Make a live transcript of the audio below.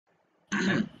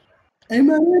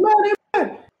Amen.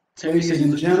 Terry said you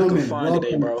looking fine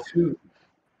today, bro.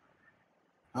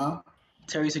 Huh?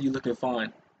 Terry said you looking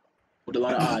fine with a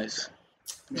lot of eyes.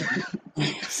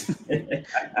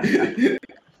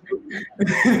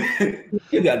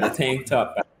 You got the tank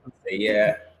top.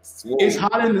 Yeah. It's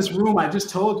hot in this room. I just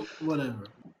told you. Whatever.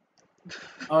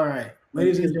 All right.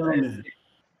 Ladies and gentlemen,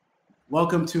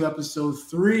 welcome to episode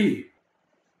 3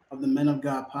 of the Men of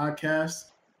God podcast.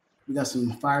 We got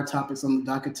some fire topics on the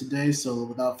docket today, so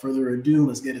without further ado,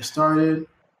 let's get it started.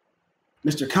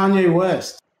 Mr. Kanye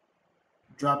West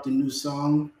dropped a new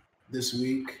song this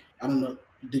week. I don't know.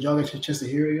 Did y'all get a chance to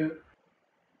hear it yet?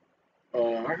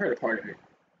 I heard a part of it.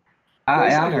 I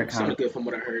heard it sounded good from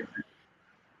what I heard.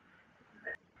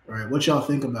 All right, what y'all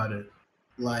think about it?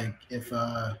 Like, if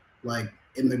like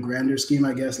in the grander scheme,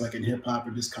 I guess, like in hip hop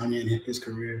or just Kanye and his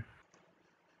career.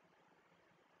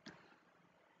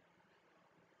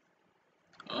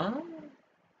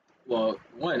 Well,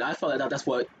 one, I felt like that's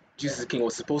what Jesus King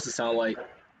was supposed to sound like.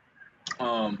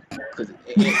 Because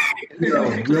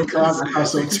real talk, I thought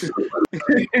so too.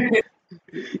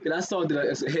 That song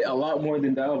did hit a lot more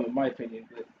than the album, in my opinion.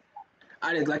 But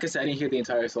I didn't, like I said, I didn't hear the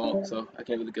entire song, so I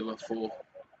can't really give a full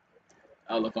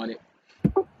outlook on it.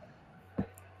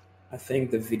 I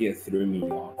think the video threw me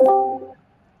off.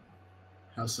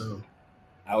 How so?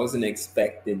 I wasn't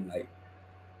expecting like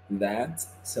that,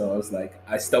 so I was like,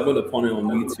 I stumbled upon it on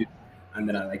YouTube, and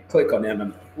then I like click on it, and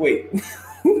I'm like, wait,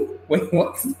 what?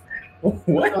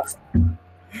 What?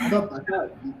 I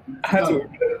had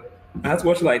to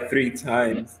watch it like 3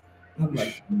 times. I'm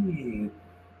like, Dang.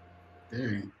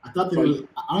 I thought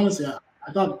honestly, I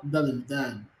thought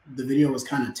that the video was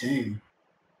kind of tame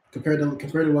compared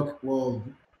to what. Well,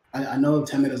 I know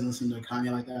Temi doesn't listen to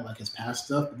Kanye like that, like his past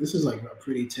stuff, but this is like a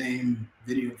pretty tame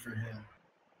video for him,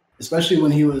 especially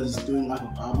when he was doing Life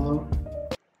of Pablo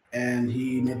and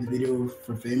he made the video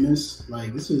for Famous.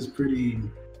 Like, this is pretty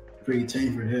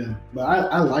tame for him, but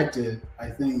I liked it. I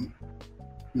think,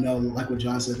 like what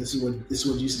John said, this is what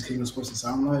Jesus King was supposed to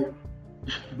sound like.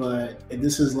 But if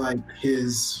this is like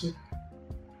his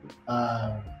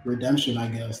redemption, I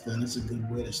guess, then it's a good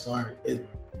way to start. It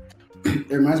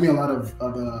reminds me a lot of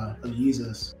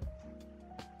Jesus,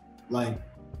 like,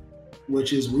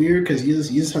 which is weird because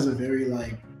Jesus has a very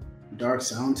like dark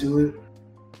sound to it.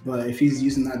 But if he's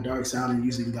using that dark sound and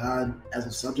using God as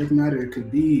a subject matter, it could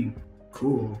be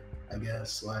cool, I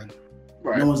guess. Like,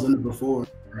 right. No one's done it before.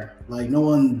 Like, no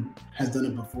one has done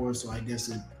it before, so I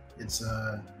guess it's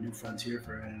a new frontier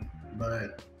for him.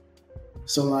 But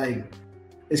so, like,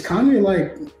 is Kanye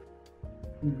like?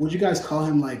 Would you guys call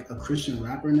him like a Christian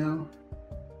rapper now?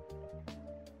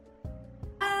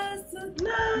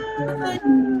 No.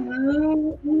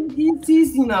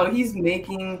 He's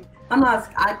making.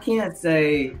 I can't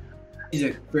say he's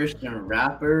a Christian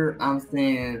rapper. I'm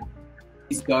saying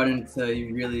he's starting to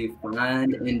really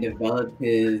find and develop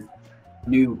his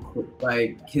new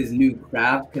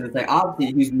craft, because it's like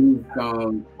obviously he's moved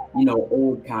from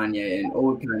old Kanye, and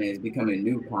old Kanye is becoming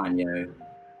new Kanye.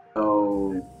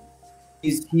 So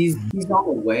he's on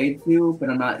the way to, but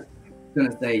I'm not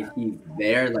gonna say he's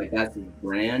there, like that's his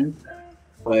brand.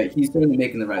 But he's certainly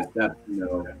making the right steps,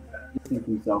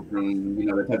 distancing himself from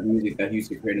the type of music that he used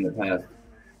to create in the past.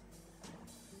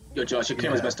 Yo, Josh, your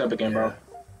camera's messed up again, bro.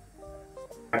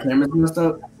 My camera's messed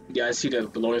up? Yeah, I see the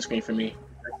loading screen for me.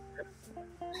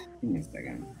 Give me a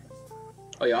second.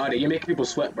 Oh yeah, Adi, you're making people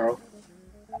sweat, bro.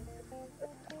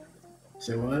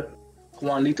 Say what?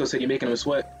 Juanito said you're making them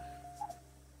sweat.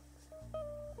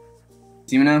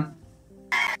 See me now?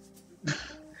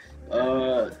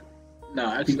 No,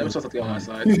 actually, let me start something on my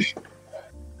side.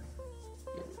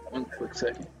 One quick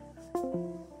second.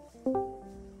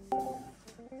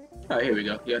 Alright, here we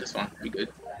go. Yeah, that's fine. We good.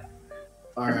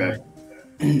 Alright.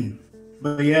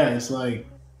 But yeah, it's like,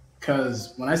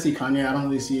 because when I see Kanye, I don't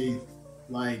really see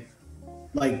like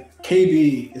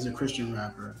KB is a Christian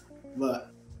rapper,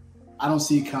 but I don't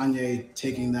see Kanye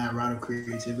taking that route of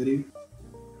creativity,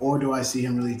 or do I see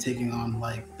him really taking on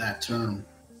like that term?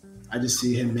 I just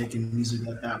see him making music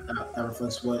that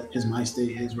reflects what his mind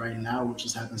state is right now, which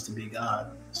just happens to be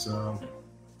God. So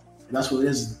if that's what it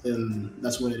is, then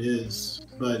that's what it is.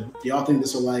 But do y'all think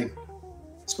this will like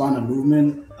spawn a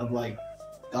movement of like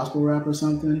gospel rap or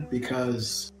something?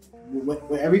 Because with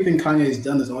everything Kanye's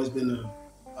done, there's always been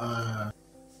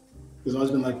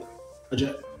like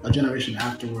a generation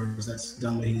afterwards that's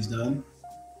done what he's done.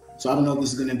 So I don't know if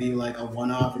this is going to be like a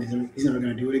one-off and he's never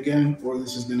going to do it again, or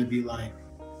this is going to be like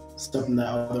something that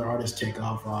other artists take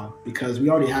off on, because we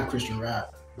already have Christian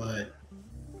rap, but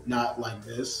not like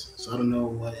this. So I don't know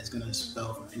what it's going to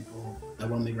spell for people that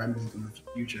want to make rap music in the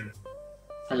future.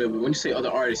 I mean, when you say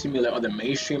other artists, you mean like other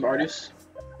mainstream artists,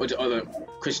 or just other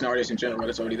Christian artists in general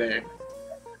that's already there?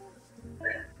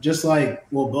 Just like,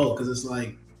 well, both, because it's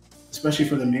like, especially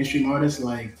for the mainstream artists,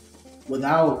 like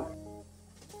without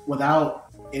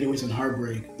 808s and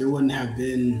Heartbreak, there wouldn't have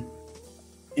been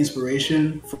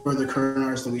inspiration for the current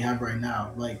artists that we have right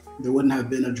now. Like there wouldn't have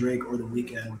been a Drake or The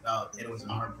Weeknd without 808s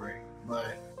and Heartbreak.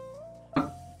 But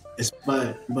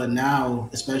now,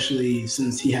 especially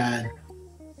since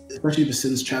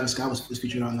Travis Scott was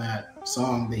featured on that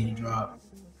song that he dropped,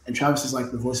 and Travis is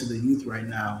like the voice of the youth right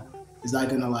now. Is that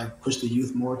gonna like push the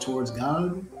youth more towards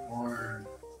God, or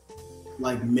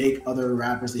like make other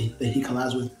rappers that he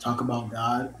collabs with talk about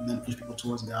God and then push people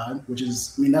towards God? Which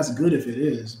is, I mean, that's good if it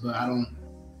is, but I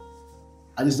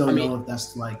just don't know if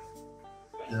that's like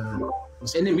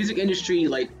in the music industry,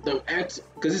 like the act,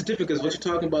 because it's different. Because what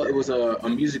you're talking about, it was a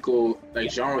musical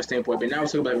like genre standpoint, but now we're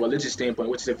talking about a religious standpoint,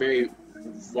 which is a very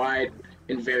wide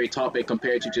and varied topic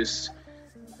compared to just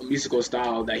a musical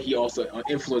style that he also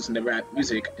influenced in the rap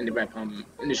music in the rap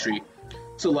industry.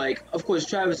 So like, of course,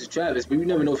 Travis is Travis, but you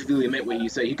never know if he really meant what he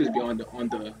said. He could be on the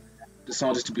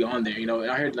song just to be on there, you know.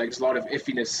 And I heard like there's a lot of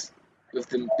iffiness with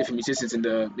the different musicians in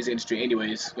the music industry,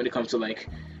 anyways, when it comes to like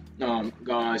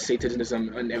God,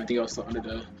 Satanism, and everything else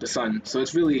under the sun. So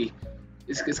it's really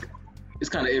it's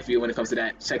kind of iffy when it comes to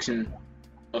that section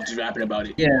of just rapping about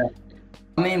it. Yeah,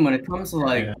 I mean, when it comes to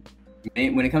like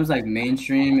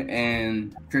mainstream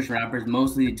and Christian rappers,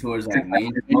 mostly towards like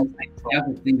mainstream, you have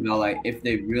to think about like if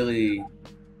they really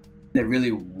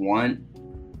want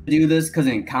to do this. Because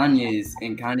in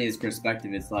Kanye's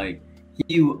perspective, it's like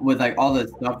he, with like all the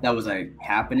stuff that was like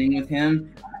happening with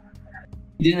him,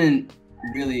 he didn't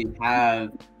really have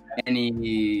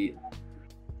any,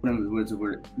 what's the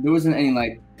word? There wasn't any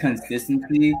like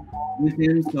consistency with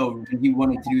him. So when he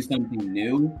wanted to do something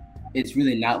new, it's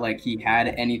really not like he had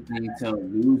anything to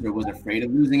lose or was afraid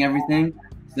of losing everything.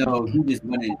 So he just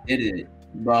went and did it.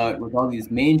 But with all these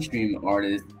mainstream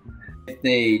artists, if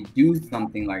they do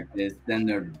something like this,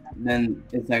 then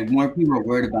it's like more people are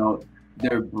worried about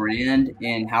their brand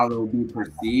and how they'll be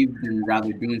perceived than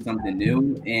rather doing something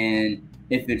new. And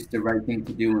if it's the right thing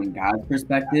to do in God's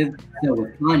perspective. So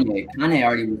with Kanye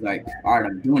already was like, all right,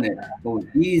 I'm doing it. But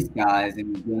with these guys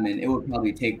and these women, it would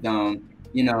probably take them,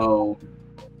 you know,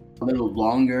 a little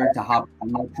longer to hop on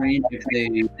that train if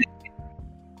they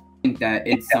think that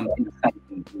it's something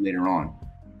later on.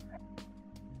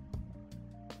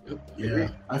 Yeah,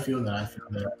 I feel that.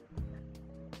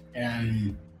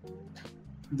 And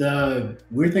the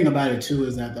weird thing about it too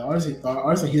is that the artists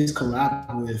that he's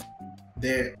collabed with,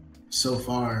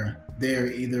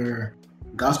 they're either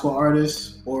gospel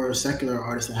artists or secular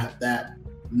artists that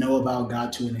know about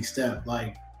God to an extent.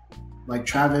 Like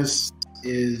Travis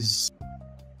is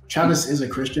a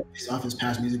Christian based off his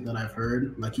past music that I've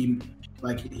heard. Like he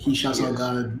shouts out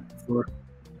God for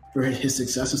his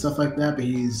success and stuff like that. But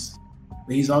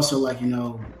he's also like, you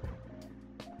know,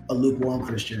 a lukewarm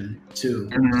Christian too.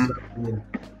 Mm-hmm. So,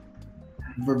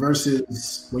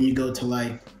 versus when you go to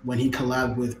like when he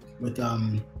collabed with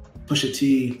Pusha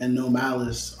T and No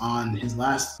Malice on his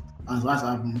last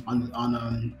album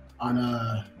on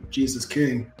Jesus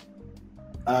King.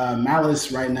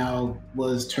 Malice right now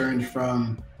was turned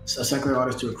from a secular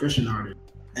artist to a Christian artist,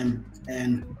 and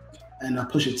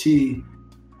Pusha T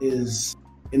is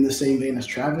in the same vein as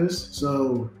Travis.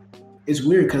 So it's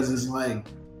weird because it's like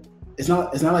it's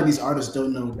not like these artists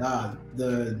don't know God.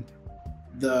 The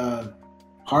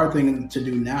hard thing to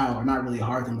do now, or not really a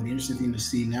hard thing, but the interesting thing to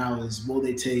see now is, will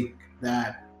they take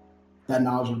that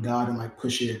knowledge of God and like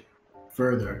push it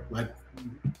further? Like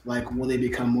will they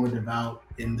become more devout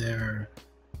in the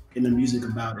music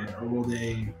about it, or will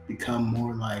they become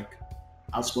more like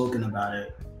outspoken about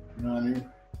it? You know what I mean?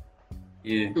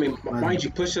 Yeah. I mean, mind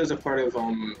you, Pusha is a part of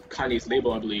Kanye's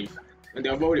label, I believe, and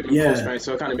they've already been close friends,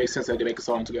 so it kind of makes sense that they make a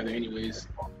song together, anyways.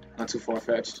 Not too far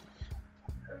fetched.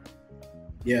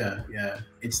 Yeah.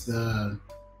 It's the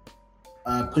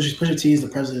Pusha T is the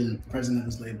president of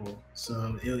this label,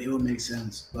 so it would make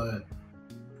sense. But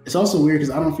it's also weird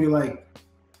because I don't feel like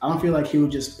he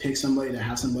would just pick somebody to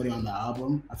have somebody on the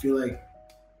album. I feel like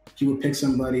he would pick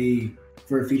somebody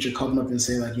for a feature, call them up and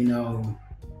say like, you know,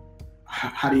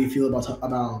 how do you feel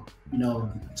about you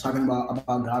know, talking about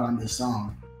God on this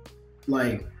song?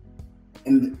 Like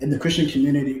in the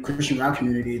Christian rap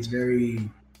community, it's very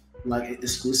like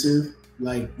exclusive.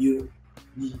 Like you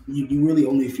really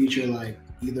only feature like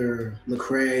either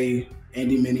Lecrae,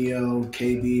 Andy Mineo,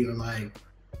 KB, or like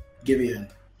Giveon.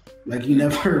 Like you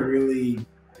never really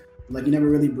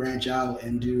branch out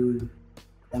and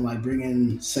like bring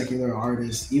in secular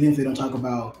artists, even if they don't talk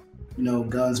about, you know,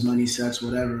 guns, money, sex,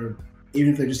 whatever.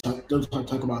 even if they just don't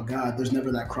talk about God, there's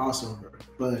never that crossover.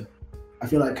 But I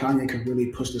feel like Kanye could really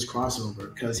push this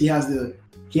crossover because he has the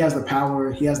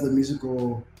power, he has the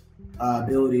musical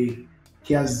ability,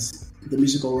 he has the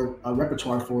musical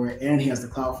repertoire for it, and he has the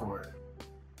clout for it.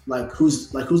 Like who's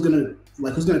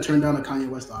gonna turn down a Kanye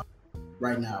West album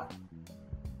right now?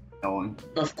 No one.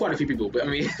 Of quite a few people, but I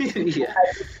mean, yeah.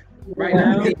 Right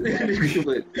now,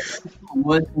 but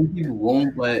Some people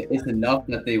won't, but it's enough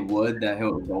that they would that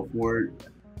he'll go for it.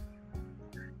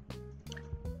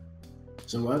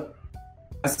 So what?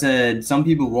 I said some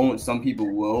people won't, some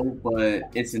people will, but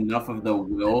it's enough of the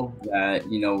will that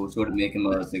will sort of make him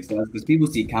a success. Because people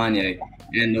see Kanye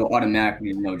and they'll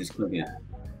automatically just click it.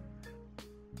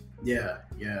 Yeah.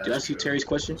 Did I see Terry's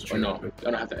question? Or no?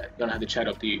 I don't have to chat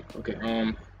up to you.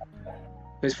 Okay.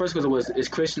 His first question was: is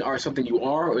Christian art something you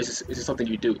are, or is it something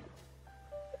you do? Can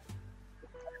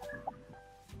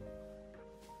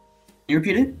you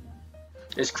repeat it?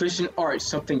 Is Christian art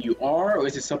something you are, or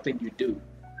is it something you do?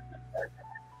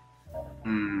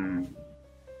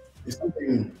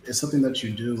 It's something that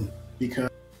you do because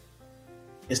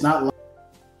it's not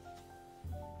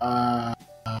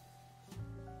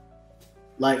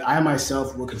like I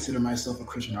myself will consider myself a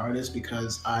Christian artist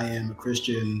because I am a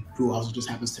Christian who also just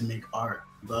happens to make art,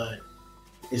 but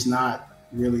it's not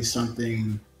really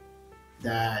something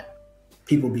that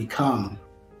people become.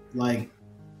 Like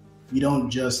you don't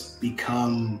just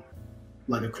become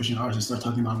like a Christian artist and start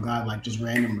talking about God like just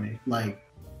randomly. Like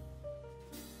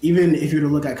even if you were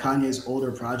to look at Kanye's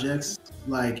older projects,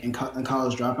 like in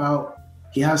College Dropout,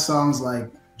 he has songs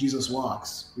like Jesus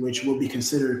Walks, which will be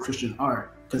considered Christian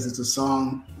art because it's a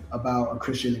song about a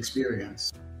Christian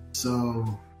experience. So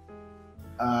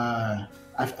I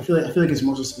feel like it's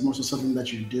more so something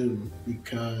that you do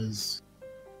because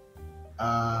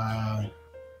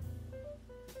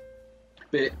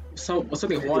But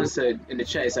something Juan said in the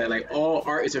chat is that like all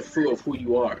art is a fruit of who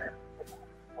you are.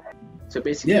 So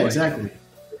basically, yeah, exactly.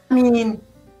 I mean,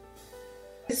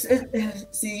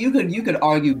 see, you could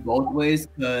argue both ways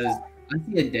because I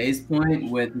see a Dave's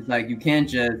point with it's like you can't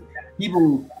just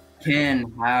people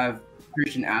can have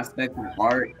Christian aspects of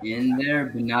art in there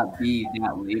but not be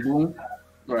that label,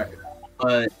 right?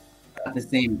 But at the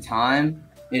same time,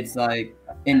 it's like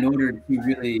in order to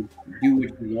really do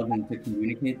what you love and to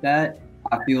communicate that,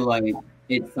 I feel like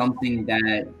it's something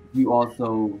that you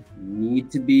also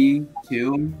need to be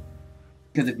too.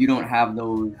 Because if you don't have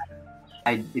those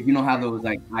like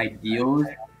ideals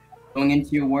going into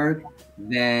your work,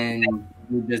 then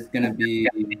you're just gonna be.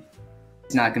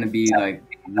 It's not gonna be like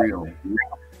real. And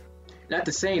at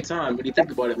the same time, when you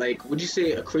think about it, like, would you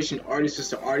say a Christian artist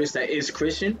is an artist that is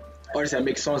Christian, artist that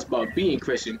makes songs about being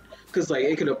Christian? Because like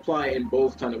it could apply in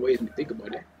both kind of ways when you think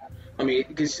about it. I mean,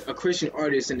 because a Christian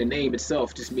artist in the name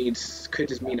itself could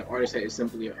just mean an artist that is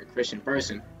simply a Christian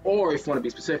person. Or if you want to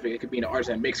be specific, it could be an artist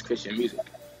that makes Christian music,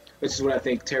 which is what I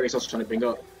think Terry's also trying to bring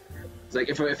up. It's like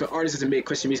if an artist doesn't make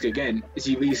Christian music again, is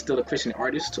he really still a Christian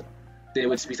artist? Then it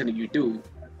would just be something you do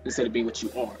instead of being what you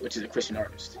are, which is a Christian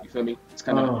artist. You feel me? It's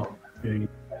kind of. Okay.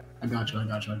 I got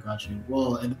you.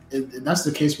 Well, if that's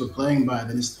the case with playing by,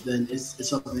 then it's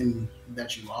something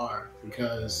that you are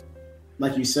because,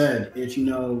 like you said,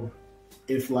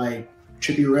 if like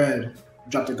Trippie Redd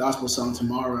dropped a gospel song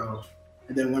tomorrow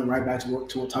and then went right back to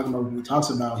talking about what he talks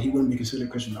about, he wouldn't be considered a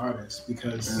Christian artist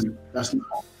because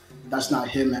that's not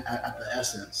him at the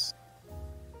essence.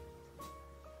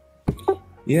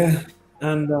 Yeah,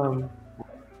 and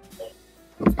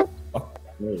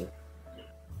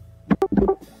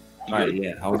Alright,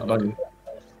 yeah, I was bugging.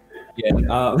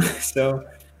 Yeah, so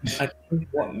I think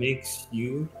what makes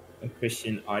you a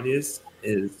Christian artist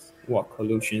is what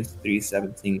Colossians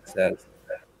 3:17 says.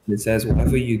 It says,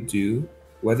 whatever you do,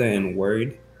 whether in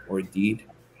word or deed,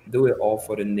 do it all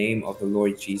for the name of the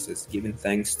Lord Jesus, giving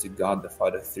thanks to God the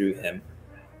Father through him.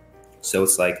 So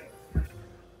it's like,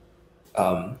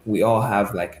 we all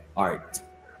have like art,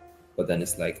 but then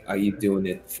it's like, are you doing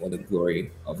it for the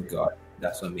glory of God?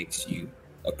 That's what makes you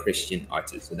a Christian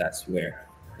artist. So that's where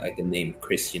like the name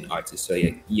Christian artist. So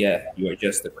yeah, you are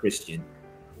just a Christian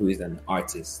who is an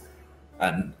artist.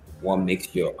 And what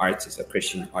makes your artist a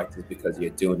Christian artist? Because you're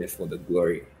doing it for the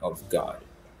glory of God.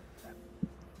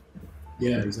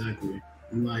 Yeah, exactly.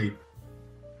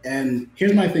 And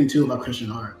here's my thing too about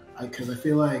Christian art, because I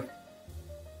feel like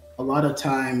a lot of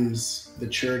times the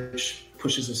church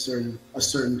pushes a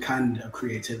certain kind of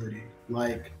creativity.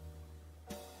 Like,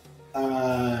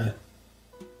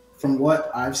 from what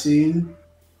I've seen,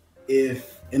 and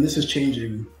this is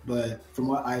changing, but from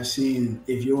what I've seen,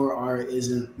 if your art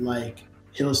isn't like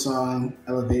Hillsong,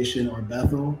 Elevation, or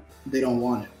Bethel, they don't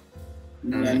want it.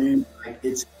 You know what I mean? Like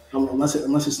unless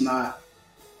it's not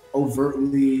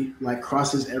overtly like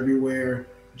crosses everywhere,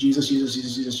 Jesus, Jesus,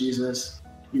 Jesus, Jesus, Jesus,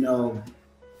 you know,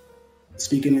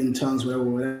 speaking in tongues,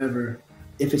 whatever.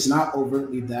 If it's not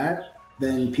overtly that,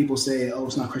 then people say, oh,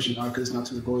 it's not Christian art because it's not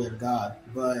to the glory of God.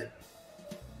 But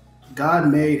God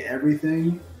made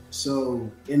everything,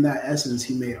 so in that essence,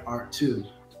 He made art too.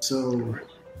 So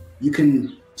you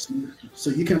can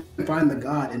find the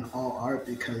God in all art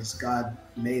because God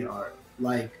made art.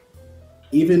 Like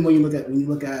even when you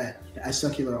look at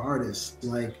secular artists,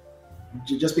 like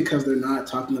just because they're not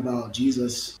talking about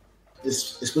Jesus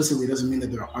explicitly doesn't mean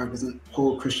that their art doesn't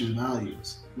hold Christian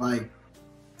values. Like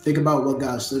think about what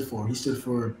God stood for. He stood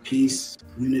for peace,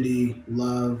 unity,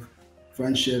 love,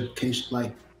 friendship, kinship.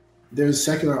 Like there's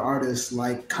secular artists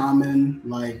like Common,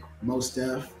 like Mos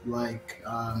Def, like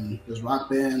there's rock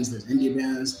bands, there's indie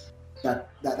bands that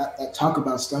talk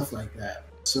about stuff like that.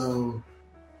 So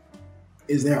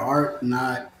is their art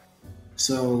not?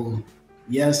 So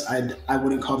yes, I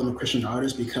wouldn't call them a Christian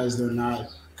artist because they're not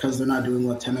doing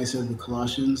what Teme said with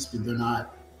Colossians. They're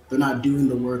not doing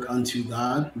the work unto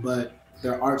God, but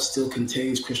their art still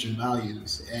contains Christian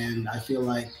values. And I feel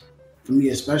like for me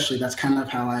especially, that's kind of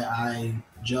how I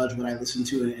judge what I listen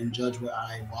to and judge what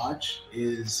I watch,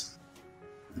 is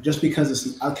just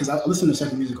because I listen to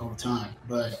secular music all the time,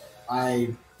 but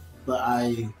I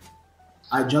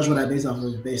judge what I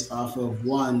based off of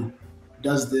one,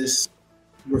 does this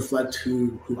reflect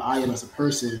who I am as a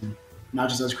person, not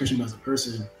just as a Christian but as a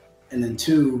person, and then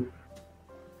two,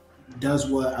 does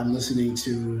what I'm listening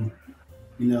to,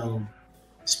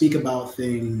 speak about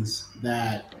things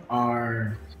that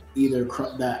are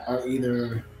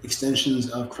either extensions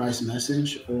of Christ's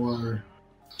message or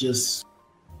just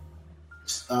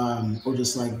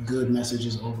like good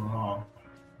messages overall.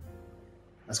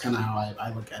 That's kind of how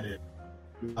I look at it.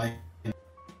 Like,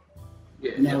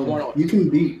 you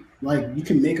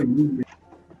can make a movie.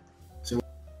 So,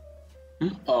 I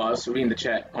was reading the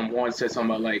chat. Juan said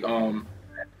something about like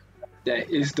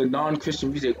that is the non-Christian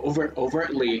music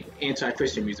overtly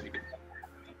anti-Christian music.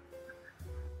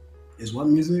 Is what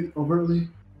music overtly?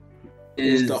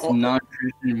 Is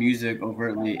non-Christian music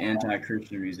overtly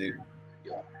anti-Christian music?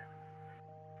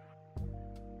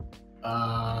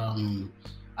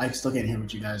 I still can't hear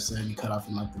what you guys said. You cut off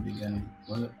in like the beginning.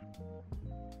 What?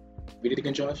 Read it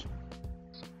again, Josh.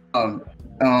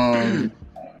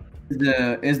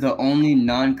 Is the only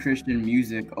non-Christian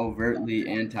music overtly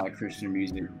anti-Christian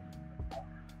music?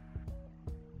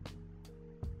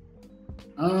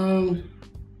 No,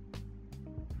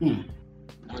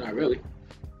 not really.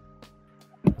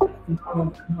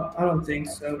 I don't think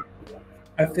so.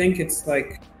 I think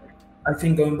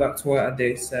going back to what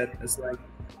Ade said, it's like,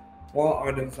 what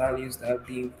are the values that are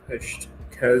being pushed?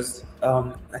 Because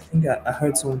I think I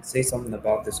heard someone say something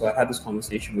about this, or I had this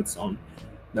conversation with someone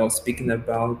that was speaking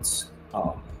about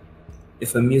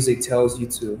if a music tells you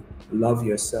to love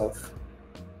yourself,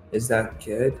 is that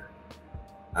good?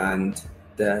 And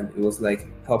then it was like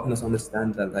helping us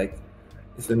understand that, like,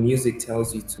 if the music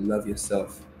tells you to love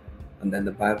yourself, and then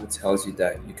the Bible tells you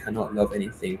that you cannot love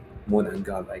anything more than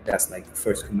God, like that's like the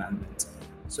first commandment.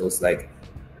 So it's like,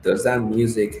 does that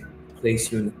music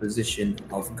place you in the position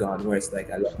of God, where it's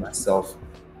like, I love myself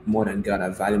more than God, I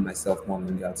value myself more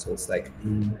than God? So it's like,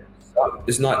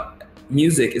 it's not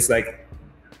music. It's like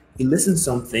we listen to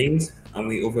some things and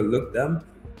we overlook them,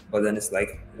 but then it's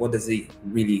like, what does it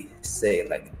really say?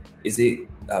 Like, is it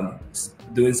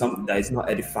doing something that is not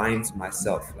edifying to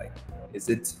myself? Like, is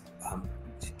it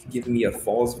giving me a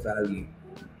false value,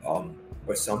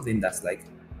 or something that's like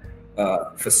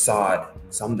facade,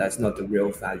 something that's not the real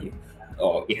value,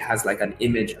 or it has like an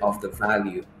image of the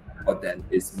value, but then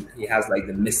it has like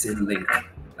the missing link,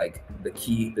 like the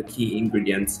key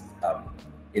ingredients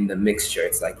in the mixture.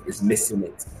 It's like it's missing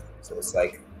it. So it's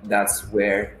like that's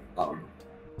where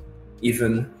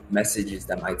even messages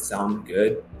that might sound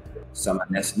good, some are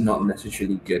not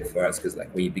necessarily good for us, because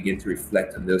like when you begin to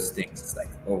reflect on those things, it's like,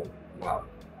 oh wow,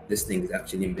 this thing is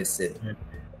actually missing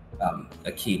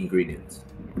a key ingredient.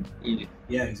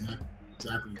 Yeah,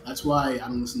 exactly. That's why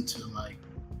I'm listening to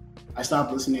I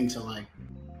stopped listening to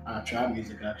trap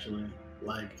music actually.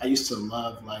 Like I used to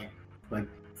love like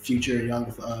Future, Young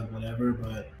Thug, whatever,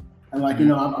 but I'm like,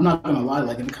 I'm not gonna lie,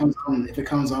 like if it comes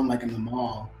on like in the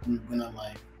mall, I'm gonna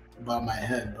like bob my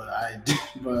head,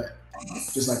 but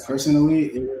just like personally,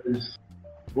 it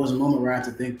was a moment where I had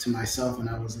to think to myself, and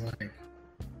I was like,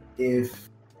 if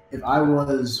I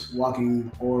was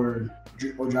walking or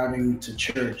driving to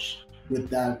church with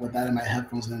that in my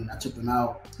headphones, and I took them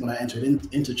out when I entered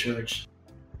into church,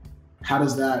 how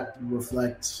does that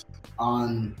reflect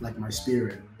on like my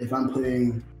spirit? If I'm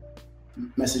putting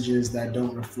messages that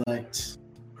don't reflect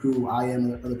who I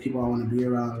am or the people I want to be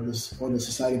around or the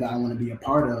society that I want to be a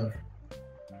part of,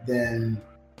 then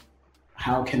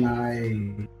how can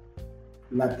I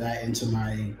let that into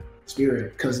my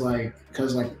spirit? Because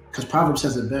Proverbs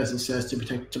says it best. It says to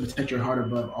protect your heart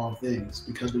above all things,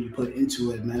 because what you put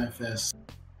into it manifests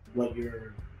what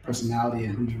your personality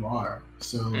and who you are.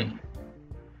 So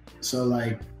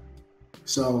I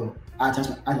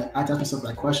asked myself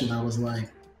that question. I was like,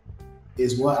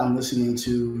 is what I'm listening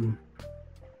to,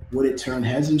 would it turn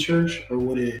heads in church, or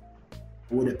would it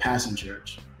pass in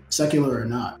church, secular or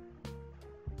not?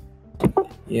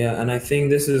 Yeah, and I think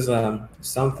this is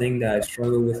something that I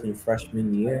struggled with in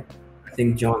freshman year. I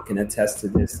think John can attest to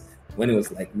this. When it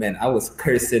was like, man, I was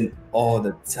cursing all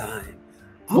the time.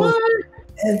 What?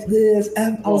 I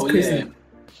was cursing.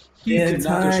 Yeah. He could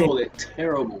not control it.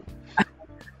 Terrible.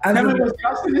 Kevin was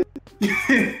cussing.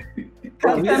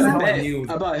 We had a bet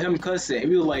about him cussing, and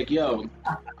we were like, "Yo,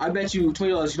 I bet you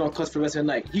 $20 you don't cuss for the rest of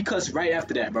the night." He cussed right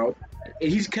after that, bro,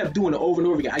 and he just kept doing it over and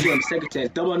over again. I gave him second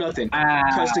chance, double or nothing.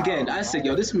 Cussed again. I said,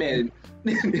 "Yo, this man,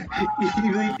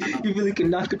 he really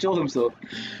cannot control himself."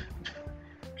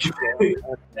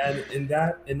 And in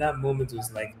that moment, it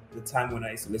was like the time when I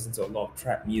used to listen to a lot of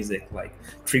trap music, like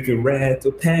Tricky Red,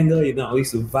 Topanga. You know, I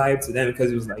used to vibe to them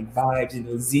because it was like vibes. You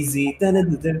know, ZZ.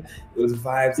 It was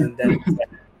vibes, and then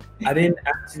I didn't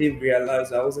actually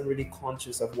realize, I wasn't really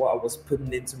conscious of what I was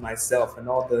putting into myself and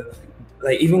all the,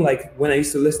 like, even like when I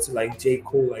used to listen to like J.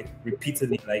 Cole, like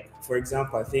repeatedly, like for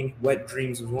example, I think Wet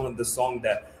Dreams was one of the songs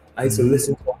that I used to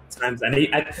listen to all the times, and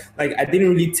I didn't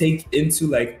really take into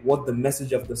like what the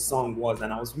message of the song was,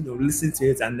 and I was, you know, listening to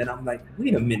it, and then I'm like,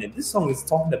 wait a minute, this song is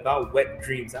talking about wet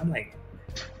dreams. I'm like,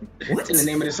 what? In the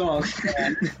name of the song.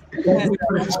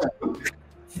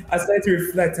 I started to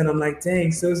reflect, and I'm like,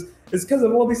 dang, so it's because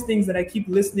of all these things that I keep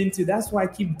listening to. That's why I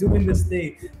keep doing this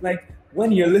thing. Like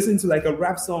when you're listening to like a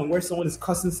rap song where someone is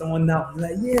cussing someone out, you're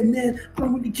like, yeah, man, I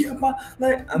don't really care about,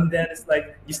 like, and then it's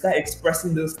like you start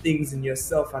expressing those things in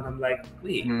yourself, and I'm like,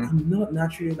 wait, I'm not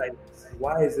naturally like,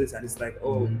 why is this? And it's like,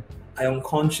 oh, I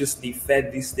unconsciously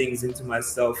fed these things into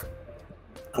myself,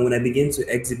 and when I begin to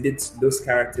exhibit those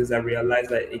characters, I realize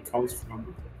that it comes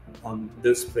from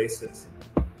those places.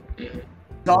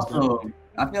 It's also,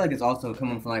 I feel like it's also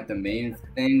coming from like the main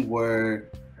thing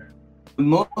where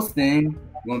most thing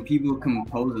when people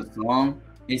compose a song,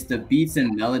 it's the beats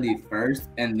and melody first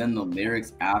and then the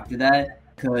lyrics after that,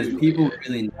 because people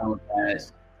really know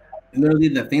that literally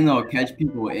the thing that will catch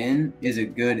people in is a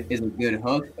good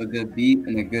hook, a good beat,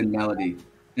 and a good melody.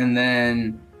 And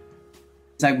then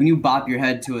it's like when you bop your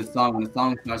head to a song, when the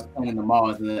song starts playing in the mall,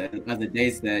 as the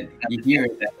day said, you hear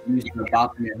it, that you start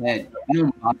bopping your head. You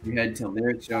don't bop your head to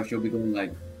lyrics, she'll be going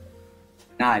like,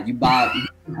 nah, you bop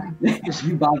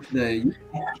the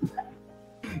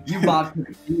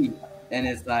beat, and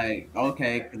it's like,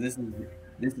 okay, because this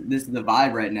is the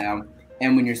vibe right now.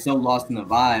 And when you're so lost in the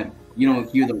vibe, you don't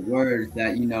hear the words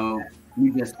that, you know,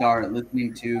 you just start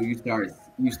listening to, you start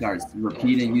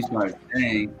repeating, you start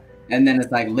saying, and then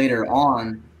it's like later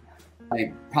on,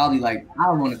 like probably like, I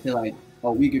don't want to say like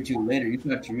a week or two later, you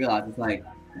start to realize it's like,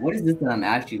 what is this that I'm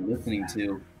actually listening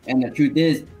to? And the truth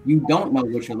is, you don't know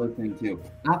what you're listening to.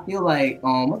 I feel like,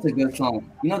 what's a good song?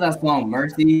 You know that song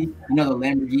Mercy? You know the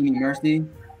Lamborghini Mercy?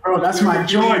 Bro, that's my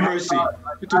joy. Mercy.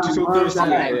 You took you so thirsty.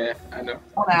 Yeah, I know. I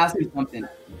want to ask you something.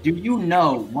 Do you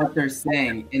know what they're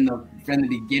saying in the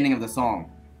beginning of the song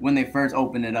when they first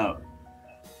open it up?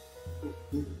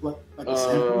 The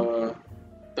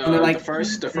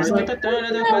first that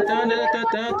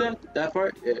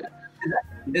part, yeah.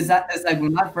 It's like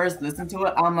when I first listened to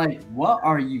it, I'm like, what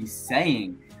are you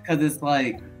saying? Because it's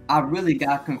like I really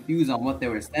got confused on what they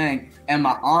were saying, and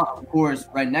my aunt, of course,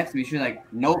 right next to me, she's like,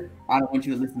 nope, I don't want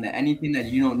you to listen to anything that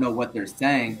you don't know what they're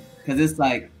saying, because it's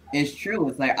like, it's true,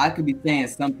 it's like I could be saying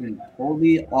something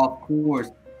totally off course,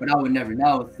 but I would never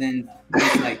know since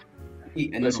it's like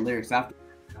and then the lyrics after.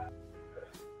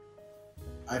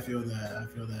 I feel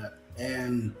that,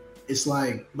 and it's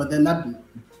like, but then that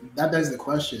begs the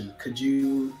question: could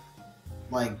you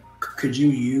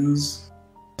use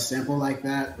a sample like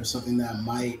that, or something that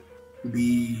might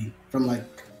be from like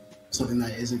something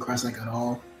that isn't Christ-like at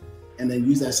all, and then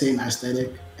use that same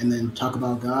aesthetic, and then talk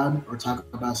about God, or talk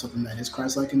about something that is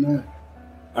Christ-like in that?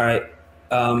 All right.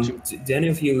 Do any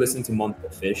of you listen to Monty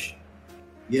Fish?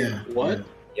 Yeah. What?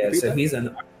 Yeah. So he's an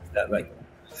artist that like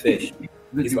Fish.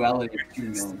 The duality of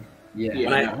human. Yeah.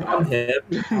 When I found him,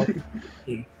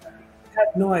 he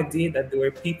had no idea that there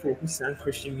were people who sang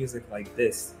Christian music like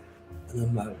this, and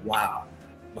I'm like, wow,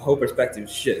 my whole perspective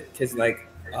shit. Cause like,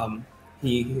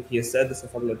 he has said this a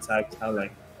couple of times, how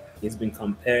like he's been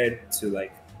compared to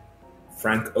like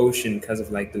Frank Ocean because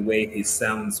of like the way he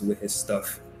sounds with his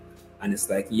stuff. And it's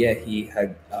like, yeah, he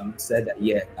had said that,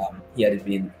 he had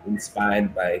been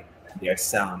inspired by their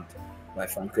sound, by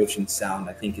Frank Ocean's sound.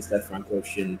 I think he said Frank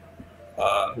Ocean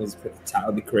was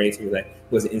Tyler the Creator, like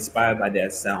was inspired by their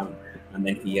sound, and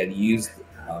then he had used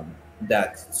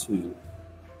that to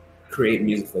create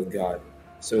music for God.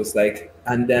 So it's like,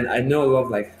 and then I know a lot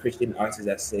of like Christian artists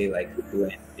that say like they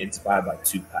were inspired by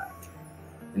Tupac,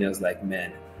 and it was like,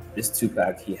 man, this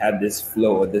Tupac, he had this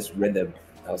flow or this rhythm.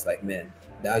 I was like, man,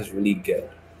 that was really good.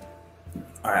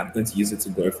 All right, I'm going to use it to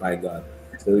glorify God.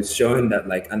 So it's showing that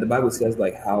like, and the Bible says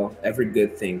like how every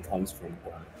good thing comes from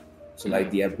God. So like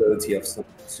the ability of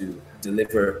someone to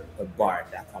deliver a bar,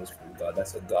 that comes from God.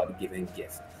 That's a God-given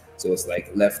gift. So it's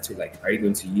like left to like, are you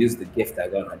going to use the gift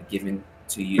that God had given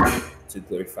to you to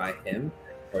glorify Him,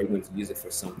 or are you going to use it for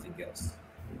something else?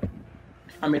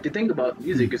 I mean, the thing about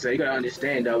music is that you gotta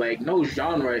understand that like no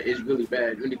genre is really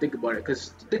bad when you think about it. Because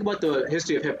think about the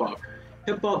history of hip hop.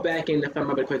 Hip hop back in, if I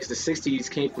remember correctly, the '60s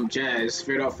came from jazz,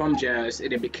 straight off from jazz,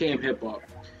 and it became hip hop.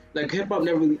 Like hip hop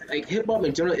never really, like hip hop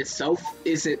in general itself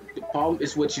isn't the problem.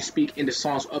 It's what you speak in the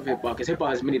songs of hip hop. Because hip hop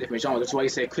has many different genres. That's why you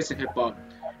say Christian hip hop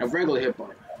and regular hip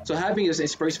hop. So having this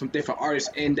inspiration from different artists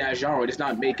in that genre does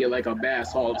not make it like a bad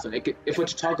song. So if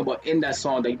what you talk about in that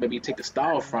song that you maybe take the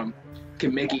style from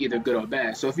can make it either good or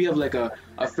bad. So if you have like a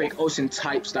Frank Ocean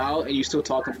type style and you still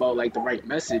talking about like the right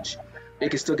message, it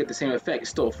can still get the same effect.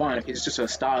 It's still fine. It's just a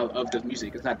style of the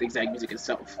music. It's not the exact music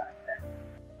itself.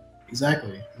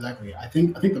 Exactly. I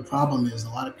think the problem is a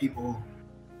lot of people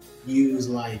use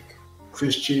like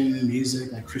Christian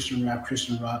music, like Christian rap,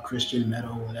 Christian rock, Christian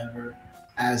metal, whatever,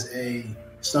 as a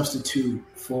substitute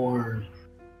for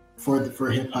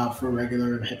hip hop, for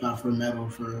regular hip hop, for metal,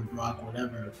 for rock,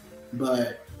 whatever.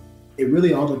 But it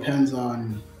really all depends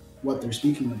on what they're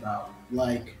speaking about.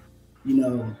 Like, you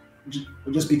know,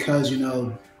 just because, you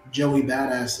know, Joey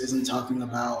Badass isn't talking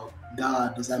about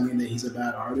God, does that mean that he's a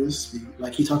bad artist?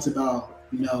 Like he talks about,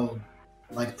 you know,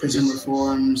 like prison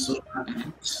reform,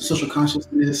 social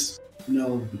consciousness, you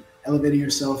know, elevating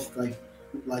yourself, like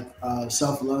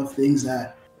self-love, things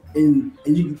that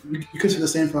you could say the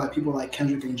same for like people like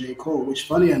Kendrick and J. Cole, which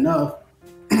funny enough,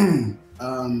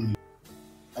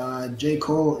 J.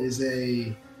 Cole is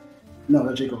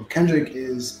not J. Cole. Kendrick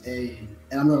is and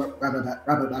I'm gonna wrap it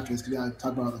after this because we gotta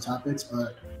talk about all the topics,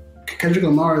 but Kendrick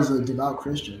Lamar is a devout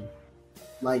Christian.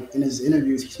 Like in his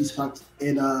interviews, he's talked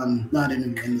in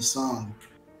in the song,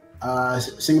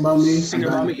 "Sing About Me." Sing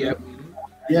About Me, yep.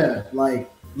 Yeah,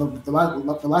 like the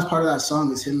last part of that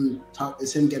song is him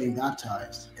getting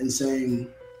baptized and saying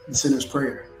the sinner's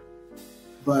prayer,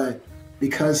 but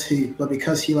because he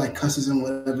like cusses and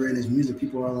whatever in his music,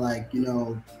 people are like, you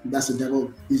know, that's the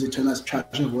devil music term, that's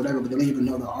trash or whatever, but they don't even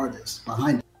know the artist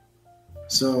behind it.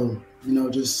 So, you know,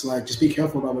 just be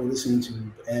careful about what you're listening to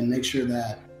and make sure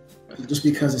that just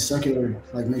because it's secular,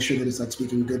 like make sure that it's like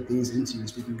speaking good things into you,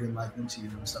 speaking good life into you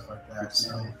and stuff like that.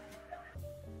 So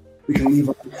we can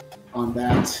leave on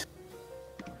that.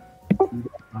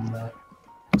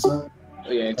 What's up?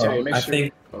 Oh yeah, Terry, make sure.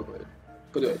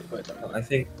 Go ahead. I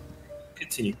think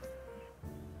continue.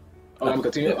 Oh, I'm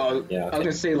continue. Yeah. Okay. I was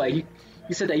gonna say like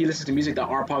he said that he listens to music that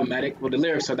are problematic. Well, the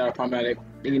lyrics are that are problematic,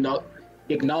 and you know,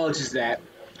 he acknowledges that,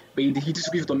 but he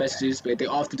disagrees with the messages. But they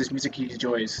often just music he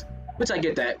enjoys, which I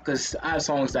get that because I have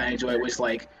songs that I enjoy, which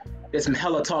like it's some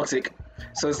hella toxic.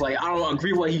 So it's like I don't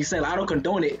agree with what he's saying. Like, I don't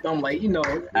condone it. I'm like, you know,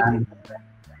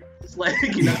 it's like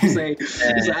you know what I'm saying.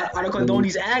 It's like, I don't condone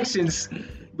these actions,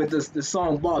 but the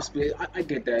song boss. But I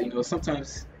get that. You know,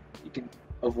 sometimes you can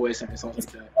avoid certain songs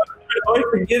like that. Oh,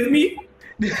 forgive me.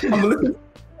 I'm looking.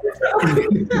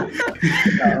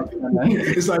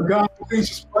 It's like God, please,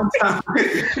 just one time.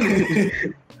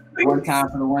 One time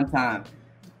for the one time.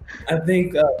 I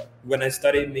think when I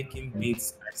started making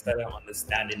beats, I started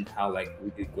understanding how like we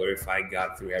could glorify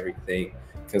God through everything.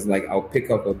 Because like I'll pick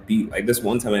up a beat. Like this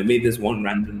one time, I made this one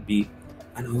random beat,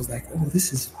 and I was like, "Oh,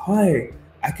 this is hard."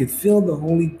 I could feel the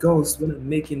Holy Ghost when I'm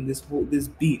making this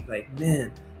beat. Like,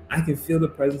 man, I can feel the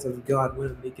presence of God when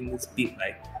I'm making this beat.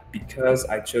 Like, because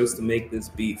I chose to make this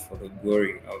beat for the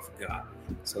glory of God.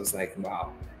 So it's like,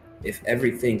 wow, if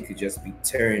everything could just be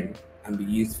turned and be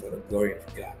used for the glory of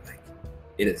God, like,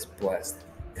 it is blessed.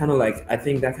 Kind of like, I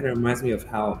think that kind of reminds me of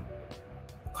how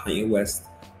Kanye West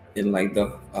in like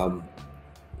the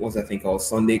what's that thing called,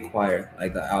 Sunday Choir,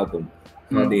 like the album,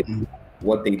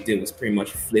 what they did was pretty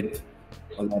much flip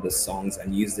a lot of songs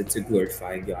and used it to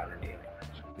glorify God, and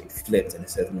they flipped and it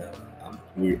says no,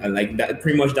 and like that,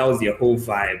 pretty much that was their whole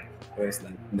vibe where it's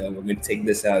like, no, we're going to take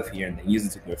this out of here and then use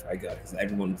it to glorify God, because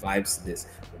everyone vibes to this.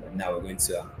 But now we're going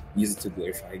to use it to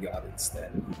glorify God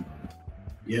instead.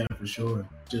 Yeah, for sure.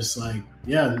 Just like,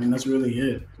 yeah, I mean, that's really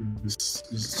it.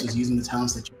 Just using the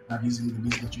talents that you have, using the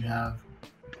music that you have,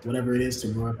 whatever it is to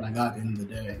glorify God at the end of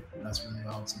the day. That's really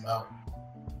all it's about.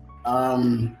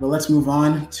 But let's move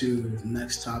on to the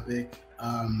next topic.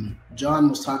 John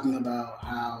was talking about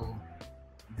how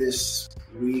this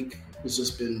week has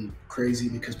just been crazy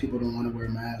because people don't want to wear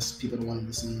masks, people don't want to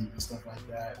listen and stuff like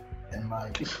that. And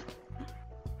like,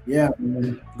 yeah,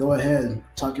 man, go ahead,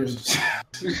 talk your piece.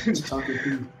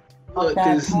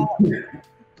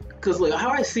 Because like how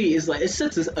I see it is like it's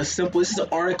such a simple. This is an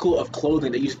article of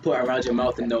clothing that you just put around your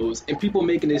mouth and nose, and people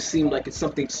making it seem like it's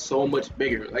something so much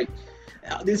bigger. Like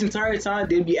this entire time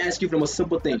they'd be asking you for the most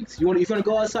simple things. If you want to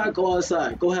go outside, go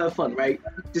have fun, right?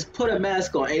 Just put a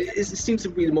mask on. It seems to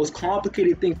be the most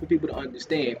complicated thing for people to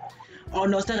understand. Oh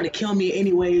no, it's not gonna kill me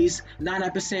anyways.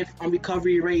 99% on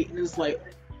recovery rate, and it's like,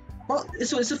 well,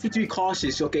 it's just for you to be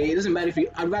cautious, okay? It doesn't matter if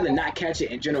I'd rather not catch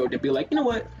it in general than be like, you know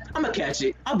what, I'm gonna catch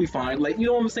it, I'll be fine. Like, you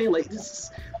know what I'm saying? Like, this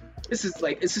is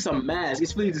like, it's just a mask.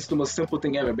 It's really just the most simple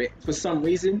thing ever. But for some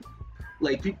reason,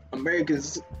 like,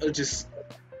 Americans are just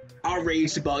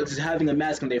outraged about just having a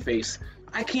mask on their face.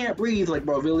 I can't breathe. Like,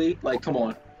 bro, really? Like, come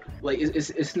on. Like,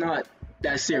 it's not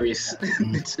that serious.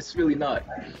 It's really not.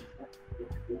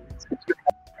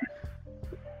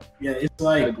 Yeah, it's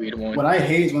like what I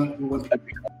hate is when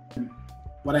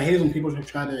people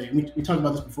try to. We talked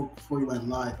about this before you went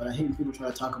live, but I hate when people try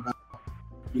to talk about,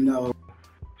 you know,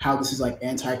 how this is like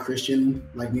anti-Christian,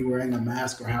 like me wearing a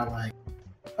mask, or how like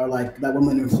that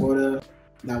woman in Florida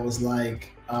that was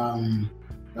like, you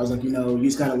know, you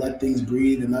just gotta let things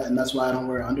breathe, and that's why I don't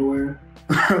wear underwear.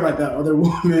 Or like that other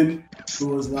woman who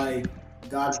was like,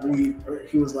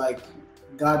 he was like,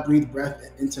 God breathed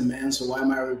breath into man, so why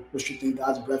am I restricting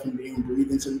God's breath from being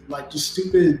breathed into? Like, just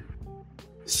stupid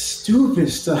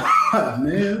stuff,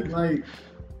 man. Like,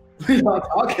 what are y'all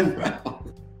talking about?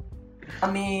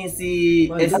 I mean, see,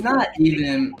 like, it's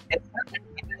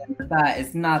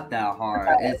not that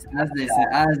hard. It's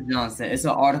as John said, it's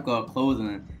an article of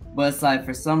clothing, but it's like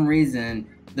for some reason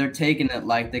they're taking it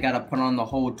like they gotta put on the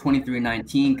whole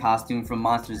 2319 costume from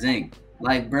Monsters Inc.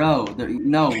 Like, bro,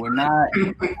 no, we're not.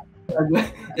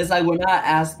 It's like we're not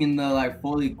asking to like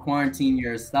fully quarantine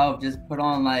yourself. Just put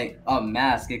on like a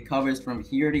mask. It covers from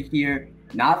here to here,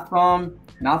 not from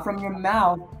your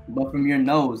mouth, but from your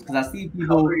nose. Because I see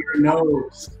people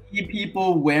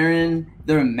wearing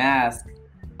their mask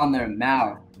on their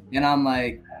mouth, and I'm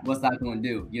like, what's that going to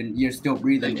do? You're still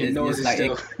breathing.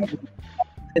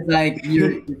 It's like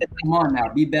come on now,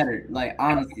 be better. Like,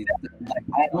 honestly,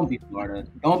 like, don't be Florida.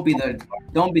 Don't be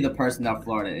the person that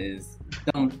Florida is.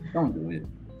 Don't do it.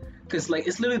 Cause like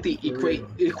it's literally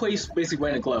equates basically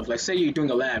wearing a glove. Like, say you're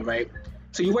doing a lab, right?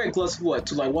 So you wear gloves for what?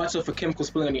 To like watch out for chemicals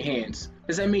spilling on your hands.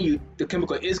 Does that mean the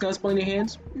chemical is gonna spill on your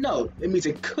hands? No, it means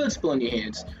it could spill on your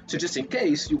hands. So just in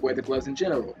case, you wear the gloves in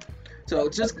general. So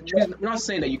we're not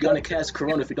saying that you're gonna catch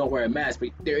corona if you don't wear a mask, but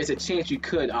there is a chance you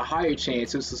could, a higher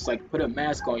chance. It's just like put a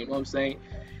mask on. You know what I'm saying?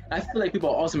 I feel like people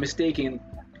are also mistaken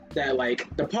that like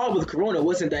the problem with corona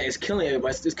wasn't that it's killing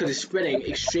everybody, it's because it's spreading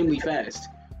extremely fast.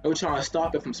 And we're trying to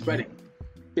stop it from spreading.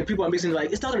 But people are missing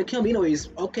like, it's not gonna kill me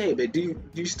anyways. Okay, but do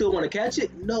you still want to catch it?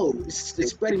 No, it's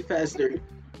spreading faster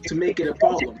to make it a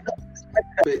problem.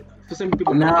 But for some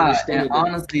people, not understanding.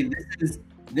 Honestly,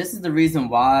 this is the reason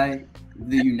why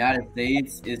the United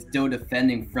States is still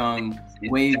defending from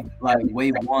wave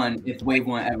 1, if wave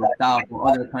 1 ever stops, while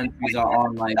other countries are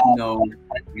on like, you know,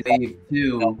 wave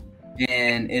 2.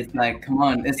 And it's like, come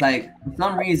on, it's like for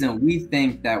some reason we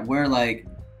think that we're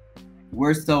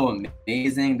so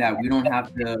amazing that we don't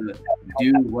have to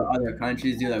do what other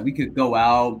countries do. Like, we could go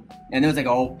out, and there was like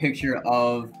a whole picture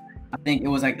of, I think it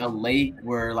was like a lake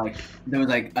where like there was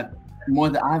like I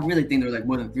really think there was like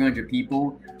more than 300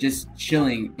 people just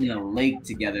chilling in a lake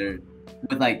together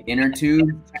with like inner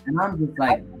tubes, and I'm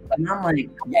like,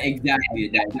 yeah,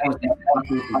 exactly. I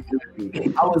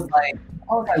was like,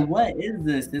 what is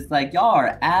this? It's like, y'all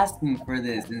are asking for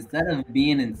this instead of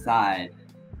being inside.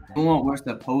 Doing what we're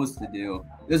supposed to do.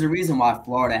 There's a reason why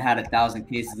Florida had 1,000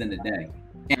 cases in a day,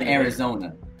 and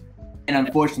Arizona, and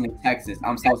unfortunately Texas.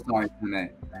 I'm so sorry for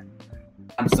that.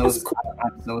 I'm so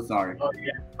sorry. Oh yeah,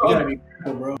 you gotta be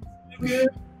careful, bro.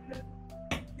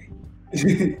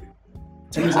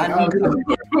 I know.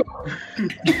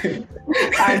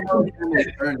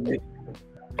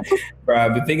 Bro,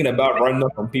 I've been thinking about running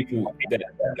up on people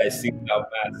that see without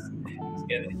masks.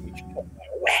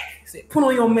 Put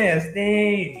on your mask,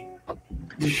 dang.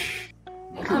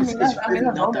 It's really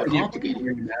not that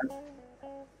complicated.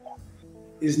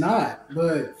 It's not,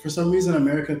 but for some reason,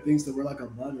 America thinks that we're like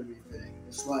above everything.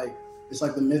 It's like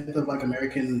the myth of like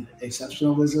American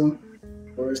exceptionalism,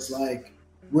 where it's like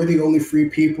we're the only free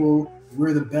people,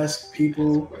 we're the best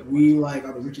people, we like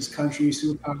are the richest country,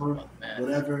 superpower,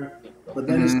 whatever. But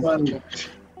then it's like,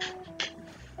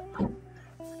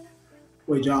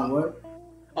 wait, John, what?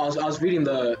 I was reading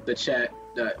the chat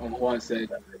that Juan said.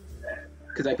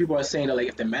 Because like people are saying that like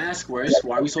if the mask works,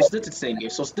 why are we social distancing?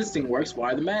 If social distancing works,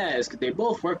 why the mask? If they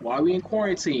both work, why are we in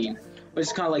quarantine? But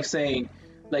it's kind of like saying,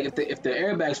 like if the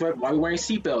airbags work, why are we wearing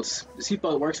seatbelts? The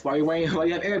seatbelt works, why are we why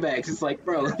you have airbags? It's like,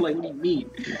 bro, like what do you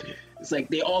mean? It's like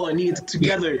they all are needed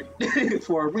together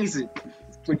for a reason,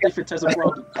 for different types of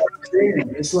problems.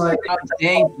 It's like,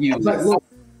 thank you. It's like, look,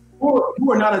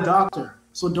 you are not a doctor,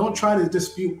 so don't try to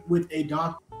dispute with a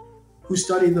doctor who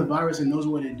studied the virus and knows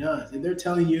what it does. If they're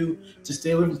telling you to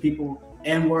stay away from people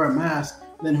and wear a mask,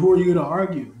 then who are you to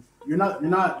argue? You're not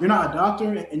a doctor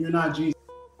and you're not Jesus.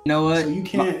 You know what? So you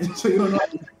can't. So you don't know how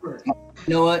to work. You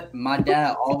know what? My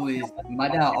dad always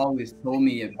told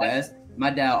me it best. My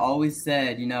dad always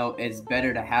said, you know, it's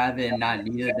better to have it and not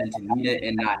need it than to need it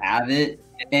and not have it.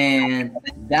 And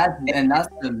that's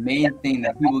the main thing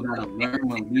that people gotta learn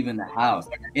when leaving the house.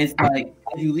 It's like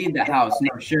if you leave the house, you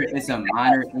know, sure, it's a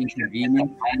minor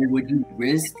inconvenience, but would you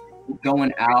risk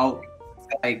going out,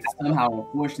 like somehow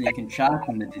unfortunately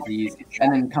contracting the disease,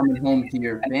 and then coming home to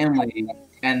your family,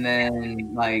 and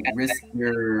then like risk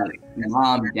your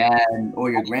mom, dad, or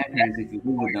your grandparents if you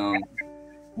live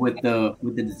with them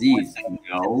with the disease?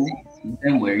 No,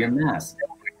 then wear your mask.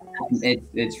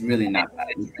 It's really not bad.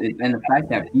 And the fact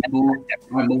that people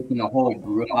are making a whole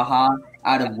brouhaha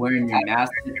out of wearing your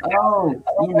mask. Oh,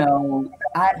 you know,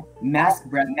 mask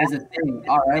breath is a thing.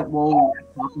 All right, well,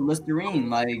 pop Listerine.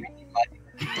 Like,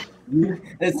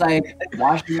 it's like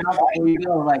wash your mouth before you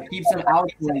go. Like, keep some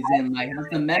Altoids in. Like, have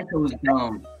some Mentos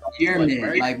gum.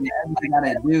 Spearmint. Like, whatever you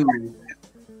gotta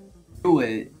do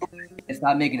it. And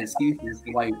stop making excuses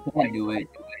for why you can't do it.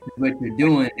 What you're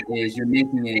doing is you're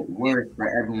making it worse for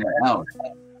everyone else.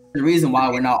 The reason why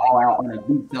we're not all out on a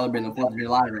beach celebrating the 4th of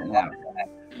July right now.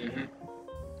 Mm-hmm.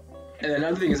 And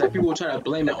another thing is that people try to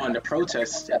blame it on the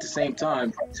protests at the same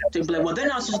time. They be like, well, they're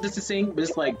not social distancing, but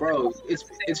it's like, bro,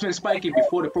 it's been spiking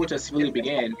before the protests really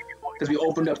began because we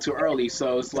opened up too early.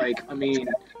 So it's like, I mean,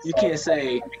 you can't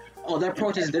say, oh, that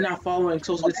protest, they're not following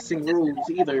social distancing rules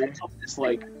either. It's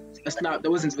like, that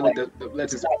wasn't really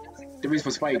the reason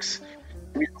for spikes.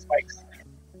 I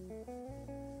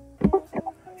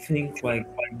think like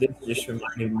this just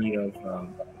reminded me of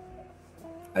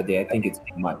I think it's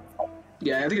Mike.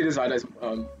 Yeah, I think it is Mike.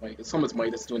 Mike. Someone's Mike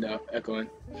that's doing that echoing.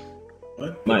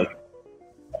 What? Mike.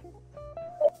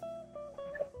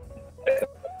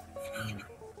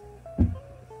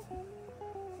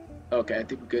 Okay, I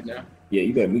think we're good now. Yeah,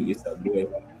 you better mute yourself, boy.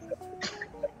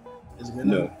 Is it good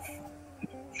No. now?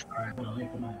 All right, well,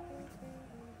 good night.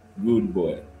 Good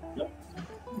boy.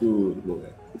 Good boy.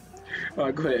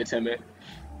 Go ahead, Tim. Man.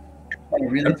 Like,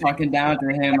 really talking down to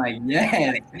him, like,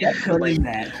 yes, killing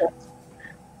that.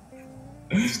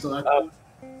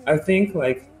 I think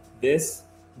like this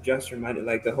just reminded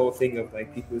like the whole thing of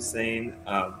like people saying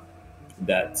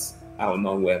that I will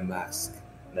not wear a mask,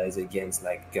 that is against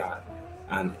like God,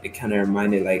 and it kind of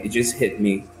reminded like it just hit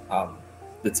me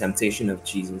the temptation of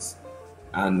Jesus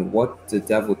and what the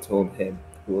devil told him.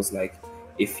 It was like,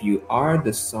 if you are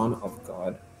the Son of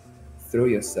God, throw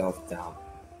yourself down,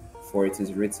 for it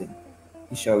is written,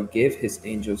 he shall give his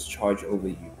angels charge over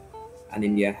you, and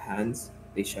in their hands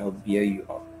they shall bear you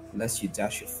up, lest you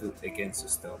dash your foot against a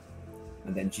stone.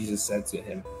 And then Jesus said to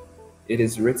him, it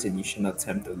is written, you shall not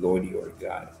tempt the Lord your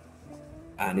God.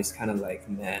 And it's kind of like,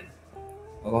 man,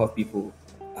 a lot of people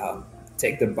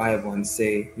take the Bible and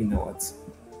say, you know what,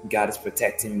 God is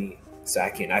protecting me, so I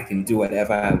can do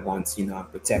whatever I want, you know, I'm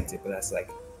protected. But that's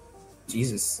like,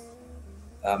 Jesus,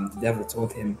 the devil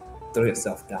told him, throw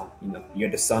yourself down, you know, you're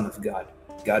the Son of God.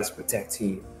 God is protecting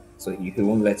you, so he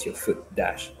won't let your foot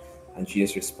dash. And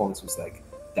Jesus' response was like,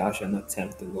 thou shalt not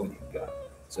tempt the Lord your God.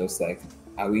 So it's like,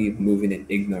 are we moving in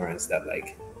ignorance that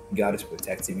like God is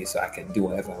protecting me so I can do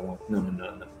whatever I want? No.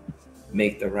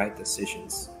 Make the right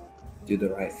decisions, do the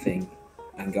right thing,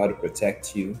 and God will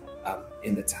protect you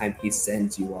in the time he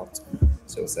sends you out.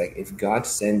 So it's like, if God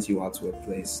sends you out to a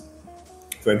place,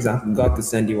 for example, God could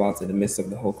send you out in the midst of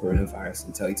the whole coronavirus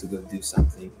and tell you to go do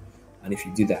something. And if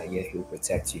you do that, yeah, he will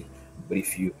protect you. But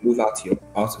if you move out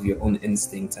of your own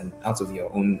instinct and out of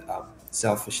your own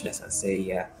selfishness and say,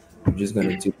 yeah, I'm just going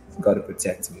to do it, God to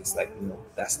protect me, it's like, no,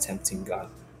 that's tempting God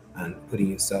and putting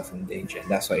yourself in danger. And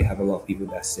that's why you have a lot of people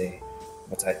that say,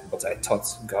 but I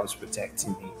thought God was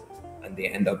protecting me. and they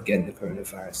end up getting the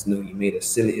coronavirus. No, you made a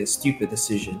stupid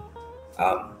decision,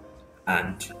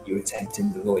 and you're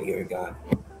attempting the Lord your God.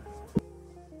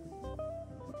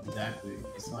 Exactly.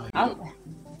 It's like I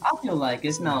feel like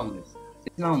it's not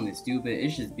only stupid.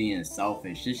 It's just being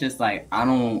selfish. It's just like I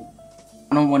don't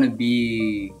want to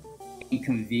be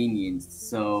inconvenienced,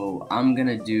 so I'm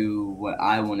gonna do what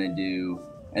I want to do,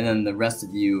 and then the rest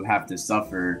of you have to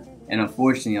suffer. And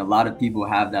unfortunately, a lot of people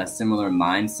have that similar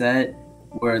mindset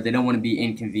where they don't want to be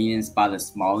inconvenienced by the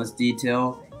smallest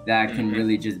detail that can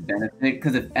really just benefit.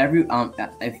 Because if everyone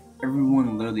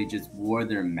literally just wore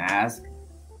their mask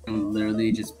and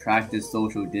literally just practice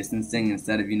social distancing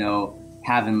instead of, you know,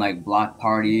 having like block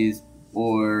parties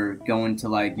or going to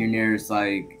like your nearest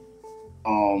like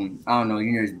your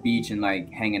nearest beach and like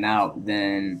hanging out,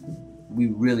 then we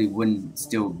really wouldn't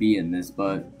still be in this.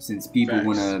 But since people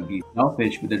want to be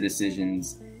selfish with their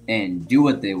decisions and do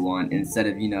what they want instead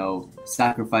of, you know,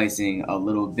 sacrificing a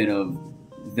little bit of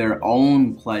their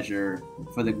own pleasure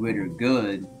for the greater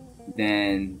good,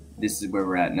 then this is where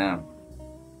we're at now.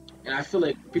 And I feel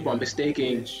like people are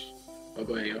mistaking. Oh,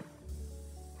 go ahead, yo.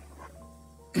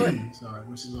 Sorry,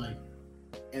 which is like,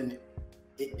 and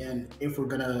if we're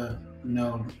gonna, you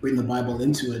know, bring the Bible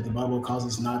into it, the Bible calls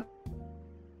us to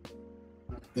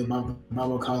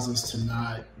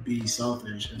not be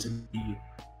selfish and to be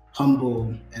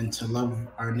humble and to love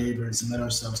our neighbor and submit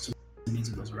ourselves to the needs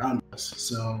of those around us.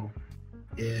 So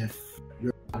if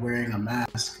you're not wearing a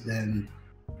mask, then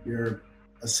you're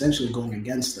essentially going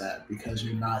against that because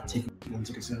you're not taking people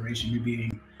into consideration. You're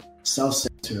being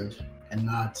self-centered and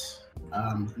you're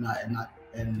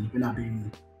not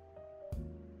being.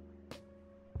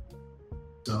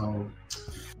 So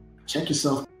check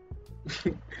yourself.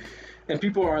 And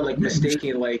people are like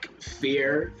mistaking like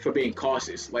fear for being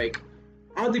cautious. Like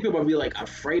I don't think people are really like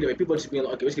afraid of it. People are just being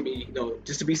like, okay, it's gonna be, you know,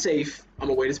 just to be safe, I'm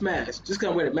gonna wear this mask. Just because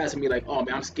I'm wearing a mask and be like, oh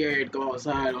man, I'm scared to go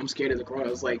outside. I'm scared of the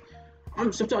corona. It's like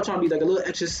I'm sometimes trying to be like a little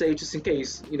extra safe just in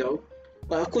case, you know.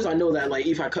 But of course I know that like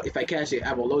if I catch it, I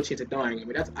have a low chance of dying. I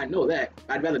mean I know that.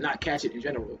 I'd rather not catch it in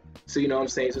general. So you know what I'm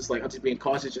saying? It's just like I'm just being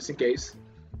cautious just in case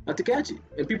not to catch it.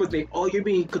 And people think, oh, you're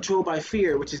being controlled by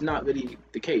fear, which is not really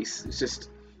the case. It's just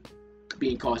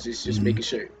being cautious, just making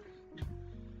sure.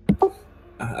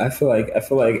 I feel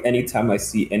like anytime I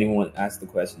see anyone ask the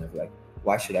question of like,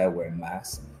 why should I wear a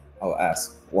mask? I'll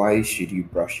ask, why should you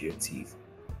brush your teeth?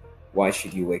 Why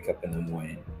should you wake up in the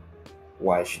morning?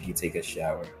 Why should you take a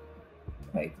shower?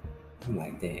 Like, I'm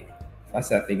like, dang. If I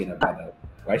start thinking about that,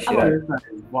 why should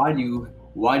Why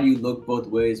do you look both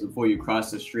ways before you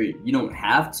cross the street? You don't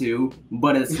have to,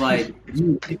 but it's like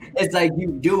you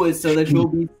do it so that you'll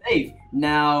be safe.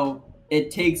 Now it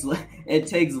takes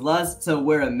less to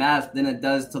wear a mask than it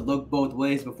does to look both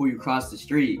ways before you cross the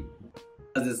street.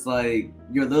 Because it's like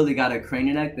you're literally got to crane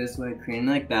your neck this way, crane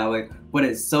your neck that way. But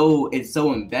it's so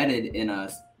embedded in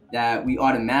us that we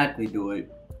automatically do it,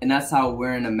 and that's how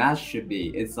wearing a mask should be.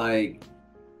 It's like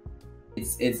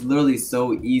it's literally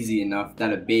so easy enough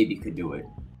that a baby could do it.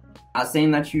 Not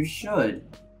saying that you should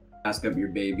mask up your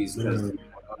babies, because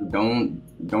don't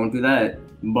do that.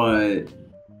 But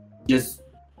just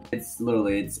it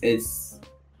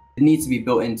needs to be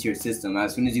built into your system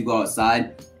as soon as you go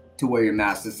outside to wear your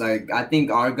mask. It's like I think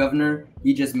our governor,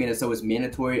 he just made it so it's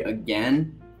mandatory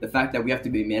again. The fact that we have to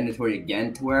be mandatory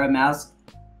again to wear a mask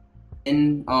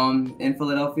in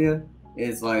Philadelphia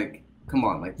is like, come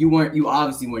on, like you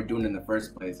obviously weren't doing it in the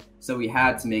first place, so we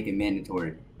had to make it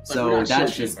mandatory. So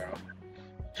that's just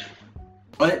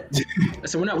what.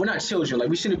 So we're not children. Like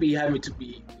we shouldn't be having to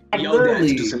be yelled at to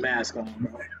do some mask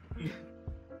on.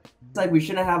 It's like we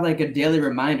shouldn't have like a daily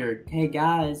reminder. Hey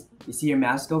guys, you see your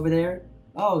mask over there?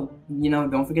 Oh, you know,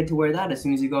 don't forget to wear that as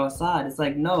soon as you go outside. It's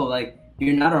like, no, like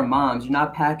you're not our moms. You're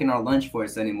not packing our lunch for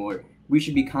us anymore. We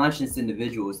should be conscious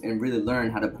individuals and really learn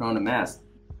how to put on a mask.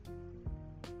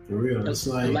 For real, it's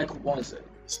like one said.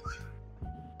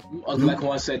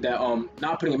 One said that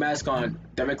not putting a mask on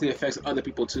directly affects other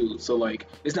people too. So like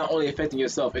it's not only affecting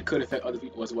yourself, it could affect other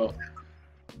people as well.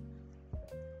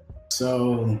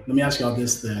 So let me ask y'all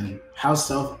this then: how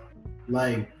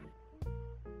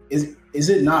is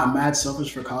it not mad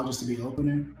selfish for colleges to be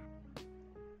opening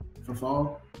for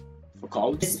fall? For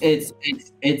college? It's so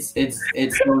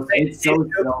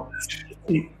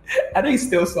I think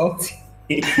still salty.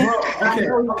 Okay.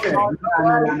 No.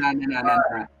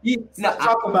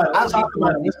 Talk about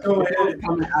it. Let's go ahead.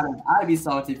 I'd be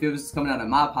salty if it was coming out of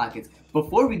my pockets.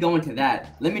 Before we go into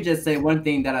that, let me just say one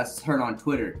thing that I heard on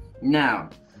Twitter. Now,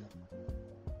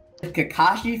 if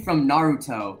Kakashi from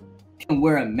Naruto can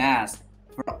wear a mask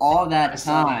for all that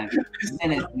time,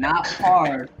 then it's not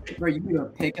hard for you to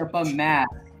pick up a mask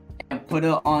and put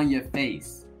it on your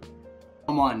face.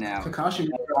 Come on now. Kakashi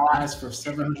asked for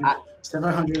 700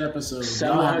 episodes.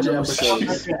 700 episodes.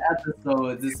 700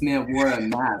 episodes. This man wore a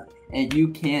mask, and you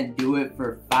can't do it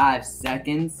for 5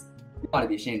 seconds. You ought to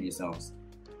be ashamed of yourselves.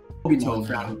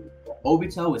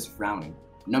 Obito is frowning.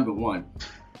 Number one.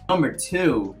 Number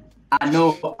two, I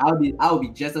know I would be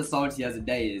just as salty as the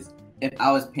day is if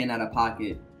I was paying out of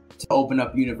pocket to open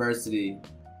up university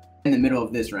in the middle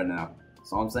of this right now.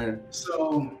 That's all I'm saying.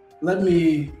 So let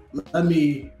me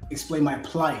explain my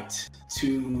plight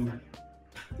to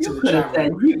You the could have chat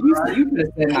said room. you could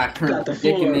have said my current Got the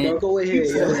floor, bro. predicament. Go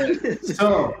ahead.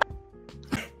 Yeah.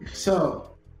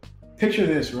 So picture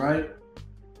this, right?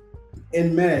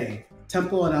 In May,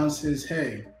 Temple announces,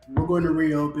 "Hey, we're going to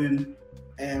reopen,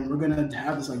 and we're going to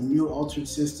have this like new altered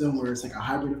system where it's like a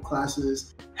hybrid of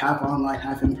classes, half online,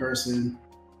 half in person.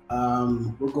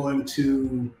 We're going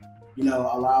to,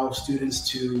 allow students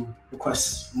to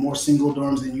request more single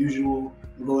dorms than usual.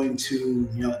 We're going to,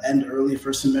 end early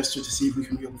first semester to see if we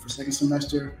can reopen for second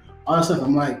semester." All that stuff.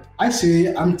 I'm like, I see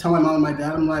it. I'm telling my mom and my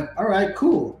dad, I'm like, all right,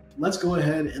 cool. Let's go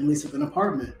ahead and lease up an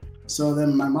apartment. So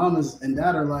then my mom and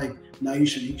dad are like, no, you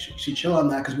should chill on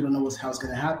that because we don't know how it's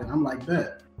going to happen. I'm like,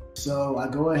 bet. So I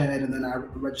go ahead and then I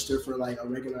register for like a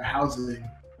regular housing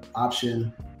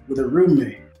option with a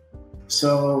roommate.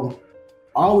 So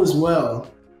all is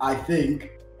well, I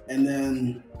think. And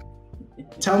then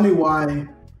tell me why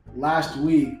last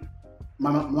week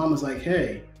my mom was like,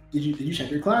 hey, did you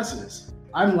check your classes?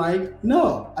 I'm like,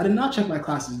 no, I did not check my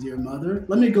classes, dear mother.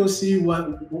 Let me go see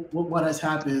what has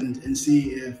happened and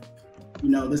see if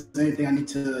there's anything I need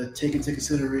to take into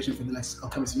consideration for the next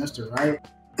upcoming semester, right?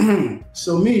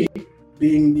 So me,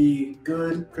 being the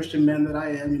good Christian man that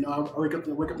I am, I wake up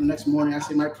the next morning, I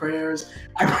say my prayers,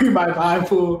 I read my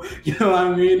Bible, you know what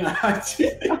I mean? I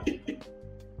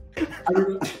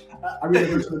read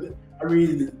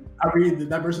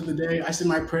that verse of the day, I say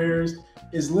my prayers,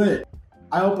 is lit.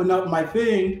 I open up my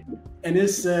thing and it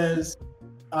says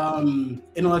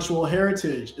intellectual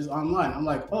heritage is online. I'm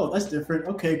like, oh, that's different.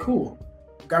 Okay, cool.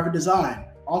 Graphic design,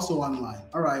 also online.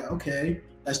 All right, okay.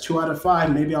 That's 2 out of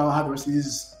 5. Maybe I'll have the rest of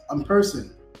these in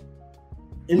person.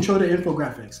 Intro to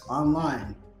infographics,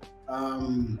 online.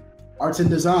 Arts and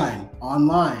design,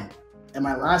 online. And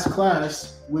my last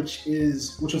class, which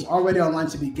was already online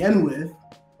to begin with,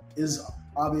 is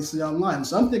obviously online.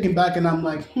 So I'm thinking back and I'm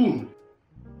like,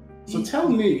 So tell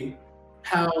me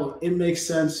how it makes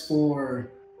sense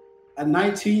for a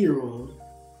 19-year-old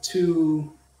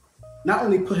to not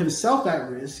only put himself at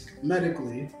risk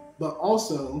medically, but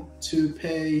also to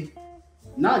pay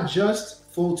not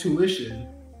just full tuition,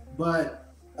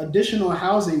 but additional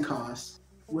housing costs,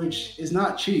 which is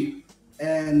not cheap.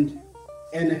 And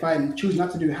if I choose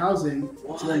not to do housing,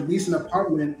 to then lease an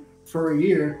apartment for a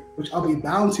year, which I'll be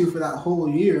bound to for that whole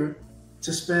year,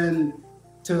 to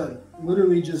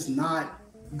literally just not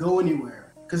go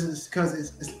anywhere. Because it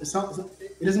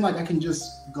isn't like I can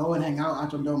just go and hang out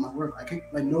after I'm done with my work. I can't,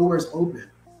 like, nowhere's open.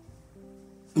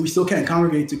 And we still can't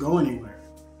congregate to go anywhere.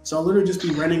 So I'll literally just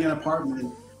be renting an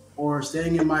apartment or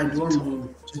staying in my dorm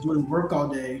room, just doing work all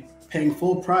day, paying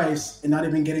full price and not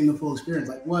even getting the full experience.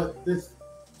 Like, what? Where's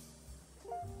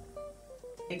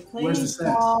the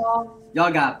sense?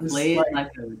 Y'all got played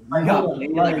like a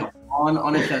pawn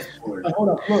on a chessboard. Hold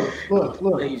up,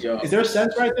 look. Is there a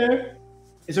sense right there?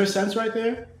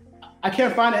 I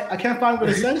can't find it. I can't find where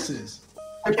the sense is.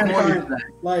 I can't find that.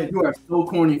 Like, you are so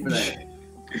corny for that.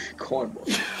 Cornball.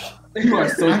 You are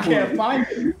so corny. I can't find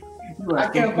it. I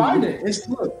can't find it. It's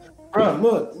look,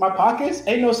 my pockets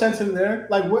ain't no sense in there.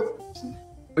 Like, what?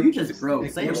 But you just broke.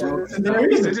 Say it broke.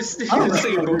 Just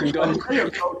say you're broken, dog.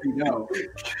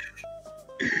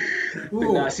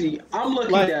 Nah, see, I'm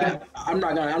lucky that I'm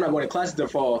not going to classes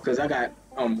this fall because I got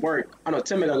work. I know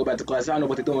Tim and I go back to class. I don't know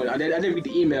what they're doing. I didn't read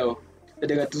the email that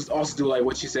they got to also do like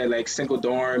what you said, like single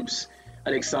dorms.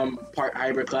 I think some part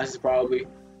hybrid classes probably.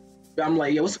 But I'm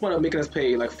like, yeah, what's the point of making us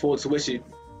pay like full tuition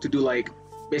to do like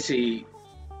basically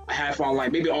half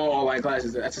online, maybe all online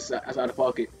classes? That's out of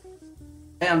pocket.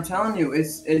 Hey, I'm telling you,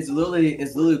 it's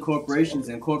literally corporations,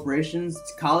 and corporations.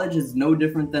 College is no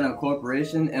different than a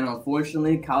corporation, and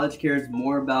unfortunately, college cares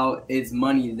more about its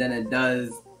money than it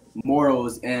does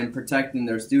morals and protecting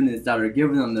their students that are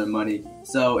giving them their money.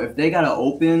 So if they gotta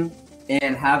open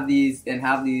and have these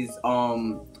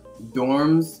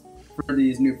dorms for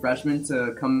these new freshmen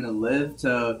to come in and live,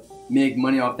 to make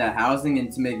money off that housing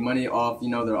and to make money off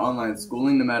their online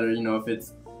schooling, no matter if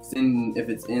it's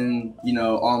in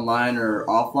online or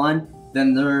offline,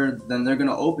 then they're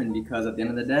gonna open, because at the end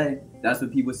of the day, that's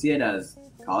what people see it as.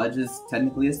 College is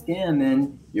technically a scam,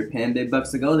 and you're paying big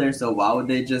bucks to go there. So why would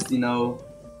they just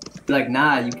Like,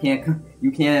 nah, you can't.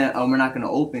 We're not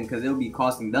gonna open because it'll be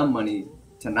costing them money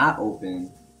to not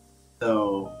open.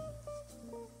 So,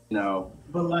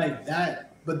 But like that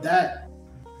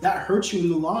hurts you in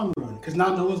the long run because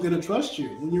now no one's gonna trust you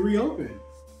when you reopen.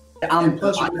 And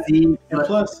plus,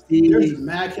 there's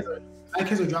mad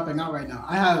kids are dropping out right now.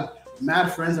 I have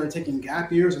mad friends that are taking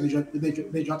gap years and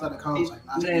they dropped out of college like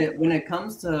last year. When it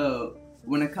comes to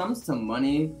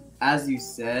money, as you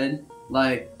said,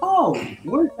 like, oh,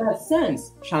 where's that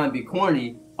sense? Trying to be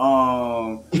corny.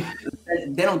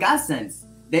 They don't got sense.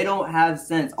 They don't have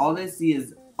sense. All I see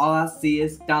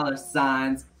is dollar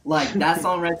signs. Like that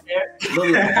song right there.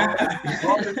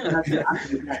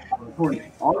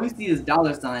 All we see is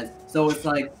dollar signs. So it's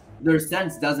like their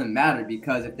sense doesn't matter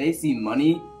because if they see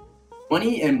money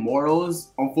and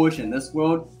morals, unfortunately in this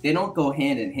world, they don't go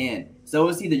hand in hand. So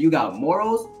it's either you got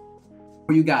morals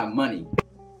or you got money.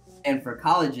 And for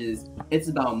colleges, it's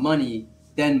about money,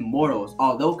 then morals.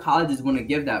 Although colleges want to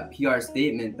give that PR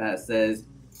statement that says,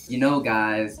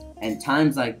 guys, in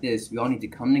times like this, we all need to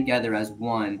come together as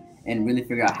one and really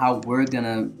figure out how we're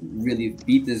gonna really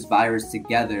beat this virus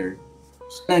together.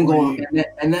 And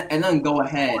then go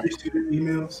ahead.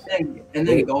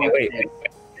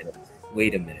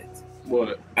 Wait a minute.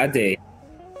 What? Ade,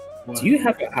 do you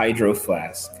have a hydro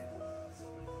flask?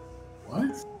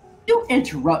 What? You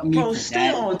interrupt me. Bro,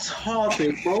 stay on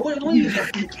topic, bro. What are you?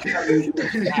 Come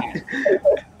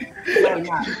on.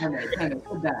 I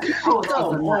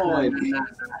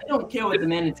don't care what the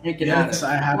man is thinking. Yes,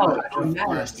 I have a I'm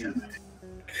mad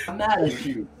at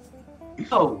you.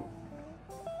 Oh,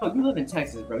 you live in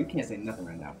Texas, bro. You can't say nothing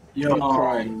right now. Yo,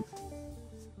 crying.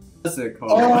 What's it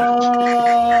called?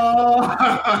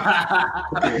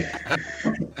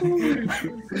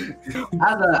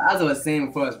 As I was saying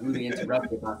before, I was really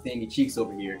interrupted by Sammy Cheeks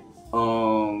over here.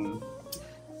 What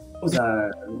was I?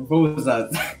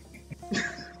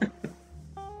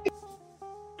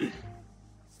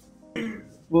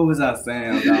 What was I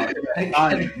saying about? You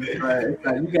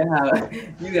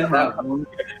can have.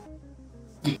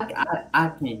 I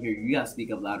can't hear you. You gotta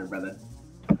speak up louder, brother.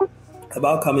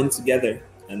 About coming together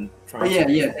and trying.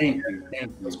 Yeah. Thank you.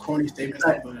 Those corny statements.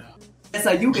 It's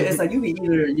like you can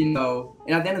either, and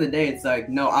at the end of the day, it's like,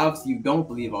 no, obviously you don't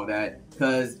believe all that,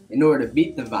 because in order to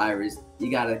beat the virus, you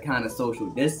gotta kind of social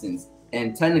distance.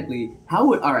 And technically, how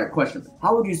would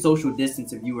you social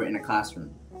distance if you were in a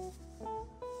classroom?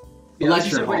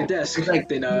 Lecture hall. It's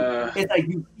like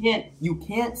you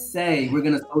can't say we're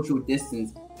gonna social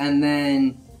distance, and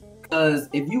then because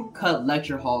if you cut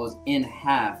lecture halls in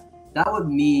half, that would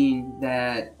mean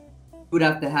that you would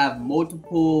have to have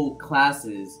multiple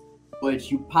classes, which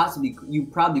you probably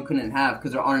couldn't have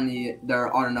because there aren't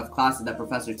enough classes that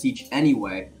professors teach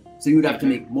anyway. So you would have to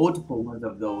make multiple ones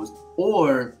of those,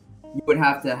 or you would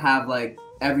have to have like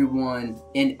everyone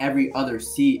in every other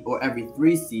seat or every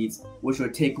 3 seats, which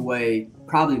would take away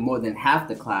probably more than half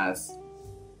the class.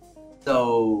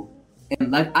 So, and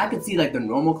like I could see like the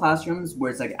normal classrooms where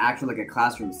it's like actually like a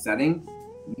classroom setting,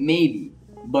 maybe.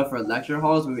 But for lecture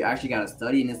halls where we actually gotta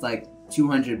study and it's like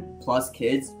 200 plus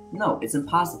kids, no, it's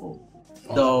impossible.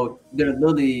 So they're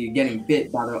literally getting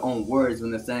bit by their own words when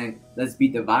they're saying, "Let's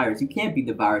beat the virus." You can't beat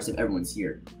the virus if everyone's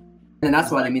here, and that's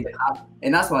why they made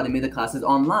the classes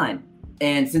online.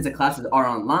 And since the classes are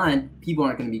online, people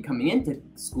aren't going to be coming into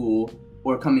school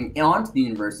or coming onto the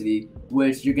university,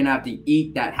 which you're going to have to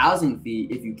eat that housing fee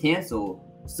if you cancel.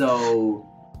 So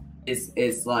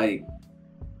it's like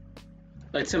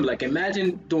Tim, like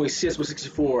imagine doing CS with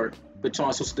 64 but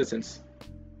trying social distance.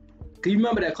 Cause you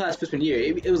remember that class freshman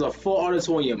year? It was a full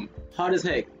auditorium, hot as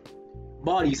heck,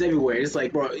 bodies everywhere. It's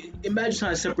like, bro, imagine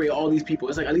trying to separate all these people.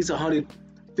 It's like at least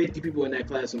 150 people in that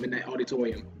classroom, in that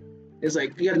auditorium. It's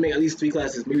like you got to make at least 3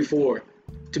 classes, maybe 4,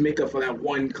 to make up for that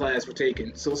one class we're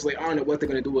taking. So it's like I don't know what they're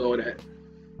gonna do with all that.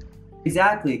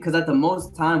 Exactly, because at the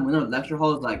most time when there are lecture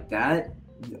halls like that,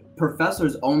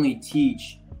 professors only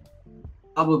teach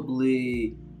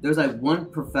probably there's like one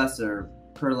professor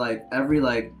per like every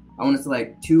like I want to say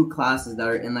like 2 classes that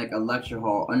are in like a lecture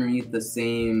hall underneath the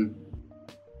same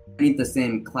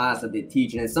class that they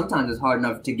teach, and sometimes it's hard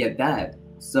enough to get that.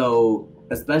 So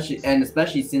especially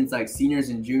since like seniors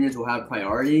and juniors will have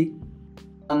priority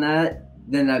on that,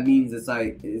 then that means it's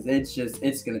like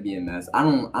it's gonna be a mess. I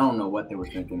don't know what they were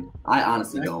thinking. I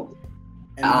honestly don't.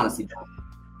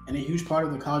 And a huge part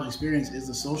of the college experience is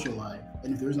the social life.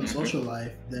 And if there's no social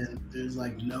life, then there's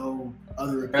like no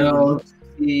other opinions.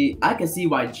 I can see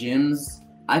why gyms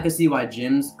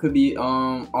could be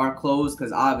are closed,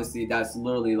 because obviously that's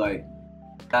literally like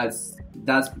that's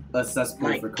a cesspool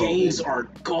my for COVID. games are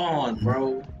gone,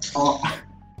 bro. I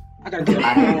gotta get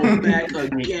it all back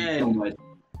again.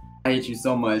 I hate you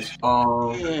so much.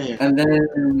 And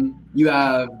then you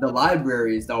have the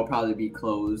libraries that will probably be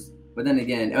closed. But then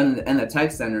again, and the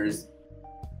tech centers.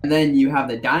 And then you have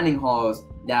the dining halls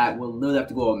that will literally have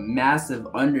to go a massive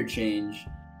underchange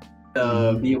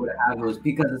to be able to have those,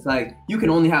 because it's like you can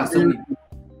only have so many people.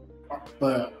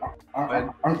 But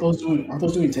aren't those doing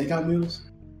takeout meals?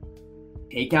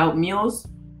 Takeout meals?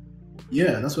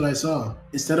 Yeah, that's what I saw.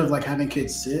 Instead of like having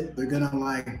kids sit, they're gonna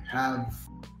like have,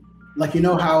 like, you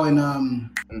know how in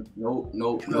Nope.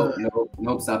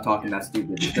 Stop talking. That's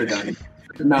stupid. They're done.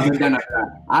 No, they're done.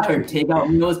 I heard takeout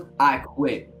meals. I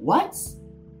quit. What?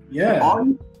 Yeah.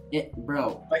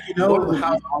 Bro. Like, you know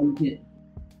how.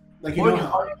 Like, you know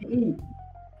how you can eat.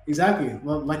 Exactly.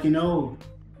 Well, like, you know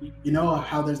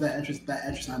how there's that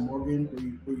entrance on Morgan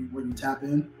where you tap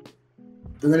in.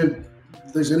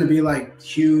 There's gonna be like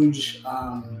huge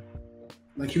piles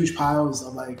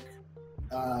of like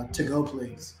to-go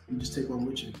plates. You just take one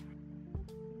with you.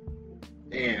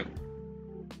 Damn,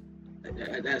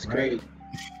 that's great.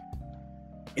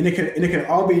 And it could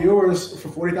all be yours for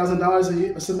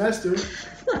 $40,000 a semester.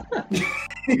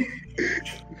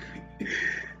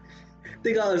 I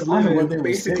think I was living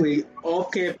basically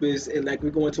off campus, and like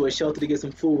we're going to a shelter to get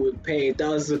some food, paying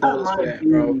thousands of dollars for that,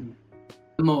 bro.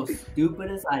 The most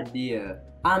stupidest idea.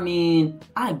 I mean,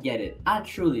 I get it. I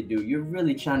truly do. You're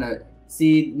really trying to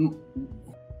see.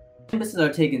 Campuses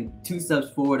are taking 2 steps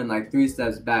forward and like 3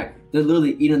 steps back. They're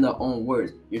literally eating their own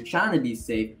words. You're trying to be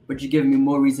safe, but you're giving me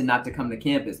more reason not to come to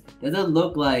campus. Does it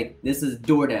look like this is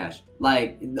DoorDash,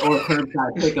 like, or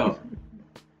curbside pickup?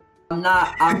 I'm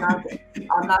not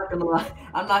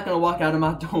gonna walk out of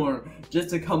my dorm just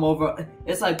to come over.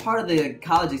 It's like part of the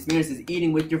college experience is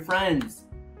eating with your friends.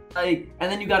 Like,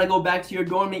 and then you gotta go back to your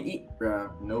dorm and eat.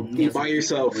 Bro, nope. Eat by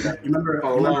yourself. Remember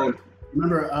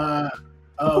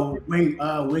wing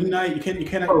night? You can't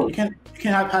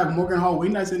have Morgan Hall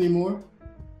wing nights anymore.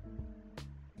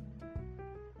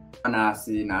 It's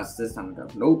this time to go.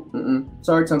 Nope.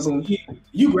 Sorry, Temple.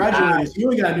 You graduated. So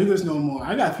you ain't gotta do this no more.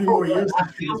 I got 3 more years.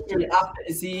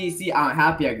 See, I'm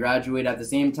happy I graduated. At the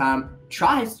same time,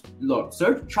 try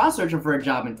searching for a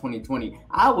job in 2020.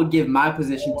 I would give my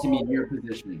position to meet your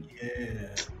position. Yeah.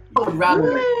 I would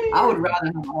rather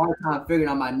have a hard time figuring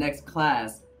out my next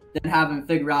class than having to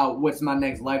figure out what's my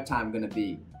next lifetime gonna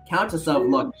be. Count yourself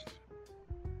lucky.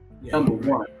 Yeah, Number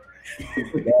one.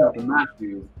 Put yourself in my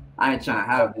shoes. I ain't trying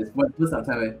to have this. What's up,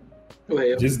 Tommy?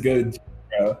 Just go to jail,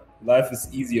 bro. Life is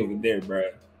easy over there, bro.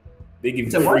 They give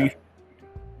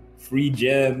free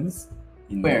gems.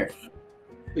 You know. Where?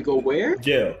 We go where?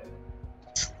 Jail.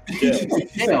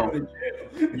 Jail.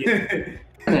 Yeah.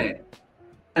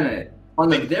 On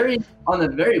the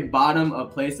very bottom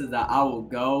of places that I will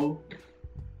go,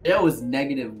 jail was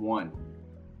 -1.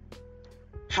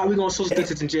 How we gonna social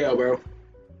distance in jail, bro?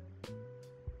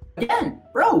 Again,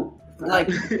 bro. Like,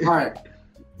 all right.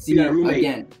 See,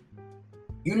 again,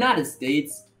 United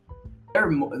States,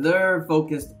 they're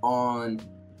focused on.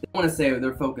 They want to say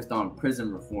they're focused on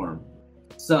prison reform.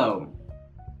 So,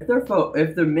 if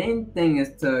their main thing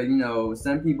is to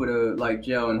send people to like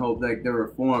jail and hope like they're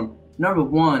reformed, number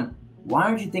one, why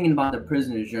aren't you thinking about the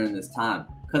prisoners during this time?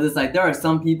 Because it's like there are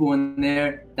some people in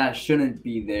there that shouldn't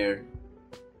be there.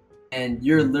 And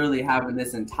you're literally having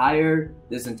this entire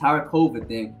COVID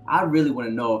thing. I really want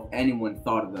to know if anyone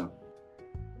thought of them.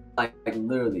 Like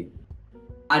literally.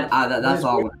 That's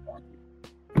all I want to know.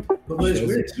 But it's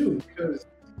weird too,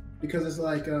 because it's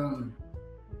like,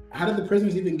 how did the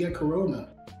prisoners even get corona?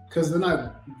 Because they're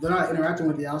not interacting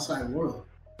with the outside world,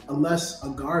 unless a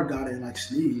guard got it and like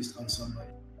sneezed on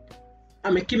somebody. I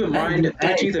mean, keep in mind the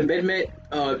 13th Amendment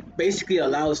basically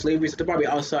allows slavery, so they're probably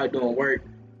outside doing work.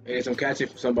 And it's some catching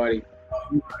from somebody.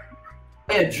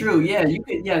 Yeah, true. Yeah, you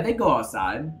could. Yeah, they go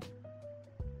outside.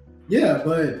 Yeah,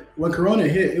 but when Corona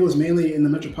hit, it was mainly in the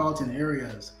metropolitan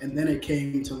areas, and then it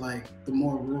came to like the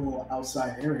more rural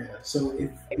outside area. So if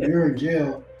you're in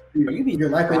jail, you're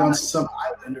likely on some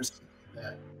island or something like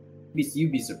that.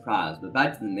 You'd be surprised. But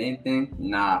back to the main thing,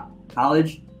 nah.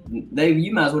 College,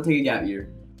 you might as well take a gap year.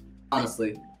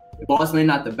 Honestly, boss may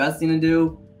not the best thing to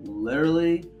do.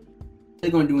 Literally,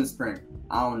 they're going to do in spring.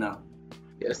 I don't know.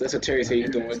 Yes, that's what Terry said he's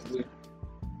doing.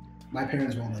 My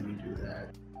parents won't let me do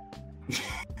that.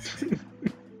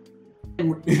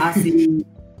 I see.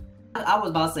 I was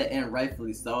about to say, and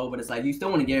rightfully so, but it's like you still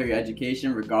want to get your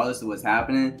education regardless of what's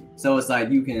happening. So it's like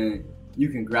you can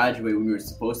graduate when we were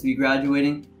supposed to be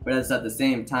graduating, but it's at the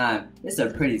same time, it's a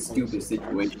pretty stupid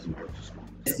situation.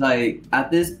 It's like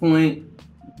at this point,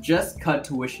 just cut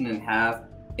tuition in half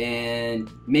and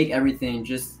make everything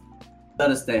just let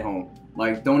us stay home.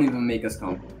 Like, don't even make us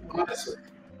come.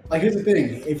 Like, here's the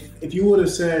thing: if you would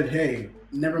have said, "Hey,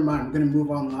 never mind, I'm gonna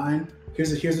move online.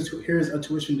 Here's a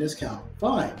tuition discount."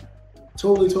 Fine,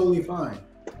 totally fine,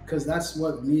 because that's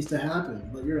what needs to happen.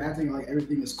 But you're acting like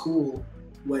everything is cool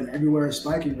when everywhere is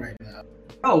spiking right now.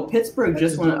 Oh, Pittsburgh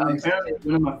just went. Apparently,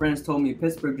 one of my friends told me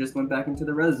Pittsburgh just went back into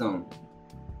the red zone.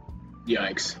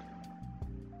 Yikes!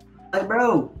 Like,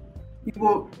 bro,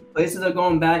 places are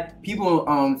going back. People,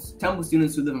 Temple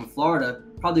students who live in Florida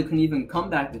probably couldn't even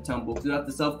come back to Temple because they have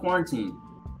to self-quarantine.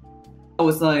 So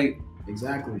it's like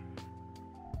exactly.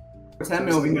 What's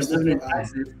happening over here living in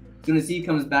Texas? As soon as he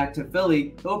comes back to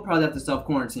Philly, he'll probably have to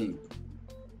self-quarantine.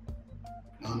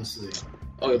 Honestly.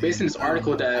 Oh, based on this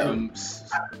article that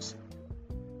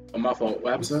my fault.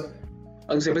 What happened?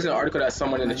 I was gonna say, based on an article that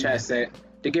someone in the chat sent,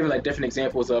 they're giving like different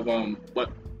examples of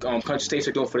what country states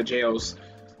are doing for the jails.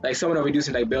 Like some of them are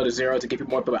reducing like bail to 0 to get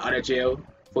more people out of jail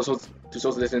to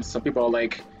social distance. Some people are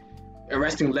like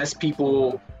arresting less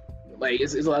people. Like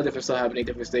it's a lot of different stuff happening in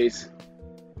different states.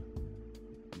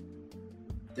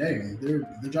 Dang, they're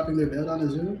dropping their bail down to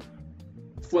 0?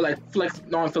 For like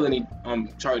non-felony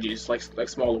charges, like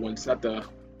smaller ones, not the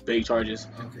big charges.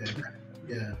 Okay.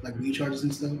 Yeah, like weed charges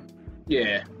and stuff.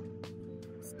 Yeah.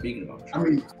 Speaking of, I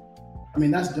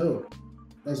mean that's dope.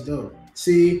 That's dope.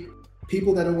 See,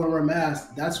 people that don't want to wear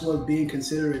masks, that's what being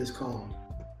considerate is called.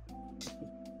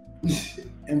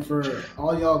 And for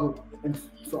all y'all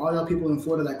people in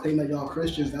Florida that claim that y'all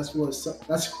Christians, that's what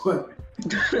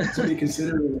being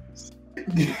considerate is.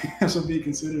 That's what being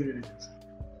considerate is.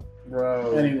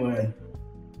 bro. Anyway.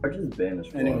 I just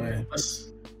banished Florida. Anyway,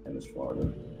 Banished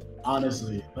Florida.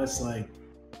 Honestly, let's like.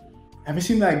 Have you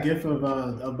seen that GIF of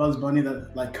Bugs Bunny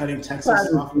that like cutting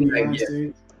Texas off from the United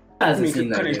States?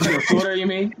 Cutting Florida, you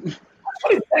mean?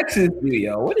 What did Texas do,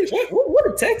 yo? What did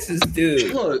Texas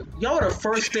do? Look, y'all are the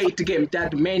first state to get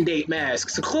that mandate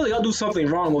masks. So clearly y'all do something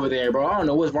wrong over there, bro. I don't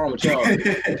know what's wrong with y'all.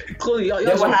 Clearly y'all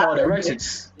don't follow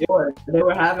directions. They were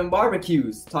having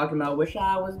barbecues, talking about wish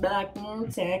I was back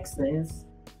in Texas.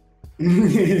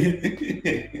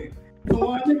 I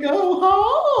want to go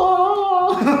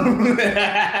home.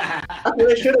 That's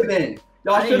what it should have been.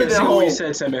 Y'all should have been home. What you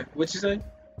said, Sammy? What you say?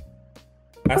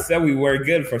 I said we were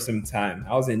good for some time.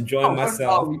 I was enjoying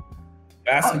myself.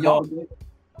 Basketball.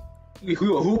 We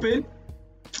were hooping,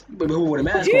 but who with a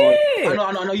mask on?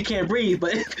 I know you can't breathe,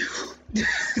 but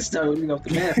so the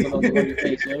mask on your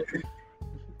face, yo.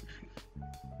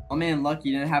 Oh man,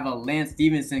 lucky didn't have a Lance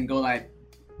Stevenson go like.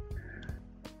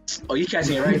 Oh, you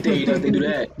catching it right there. They do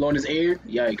that. Blowing his air.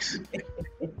 Yikes.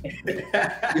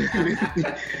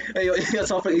 Hey, yo, that's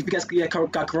all for if you guys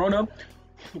got corona.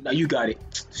 Now you got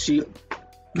it.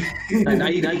 Now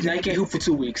you can't hoop for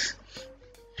 2 weeks.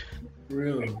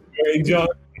 Really? Hey, John,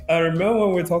 I remember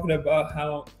when we were talking about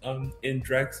how in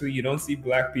Drexel you don't see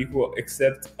black people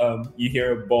except you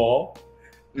hear a ball,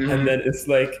 and then it's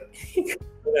like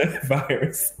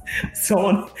virus.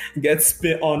 Someone gets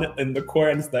spit on in the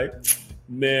court and it's like,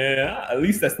 man, at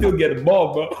least I still get a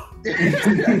ball, bro.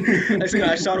 I still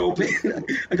got a shot open.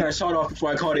 I got a shot off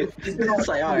before I caught it. It's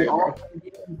like, all right, bro.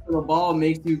 The ball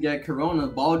makes you get corona. The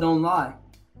ball don't lie.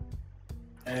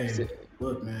 Hey,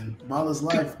 look, man. Ball is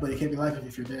life, but it can't be life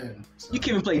if you're dead. So. You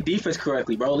can't even play defense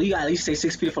correctly, bro. You got to at least stay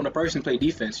 6 feet from the person and play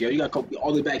defense, yo. You got to go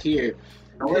all the way back here.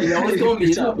 It's gonna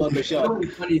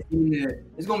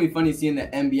be funny seeing the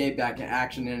NBA back in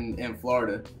action in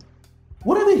Florida.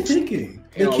 What are they thinking?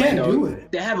 They can't do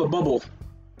it. They have a bubble,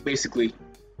 basically.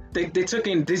 They took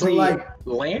in Disney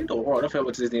Land, or I don't know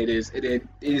what Disney it is. It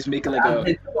is making like a.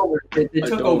 They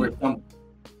took over something.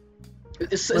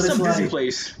 It's some Disney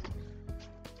place.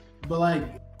 But like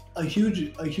a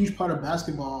huge part of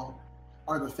basketball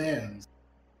are the fans.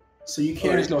 So you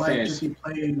can't just be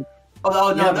playing.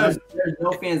 Oh no, there's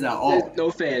no fans at all. There's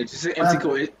no fans. It's an empty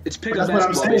court. It's pickup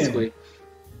basketball basically.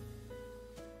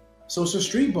 So it's a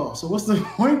street ball. So what's the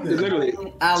point then? Literally,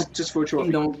 just for a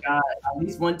trophy. At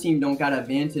least one team don't got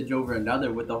advantage over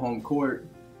another with the home court.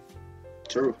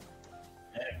 True.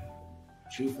 Hey,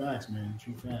 true facts, man.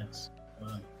 True facts.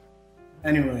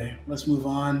 Anyway, let's move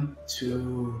on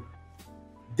to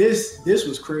this. This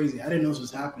was crazy. I didn't know this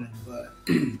was happening, but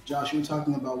Josh, you were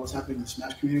talking about what's happening in the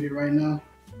Smash community right now.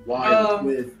 Wild.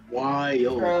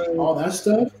 All that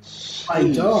stuff.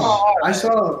 Like, dog, I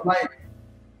saw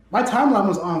my timeline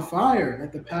was on fire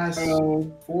like the past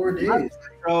 4 days.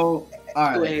 Bro, all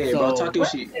right. Go ahead, bro. Talk your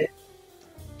shit.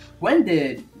 When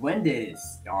did it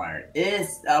start?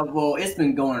 It's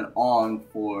been going on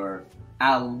for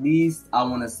at least I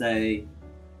want to say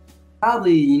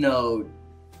probably a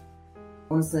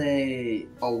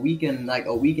week and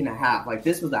a half. Like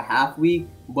this was a half week,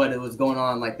 but it was going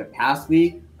on like the past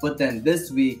week. But then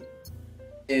this week,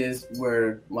 is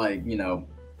where like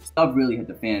stuff really hit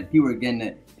the fan. People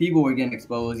were getting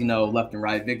exposed, left and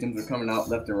right. Victims were coming out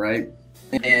left and right.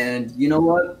 And you know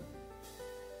what?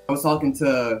 I was talking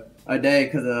to a day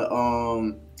because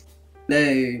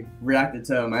they reacted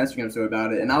to my Instagram story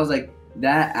about it, and I was like,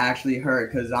 that actually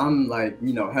hurt because I'm like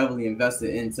heavily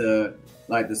invested into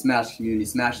like the Smash community.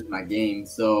 Smash is my game.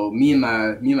 So me and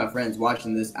my friends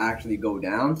watching this actually go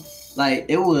down, like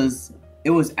it was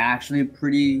actually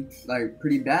pretty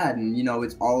bad, and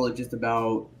it's all just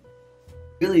about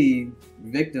really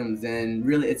victims, and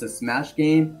really it's a Smash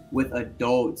game with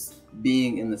adults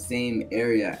being in the same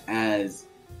area as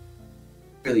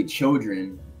really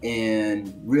children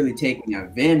and really taking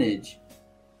advantage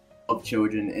of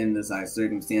children in this like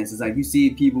circumstances. Like you see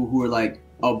people who are like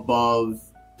above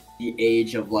the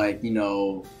age of like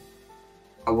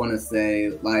I want to say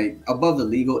like above the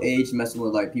legal age messing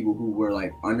with like people who were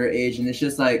like underage, and it's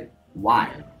just like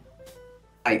why?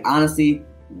 Like honestly,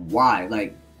 why?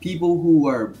 Like people who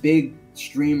are big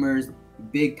streamers,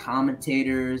 big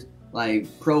commentators, like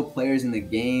pro players in the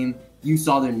game, you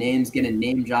saw their names getting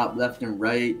name dropped left and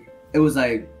right. It was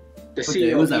like the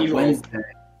CEO it was of like Evo. Wednesday.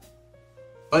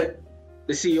 What?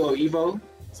 The CEO of Evo.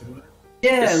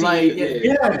 Yeah, like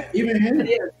Yeah, even him.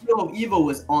 Yeah, CEO of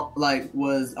Evo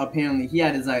was apparently he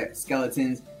had his like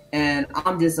skeletons, and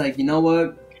I'm just like, you know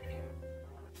what?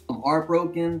 I'm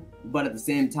heartbroken, but at the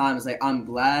same time, it's like I'm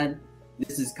glad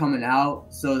this is coming out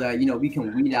so that we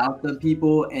can weed out the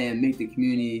people and make the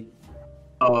community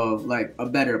like a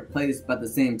better place. But at the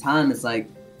same time, it's like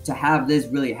to have this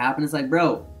really happen. It's like,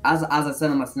 bro, as I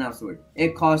said on my Snap story,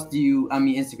 it cost you. I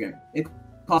mean, Instagram. It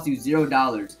cost you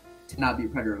 $0 to not be a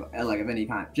predator of any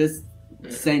kind. Just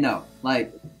say no.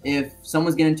 Like if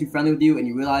someone's getting too friendly with you and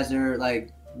you realize you're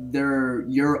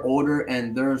older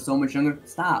and they're so much younger,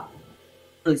 stop.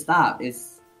 Really stop.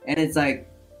 It's like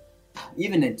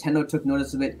even Nintendo took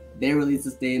notice of it. They released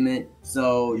a statement,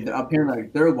 so apparently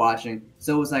like, they're watching.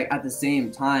 So it's like at the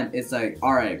same time, it's like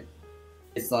all right.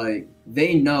 It's like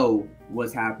they know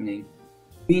what's happening.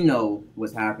 We know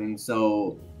what's happening.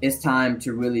 So it's time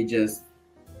to really just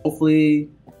hopefully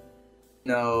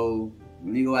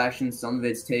legal action, some of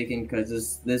it's taken,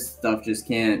 because this stuff just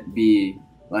can't be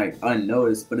like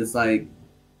unnoticed. But it's like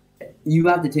you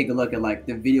have to take a look at like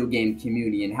the video game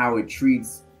community and how it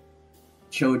treats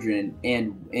children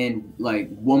and like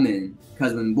women,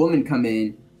 because when women come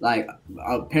in, like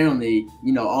apparently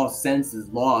all sense is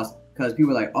lost because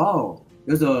people are like, oh,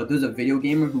 there's a video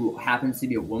gamer who happens to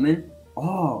be a woman,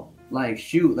 oh, like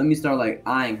shoot, let me start like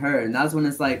eyeing her. And that's when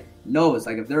it's like, no, it's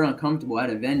like if they're uncomfortable at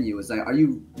a venue, it's like, are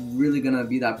you really gonna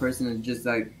be that person and just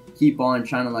like keep on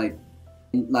trying to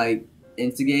like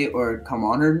instigate or come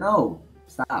on her? No,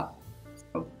 stop.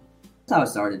 So that's how it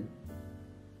started.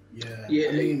 Yeah.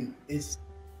 I mean, it's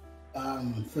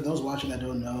for those watching that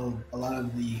don't know,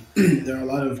 there are a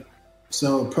lot of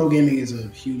so pro gaming is a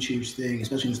huge thing,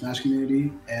 especially in the Smash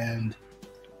community, and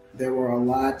there were a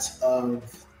lot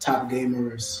of top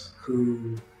gamers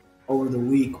who over the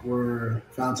week were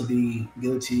found to be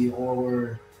guilty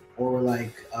or were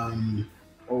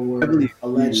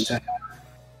alleged to have,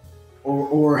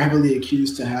 or heavily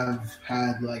accused to have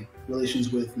had like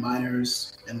relations with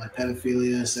minors and like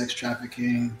pedophilia, sex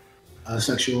trafficking,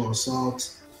 sexual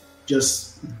assault,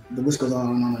 just the list goes on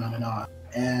and on and on and on.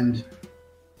 And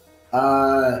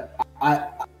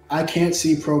I can't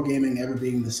see pro gaming ever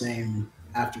being the same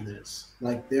after this.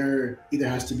 Like there either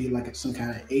has to be like some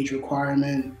kind of age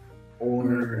requirement,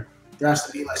 or there has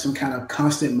to be like some kind of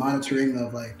constant monitoring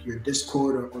of like your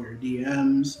Discord or your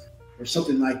DMs or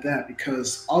something like that,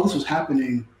 because all this was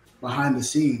happening behind the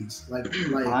scenes. Honestly,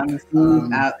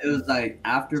 it was like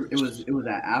after it was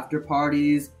at after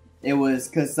parties. It was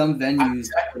because some venues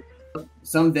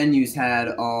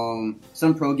had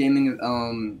some pro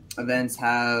gaming events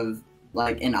have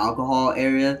like an alcohol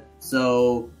area,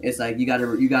 so it's like you gotta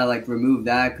like remove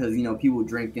that, because people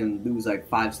drink and lose like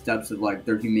 5 steps of like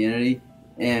their humanity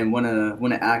and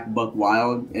wanna act buck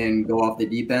wild and go off the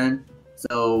deep end.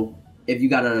 So if you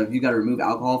gotta remove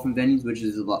alcohol from venues, which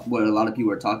is what a lot of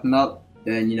people are talking about,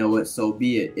 then so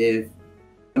be it. If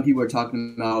some people are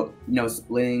talking about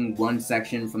splitting one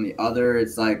section from the other,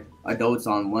 it's like adults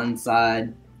on one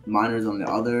side, minors on the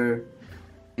other,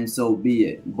 and so be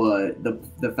it. But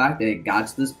the fact that it got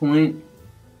to this point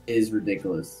is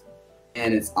ridiculous,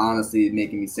 and it's honestly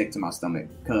making me sick to my stomach,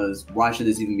 because why should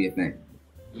this even be a thing?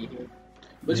 Mm-hmm.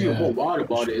 But you whole wild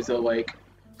about it is that like,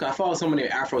 I follow someone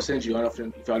named Afro Senju. I don't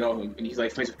know if y'all know him, and he's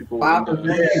like friends with people in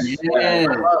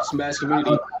the Smash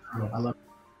community. I love.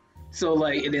 So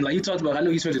like, and then like he talked about, I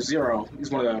know he's friends with Zero.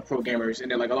 He's one of the pro gamers, and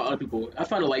then like a lot of other people. I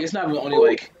found it like it's not really only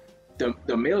like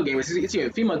the male gamers, it's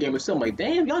even female gamers. So I'm like,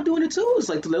 damn, y'all doing it too? It's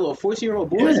like the little 14-year-old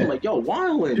boys. Yeah. I'm like, yo,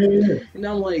 wildin'. Yeah. And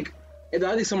I'm like, and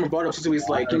I think someone brought up too. He's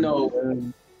like,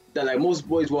 that like most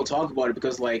boys will talk about it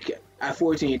because like at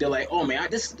 14 they're like, oh man,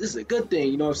 this is a good thing,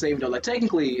 you know what I'm saying? They're like,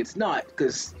 technically it's not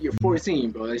because you're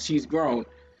 14, bro, and she's grown. And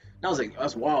I was like,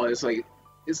 that's wild. It's like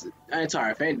it's an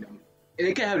entire fandom, and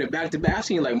it kept happening back to back. I've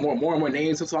seen like more and more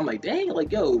names, so I'm like, dang,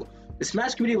 like yo, the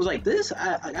Smash community was like this.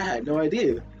 I had no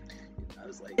idea. I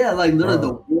was like, yeah, like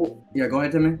literally yeah. Go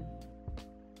ahead, Timmy.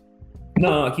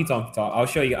 No, keep talking. I'll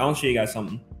show you guys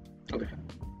something. Okay.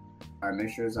 All right,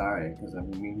 make sure it's all right because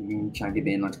we trying to get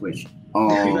in on Twitch.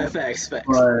 Facts. But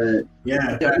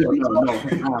Yeah.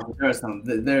 no,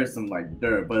 there's some like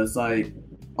dirt, but it's like,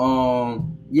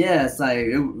 yeah, it's like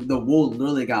the wool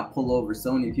literally got pulled over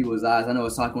so many people's eyes. I know I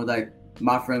was talking with like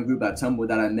my friend group at Tumble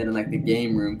that I met in like the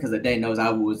game room because they knows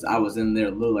I was in there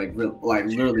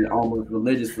literally almost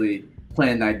religiously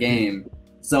playing that game.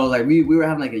 So like we were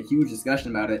having like a huge discussion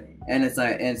about it, and it's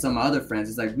like, and some of my other friends,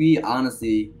 it's like we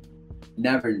honestly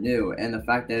never knew. And the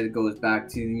fact that it goes back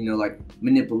to, you know, like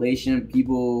manipulation,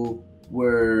 people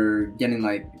were getting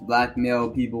like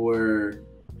blackmailed, people were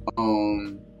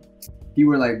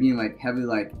like being like heavily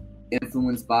like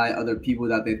influenced by other people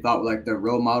that they thought were like their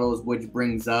role models, which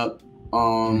brings up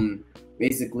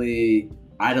basically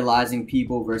idolizing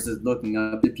people versus looking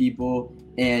up to people,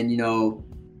 and you know,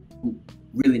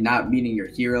 really not meeting your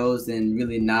heroes and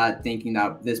really not thinking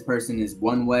that this person is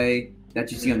one way that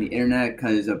you see on the internet,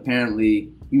 because apparently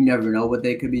you never know what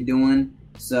they could be doing.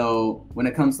 So when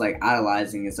it comes to like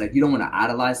idolizing, it's like you don't want to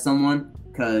idolize someone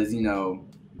because, you know,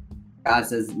 God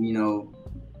says, you know,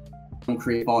 don't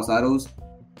create false idols.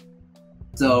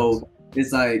 So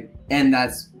it's like, and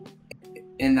that's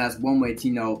one way to,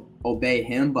 you know, obey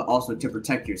him, but also to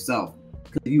protect yourself.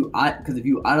 Because if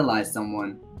you idolize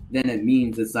someone, then it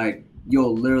means it's like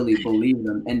you'll literally believe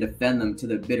them and defend them to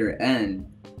the bitter end,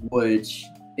 which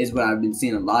is what I've been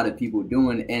seeing a lot of people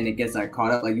doing, and it gets like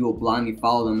caught up. Like you will blindly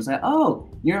follow them and say, "Oh,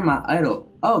 you're my idol.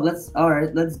 Oh, let's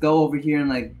go over here and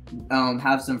like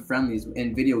have some friendlies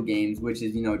in video games," which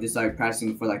is, you know, just like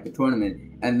practicing for like the tournament,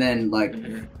 and then like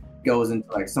goes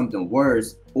into like something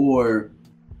worse, or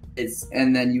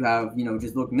and then you have, you know,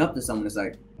 just looking up to someone. It's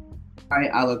like, all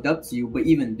right, I looked up to you, but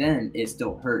even then it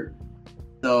still hurt.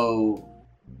 So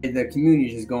the community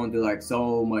is just going through like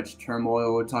so much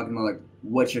turmoil. We're talking about like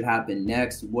what should happen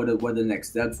next, what are the next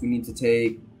steps we need to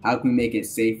take, how can we make it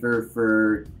safer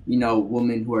for, you know,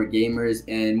 women who are gamers,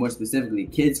 and more specifically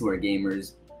kids who are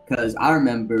gamers. Because I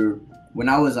remember when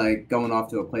I was like going off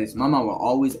to a place, my mom would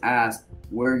always ask,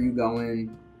 where are you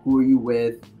going, who are you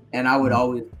with? And I would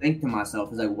always think to myself,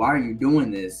 it's like, why are you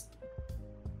doing this?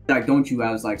 Like, don't you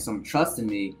have like some trust in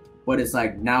me? But it's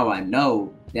like, now I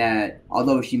know that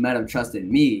although she might have trusted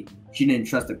me, she didn't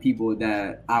trust the people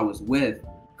that I was with,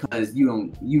 because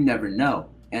you never know.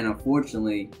 And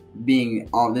unfortunately,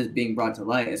 all this being brought to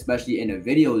light, especially in a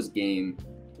videos game,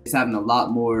 it's having a lot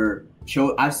more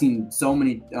I've seen so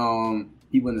many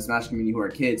people in the Smash community who are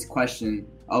kids question,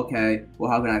 okay, well,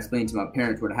 how can I explain to my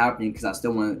parents what's happening, because I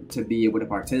still want to be able to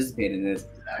participate in this?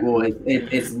 Well,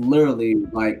 it's literally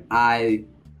like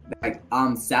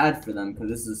I'm sad for them, because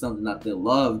this is something that they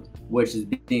loved, which is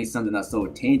being something that's so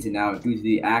tainted now due to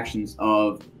the actions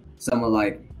of someone.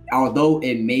 Like, although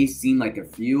it may seem like a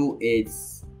few,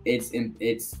 it's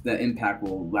the impact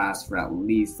will last for at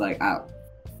least like 4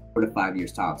 to 5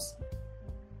 years tops.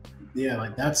 Yeah,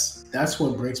 like that's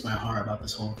what breaks my heart about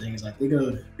this whole thing. Is like,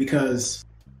 because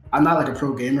I'm not like a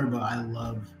pro gamer, but I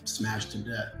love Smash to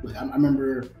death. Like I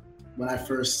remember when I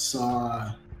first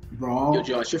saw Brawl. Yo,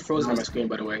 Josh, you're frozen on my screen,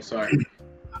 by the way. Sorry.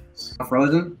 I'm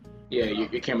frozen? Yeah,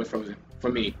 your camera's frozen.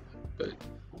 For me. But...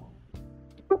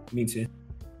 Me too.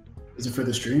 Is it for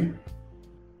the stream?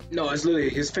 No, it's literally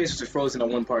his face was just frozen on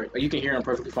one part. Like, you can hear him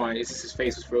perfectly fine. It's just his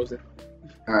face was frozen.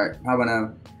 All right, how about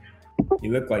now?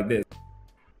 You look like this.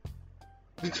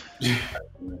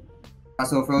 I'm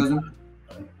still frozen?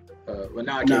 Well,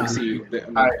 now I can't see you. I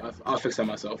mean, right. I'll fix that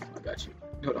myself. I got you.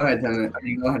 Go ahead, Tim.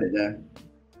 Go ahead, there.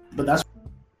 But that's...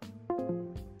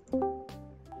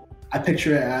 I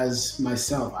picture it as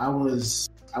myself. I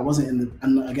wasn't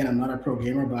I'm not a pro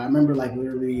gamer, but I remember like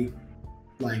literally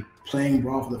like playing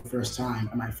Brawl for the first time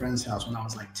at my friend's house when I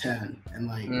was like 10, and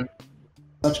like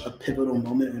such a pivotal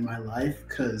moment in my life,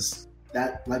 because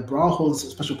that like Brawl holds a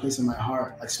special place in my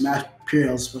heart. Like Smash period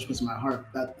holds a special place in my heart.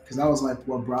 Because that was like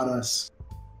what brought us,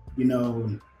 you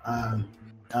know,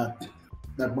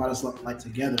 that brought us like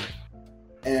together.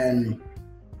 And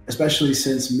especially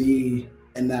since me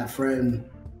and that friend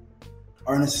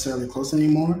aren't necessarily close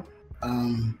anymore,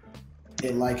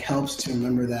 it like helps to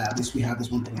remember that at least we have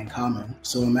this one thing in common.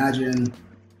 So imagine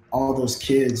all those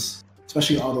kids,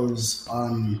 especially all those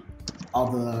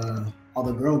all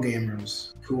the girl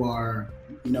gamers who are,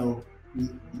 you know,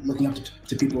 looking up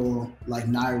to people like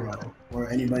Nairo or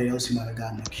anybody else who might have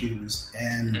gotten accused,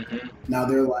 and now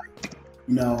they're like,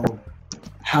 you know,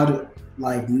 how to,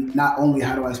 like, not only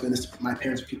how do I explain this to my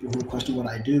parents or people who question what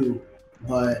I do,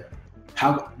 but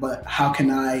how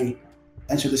can I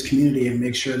enter this community and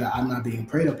make sure that I'm not being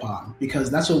preyed upon?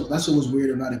 Because that's what was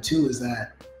weird about it too, is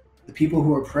that the people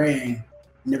who are praying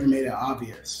never made it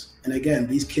obvious. And again,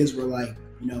 these kids were like,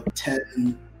 you know,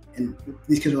 10 and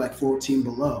these kids are like 14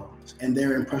 below, and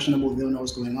they're impressionable. They don't know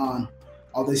what's going on.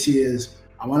 All they see is,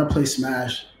 I want to play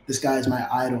Smash. This guy is my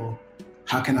idol.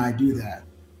 How can I do that?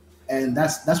 And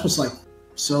that's what's like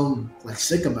so like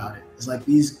sick about it. It's like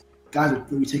these guys are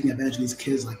really taking advantage of these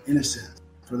kids like innocent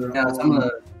for their own.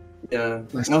 Like,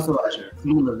 and also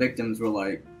some of the victims were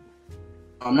like,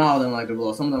 not all of them like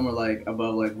below. Some of them were like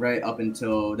above, like right up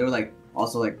until they were like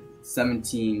also like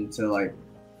 17 to like,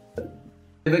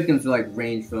 the victims were like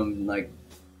range from like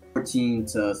 14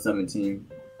 to 17.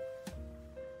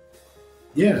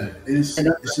 Yeah, it's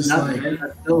just like,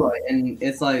 and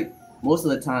it's like most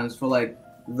of the times for like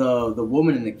the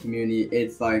women in the community,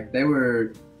 it's like they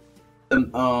were,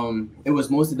 it was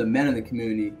mostly the men in the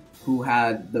community who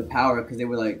had the power, because they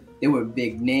were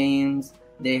big names.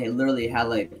 They had literally had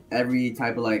like every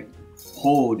type of like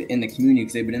hold in the community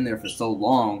because they've been in there for so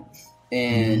long,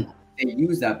 and they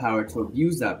use that power to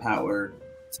abuse that power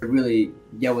to really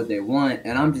get what they want.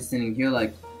 And I'm just sitting here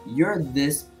like, you're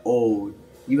this old,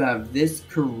 you have this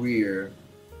career,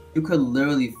 you could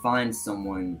literally find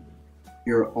someone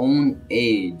your own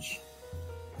age.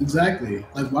 Exactly.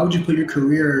 Like, why would you put your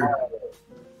career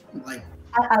like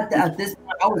at this point?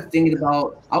 I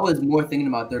was more thinking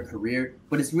about their career,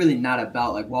 but it's really not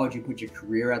about like, why would you put your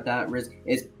career at that risk?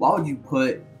 It's, why would you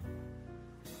put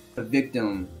the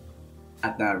victim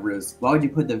at that risk? Why would you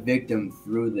put the victim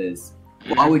through this?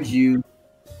 Why would you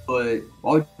put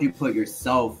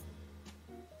yourself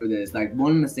through this? Like,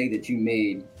 one mistake that you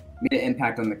made an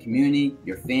impact on the community,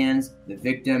 your fans, the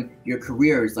victim. Your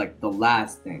career is like the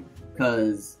last thing,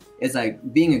 because it's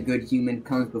like being a good human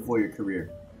comes before your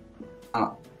career.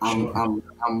 I'm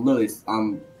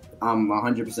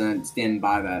 100% standing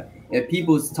by that. If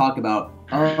people talk about,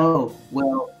 oh,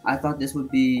 well, I thought this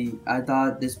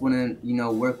wouldn't, you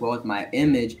know, work well with my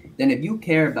image, then if you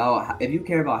care about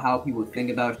how people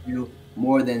think about you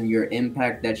more than your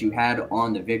impact that you had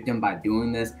on the victim by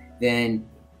doing this, then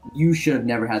you should have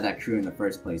never had that career in the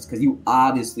first place, because you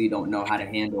obviously don't know how to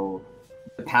handle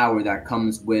the power that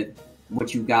comes with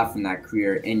what you got from that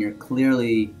career, and you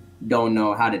clearly don't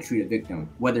know how to treat a victim,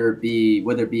 whether it be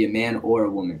a man or a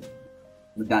woman.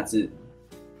 But that's it.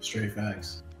 Straight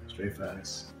facts.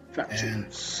 And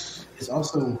it's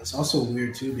also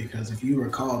weird too, because if you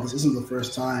recall, this isn't the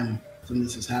first time some of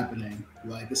this is happening.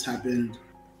 Like, this happened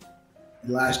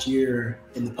last year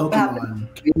in the Pokemon.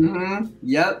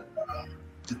 Yep.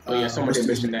 Oh yeah, someone did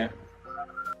mention that.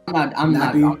 I'm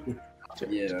not.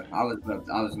 Yeah, I was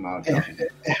not.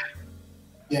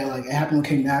 Yeah, like it happened with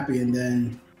King Nappy, and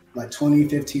then like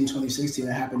 2015, 2016,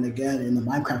 it happened again in the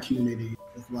Minecraft community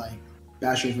with like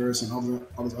Basherverse and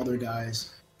all those other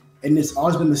guys. And it's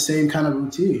always been the same kind of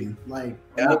routine. Like,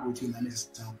 not routine, that makes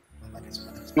it sound like it's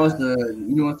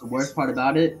you know what's the worst part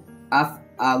about it?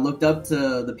 I looked up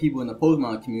to the people in the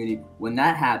Pokemon community. When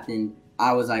that happened,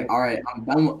 I was like, all right,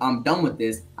 I'm done with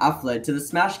this. I fled to the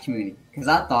Smash community because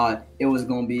I thought it was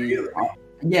going to be, I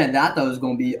thought it was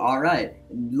going to be all right.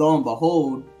 Lo and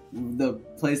behold, the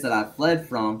place that I fled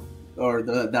from, or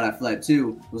that I fled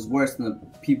to, was worse than the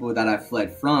people that I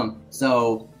fled from.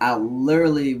 So I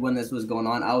literally, when this was going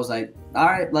on, I was like, all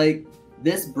right, like,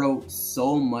 this broke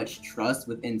so much trust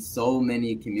within so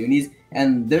many communities.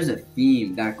 And there's a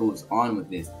theme that goes on with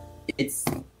this. It's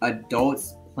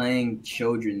adults playing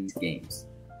children's games.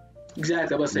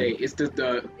 Exactly, I was say it's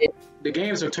the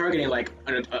games are targeting like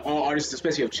all artists,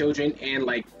 especially of children, and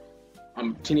like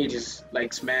teenagers,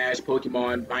 like Smash,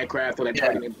 Pokemon, Minecraft, or like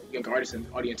targeting young artists and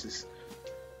audiences.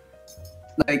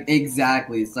 Like,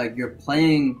 exactly, it's like you're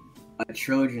playing a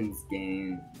children's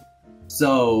game,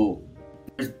 so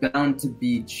there's bound to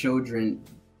be children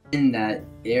in that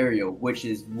area, which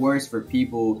is worse for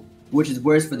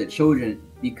the children,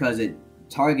 because it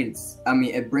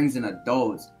brings in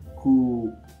adults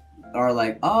who are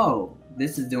like, oh,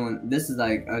 this is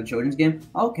like a children's game.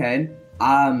 Okay,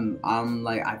 I'm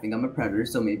like, I think I'm a predator,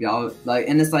 so maybe I'll like,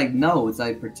 and it's like, no, it's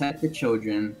like, protect the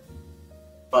children,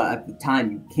 but at the time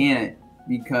you can't,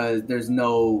 because there's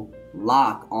no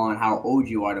lock on how old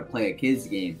you are to play a kid's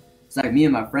game. It's like me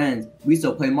and my friends, we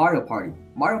still play Mario Party.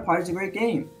 Mario Party is a great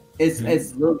game. It's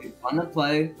really fun to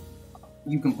play.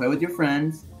 You can play with your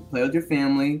friends, play with your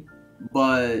family,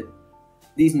 but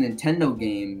these Nintendo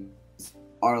games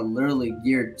are literally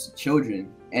geared to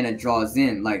children, and it draws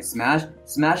in. Like Smash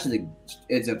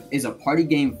is a party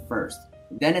game first.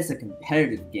 Then it's a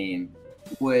competitive game,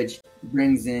 which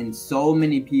brings in so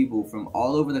many people from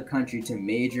all over the country to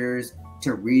majors,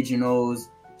 to regionals,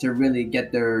 to really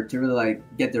get their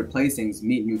placings,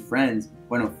 meet new friends.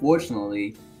 But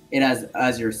unfortunately, it has,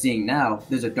 as you're seeing now,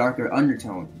 there's a darker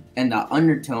undertone, and the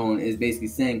undertone is basically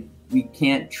saying we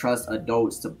can't trust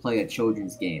adults to play a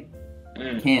children's game.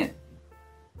 Can't,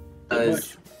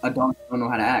 because adults don't know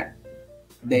how to act.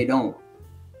 They don't.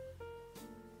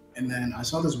 And then I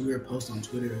saw this weird post on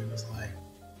Twitter. It was like,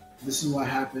 this is what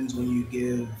happens when you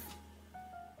give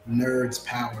nerds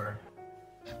power.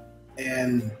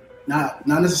 And not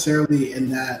necessarily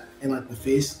in like the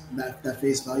face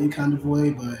value kind of way,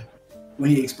 but when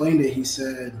he explained it, he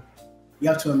said, you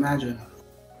have to imagine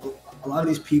a lot of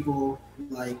these people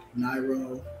like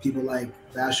Nairo, people like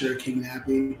Basher, King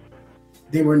Nappy,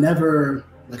 they were never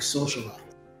like socialized.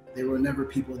 They were never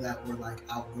people that were like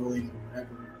outgoing or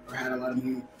whatever, or had a lot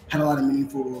of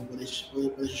meaningful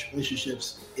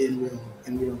relationships in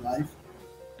real life.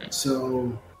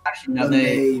 So actually, no,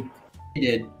 they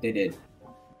did.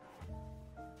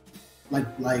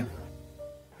 Like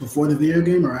before the video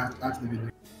game or after the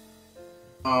video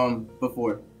game?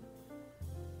 Before.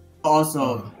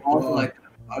 Also, like,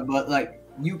 but like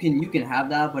you can have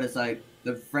that, but it's like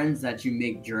the friends that you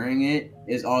make during it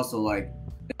is also like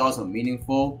it's also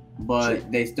meaningful, but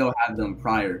they still have them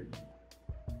prior.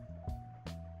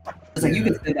 It's like you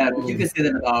can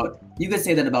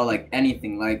say that about like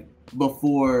anything. Like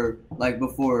before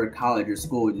college or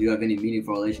school, do you have any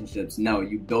meaningful relationships? No,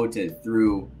 you built it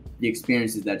through the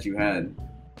experiences that you had.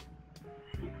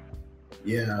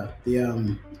 Yeah.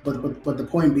 But the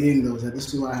point being though is that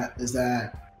this is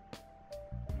that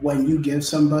when you give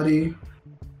somebody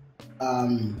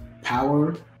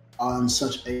power on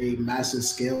such a massive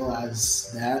scale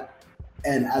as that,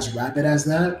 and as rapid as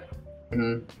that,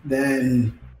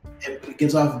 then it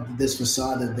gives off this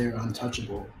facade that they're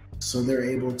untouchable. So they're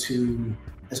able to,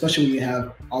 especially when you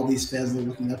have all these fans that are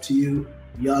looking up to you,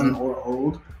 young or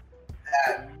old,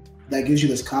 that gives you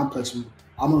this complex,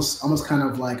 almost kind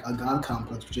of like a God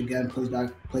complex, which again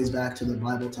plays back to the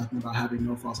Bible talking about having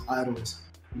no false idols.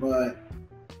 But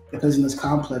it plays in this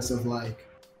complex of like,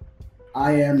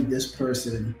 I am this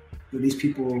person who these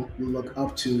people look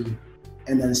up to,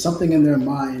 and then something in their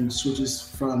mind switches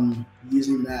from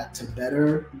using that to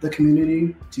better the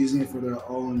community to using it for their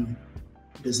own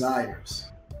desires,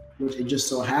 which it just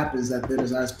so happens that the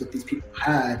desires that these people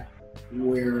had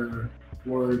were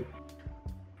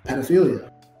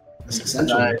pedophilia. That's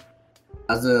essentially.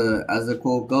 As the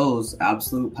quote goes,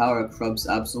 absolute power corrupts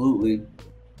absolutely.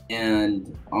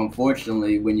 And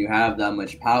unfortunately, when you have that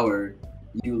much power,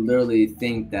 you literally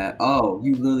think that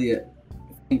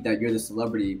you're the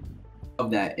celebrity of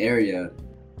that area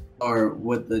or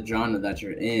with the genre that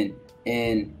you're in.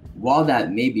 And while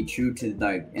that may be true to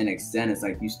like an extent, it's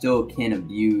like you still can't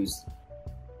abuse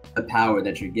the power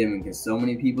that you're given, because so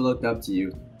many people looked up to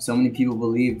you, so many people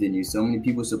believed in you, so many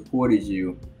people supported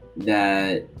you,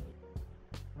 that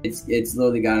it's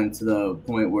literally gotten to the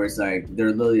point where it's like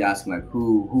they're literally asking like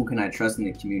who can I trust in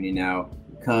the community now?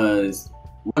 Because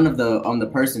one of the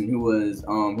person who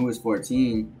was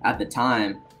 14 at the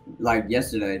time, like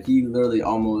yesterday, he literally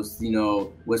almost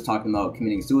was talking about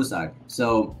committing suicide.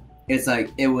 So it's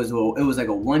like it was like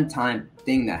a one-time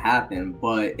thing that happened,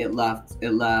 but it left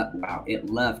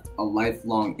a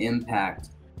lifelong impact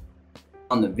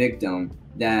on the victim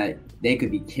that they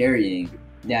could be carrying,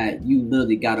 that you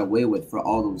literally got away with for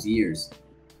all those years.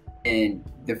 And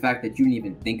the fact that you didn't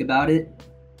even think about it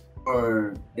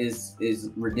is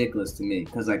ridiculous to me,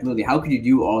 because like literally, how could you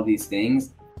do all these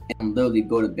things and literally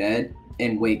go to bed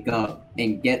and wake up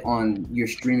and get on your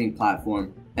streaming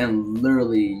platform and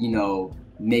literally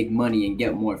make money and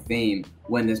get more fame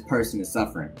when this person is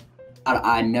suffering?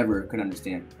 I never could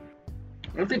understand.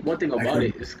 I think one thing about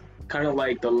it is kind of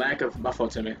like the lack of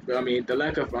the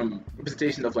lack of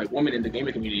representation of like women in the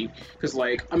gaming community. Because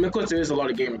of course there is a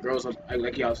lot of gamer girls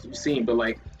like y'all seen, but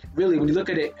like really when you look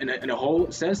at it in a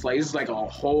whole sense, like it's like a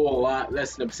whole lot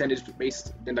less than a percentage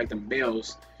based than like the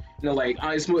males. Of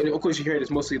course you hear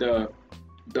it's mostly the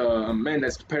men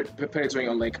that's penetrating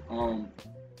on like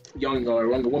young or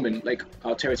younger women. Like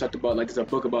Terry talked about, like there's a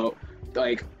book about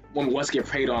like women once get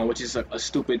preyed on, which is like a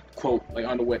stupid quote like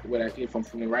on the where that came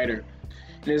from the writer.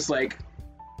 And it's like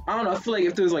I don't know. I feel like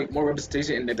if there's like more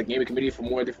representation in the gaming community for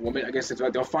more different women, I guess it's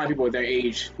like they'll find people their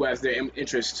age who has their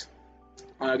interest.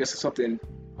 I guess it's something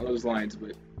on those lines,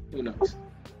 but who knows?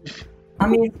 I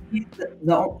mean,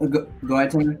 go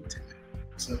ahead, Tony.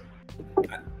 So,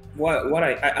 What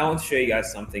I want to show you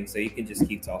guys something, so you can just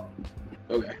keep talking.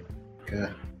 Okay.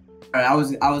 okay. All right,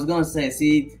 I was gonna say,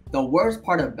 see, the worst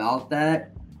part about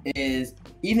that is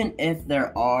even if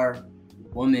there are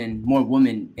more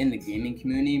women in the gaming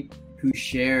community who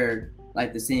share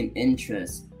like the same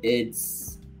interests,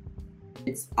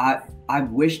 I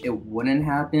wish it wouldn't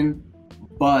happen,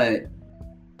 but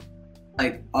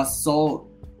like assault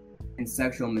and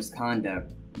sexual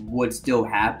misconduct would still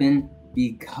happen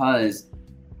because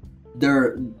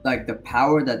they're like the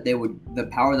power that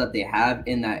they have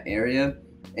in that area,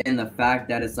 and the fact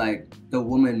that it's like the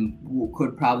woman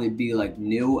could probably be like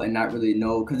new and not really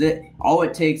know, because all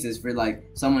it takes is for like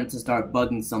someone to start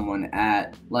bugging someone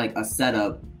at like a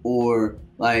setup, or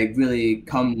like really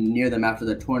come near them after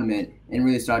the tournament and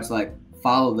really start to like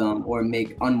follow them or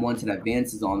make unwanted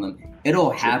advances on them.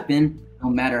 It'll happen no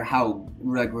matter how,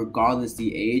 like regardless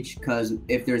the age, because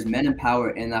if there's men in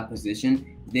power in that position,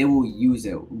 they will use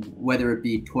it, whether it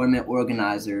be tournament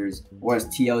organizers or as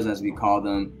TOs as we call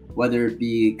them, whether it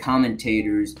be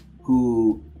commentators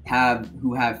who have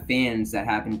fans that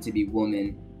happen to be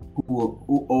women,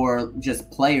 or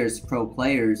just pro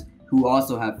players who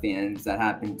also have fans that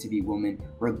happen to be women.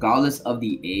 Regardless of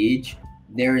the age,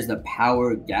 there is a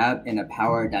power gap and a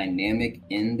power dynamic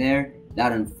in there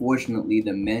that unfortunately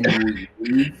the men will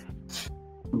use to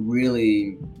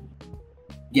really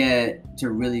get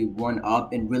to really one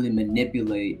up and really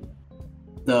manipulate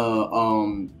the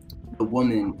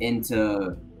woman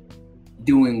into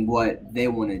doing what they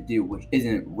want to do, which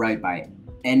isn't right by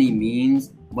any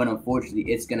means, but unfortunately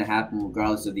it's going to happen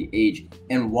regardless of the age.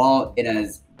 And while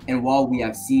we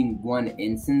have seen one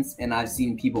instance, and I've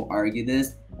seen people argue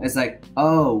this, it's like,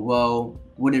 oh well,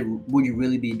 would you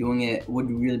really be doing it? Would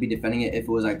you really be defending it if it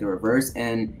was like the reverse?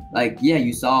 And like, yeah,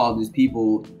 you saw all these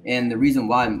people, and the reason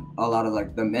why a lot of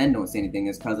like the men don't say anything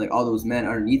is because like all those men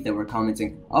underneath that were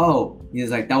commenting, oh,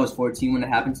 he's like, that was 14 when it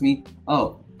happened to me.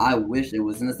 Oh, I wish it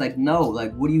was. And it's like, no,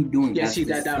 like, what are you doing? Yeah, see,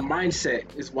 that mindset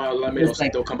is why a lot of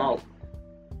men don't come out.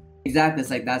 Exactly. It's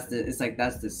like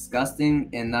that's disgusting,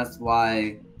 and that's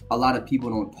why a lot of people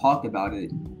don't talk about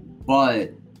it. But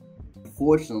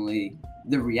unfortunately,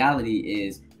 the reality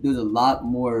is there's a lot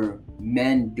more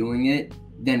men doing it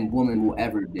than women will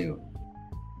ever do.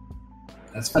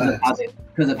 That's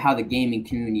because of how the gaming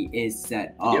community is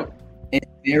set up. Yep.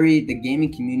 The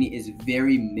gaming community is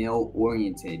very male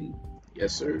orientated.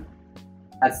 Yes, sir.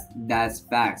 That's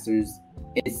facts.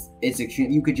 It's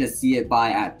extreme. You could just see it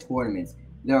at tournaments.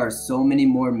 There are so many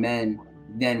more men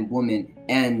than women,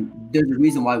 and there's a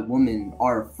reason why women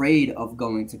are afraid of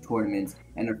going to tournaments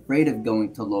and afraid of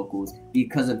going to locals,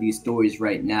 because of these stories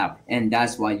right now. And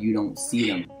that's why you don't see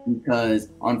them, because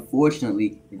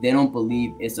unfortunately they don't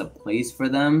believe it's a place for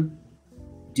them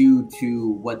due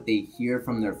to what they hear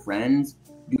from their friends,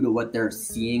 due to what they're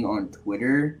seeing on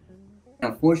Twitter.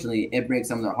 And unfortunately, it breaks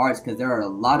some of their hearts, because there are a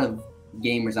lot of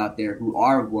gamers out there who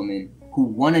are women who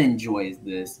want to enjoy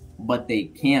this, but they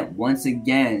can't, once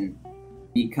again,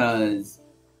 because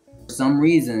for some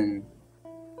reason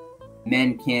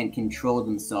men can't control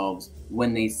themselves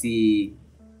when they see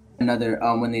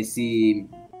when they see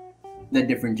the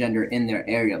different gender in their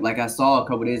area. Like I saw a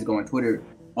couple days ago on Twitter,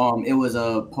 it was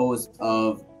a post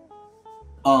of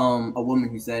a woman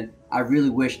who said, I really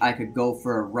wish I could go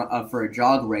for a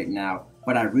jog right now,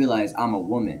 but I realize I'm a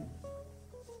woman.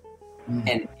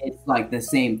 And it's like the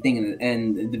same thing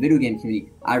in the video game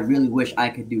community. I really wish I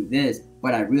could do this,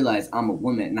 but I realize I'm a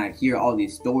woman. And I hear all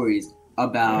these stories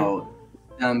about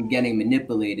them getting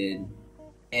manipulated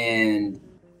and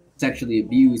sexually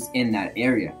abused in that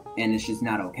area. And it's just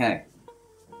not okay.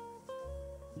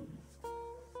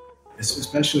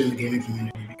 Especially in the gaming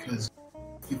community, because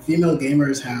female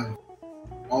gamers have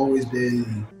always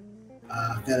been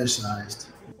fetishized.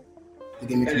 The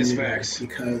gaming community,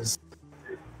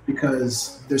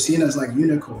 because they're seen as like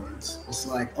unicorns. It's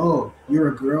like, oh, you're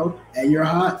a girl and you're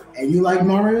hot and you like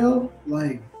Mario,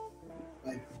 like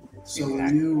so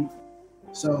exactly.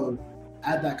 So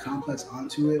add that complex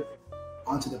onto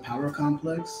the power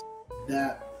complex,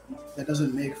 that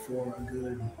doesn't make for a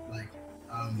good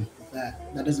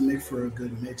that doesn't make for a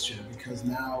good mixture, because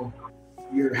now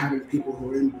you're having people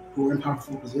who are in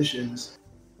powerful positions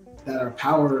that are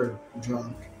power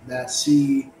drunk, that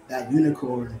see that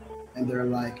unicorn and they're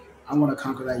like, I want to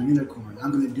conquer that unicorn.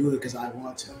 I'm going to do it because I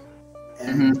want to.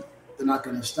 And they're not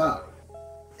going to stop.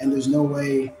 And there's no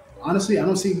way, honestly, I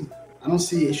don't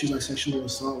see issues like sexual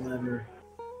assault, whatever,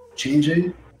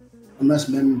 changing unless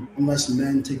men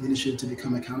take the initiative to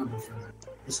become accountable for that.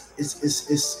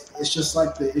 It's just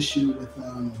like the issue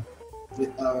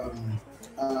with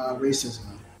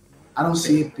racism. I don't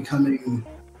see it becoming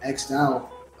X'd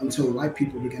out until white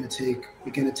people begin to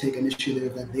take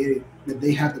initiative that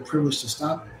they have the privilege to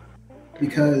stop it.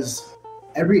 Because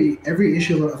every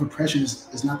issue of oppression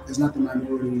is not the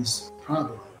minority's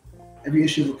problem. Every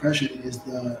issue of oppression is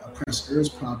the oppressor's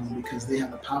problem because they have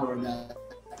the power of that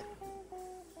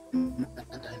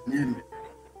dynamic.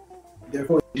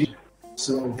 Therefore,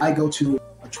 so I go to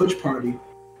a Twitch party,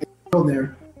 go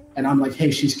there, and I'm like,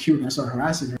 hey, she's cute, and I start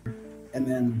harassing her. And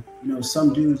then,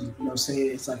 some dudes, say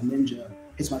it's like Ninja,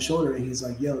 hits my shoulder, and he's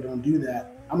like, yo, don't do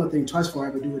that. I'm gonna think twice before I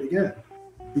ever do it again.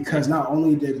 Because not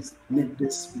only did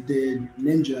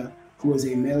Ninja, who is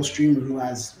a male streamer who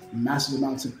has massive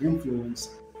amounts of influence,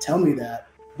 tell me that,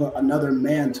 but another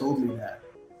man told me that.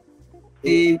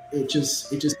 It's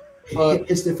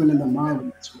different in the mind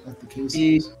when that's the case.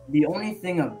 The only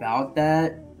thing about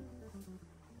that,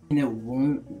 and it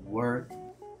won't work.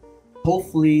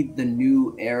 Hopefully, the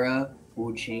new era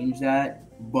will change that.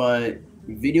 But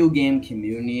video game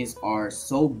communities are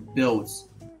so built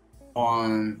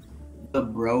on the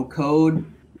bro code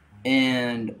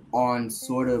and on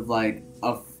sort of like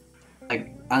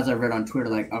as I read on Twitter,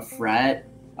 like a frat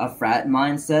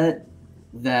mindset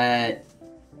that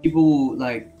people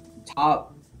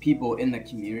top people in the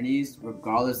communities,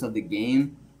 regardless of the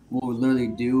game,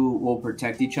 will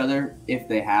protect each other if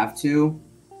they have to.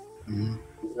 Mm-hmm.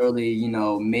 Really,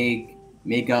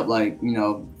 make up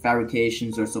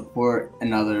fabrications or support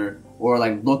another or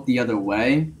look the other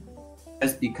way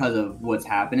just because of what's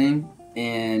happening.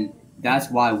 And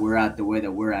that's why we're at the way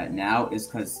that we're at now, is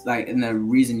because and the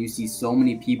reason you see so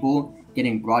many people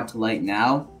getting brought to light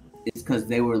now is because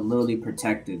they were literally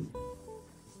protected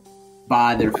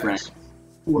by their friends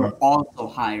who are also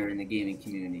higher in the gaming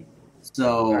community.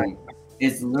 So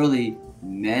it's literally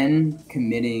men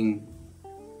committing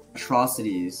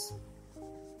atrocities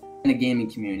in the gaming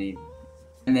community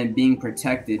and then being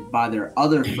protected by their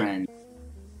other friends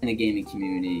in the gaming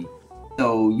community.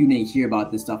 So you didn't hear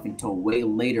about this stuff until way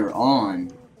later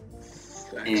on,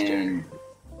 and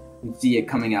you see it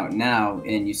coming out now,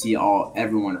 and you see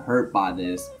everyone hurt by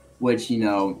this, which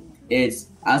it's,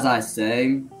 as I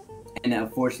say, and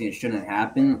unfortunately it shouldn't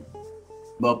happen,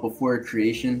 but before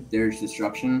creation there's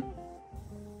destruction.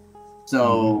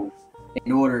 So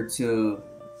in order to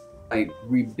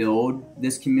rebuild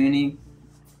this community,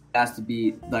 it has to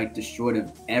be destroyed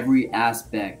of every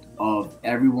aspect of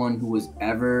everyone who was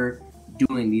ever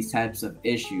doing these types of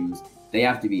issues. They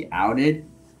have to be outed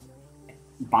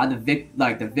by the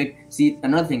See,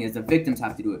 another thing is the victims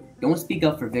have to do it. Don't speak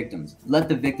up for victims. Let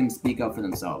the victims speak up for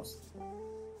themselves.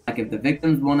 If the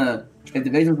victims wanna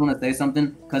say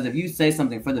something, because if you say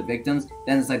something for the victims,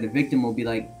 then it's the victim will be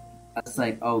that's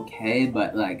okay,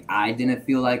 but I didn't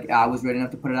feel like I was ready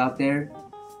enough to put it out there.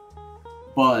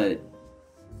 But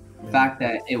the fact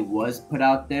that it was put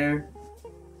out there,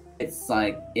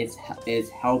 it's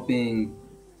helping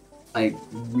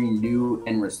renew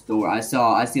and restore. I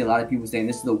see a lot of people saying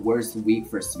this is the worst week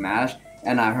for Smash,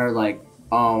 and I heard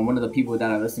one of the people that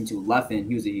I listened to, Leffen,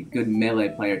 he was a good Melee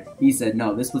player. He said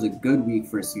no, this was a good week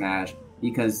for Smash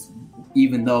because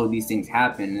even though these things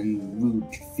happen and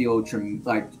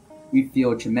we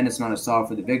feel tremendous amount of sorrow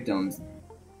for the victims,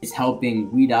 it's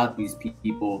helping weed out these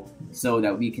people so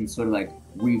that we can sort of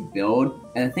rebuild.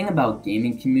 And the thing about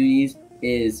gaming communities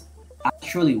is I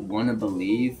truly want to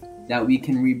believe that we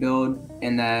can rebuild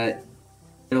and that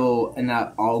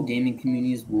all gaming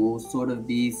communities will sort of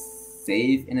be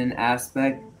safe in an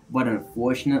aspect, but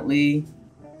unfortunately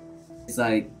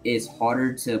it's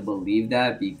harder to believe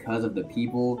that because of the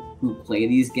people who play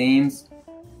these games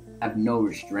have no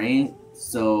restraint.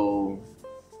 So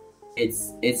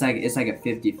it's like a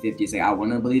 50-50. It's I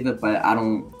want to believe it, but I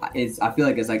don't. I feel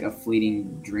like it's a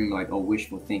fleeting dream, a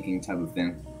wishful thinking type of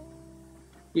thing.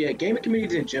 Yeah, gaming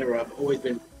communities in general have always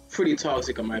been pretty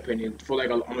toxic, in my opinion, for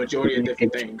a majority of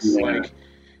different things. Yeah.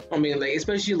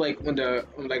 Especially when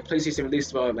PlayStation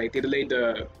released they delayed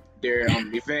their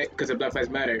event because of Black Lives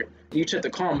Matter. And you check the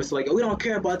comments oh, we don't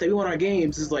care about that. We want our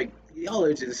games. It's y'all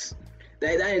are just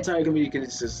that entire community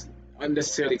is just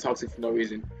unnecessarily toxic for no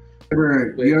reason.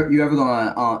 You ever go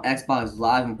on Xbox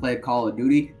Live and play Call of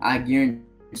Duty? I guarantee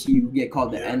you get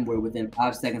called the N-word within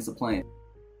 5 seconds of playing.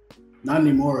 Not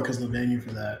anymore because they'll ban you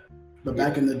for that. But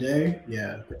back in the day,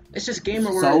 yeah. It's just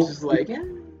gamer words. It's just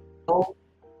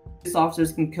Police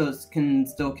officers can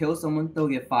still kill someone. They'll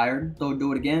get fired. They'll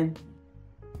do it again.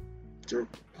 True.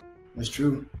 That's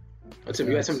true. Tim,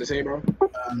 you got something to say, bro?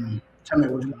 Tell me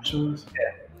what you want to show us.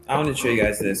 I want to show you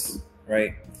guys this,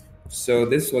 right? So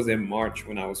this was in March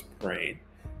when I was praying,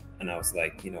 and I was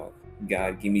like,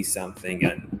 God, give me something,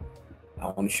 and I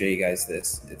want to show you guys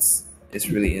this. It's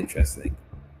really interesting.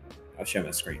 I'll share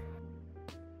my screen.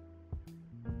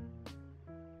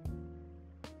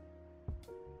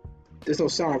 There's no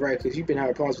sound, right? Because you've been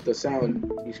having problems with the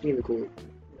sound. You screen record.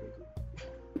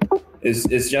 It's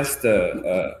just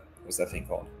what's that thing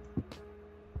called?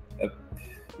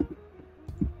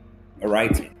 A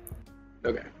writing.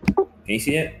 Okay. Can you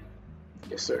see it?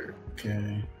 Yes, sir.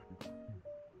 Okay.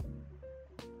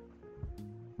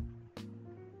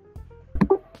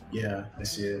 Yeah, I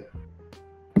see it.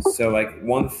 So like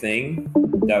one thing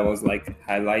that was like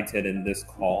highlighted in this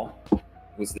call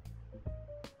was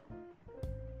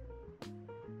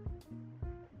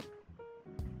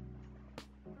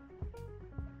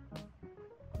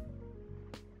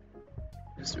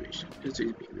It's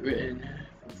being written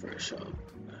for a show.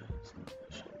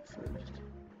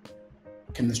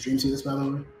 Can the stream see this, by the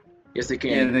way? Yes, they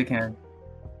can. Yeah, they can.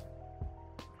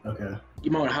 Okay. You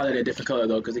might want to highlight a different color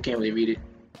though, because they can't really read it.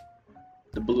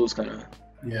 The blue's kind of.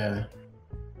 Yeah.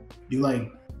 Do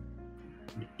like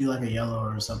a yellow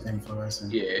or something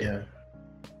fluorescent. Yeah. Yeah.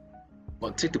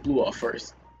 Well, take the blue off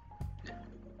first.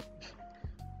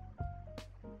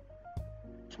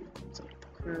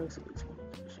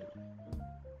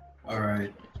 All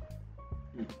right.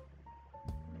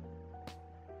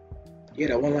 Yeah,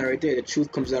 that one line right there. The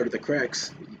truth comes out of the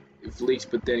cracks. It leaks,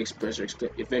 but then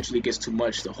eventually gets too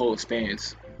much. The hole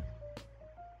expands.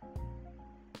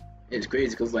 It's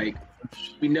crazy because like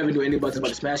we never knew anything about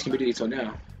the Smash community till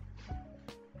now.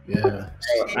 Yeah.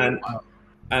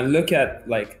 And look at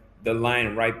like the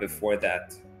line right before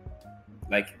that.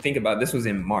 Like think about this was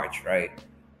in March, right?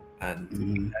 And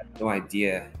we had no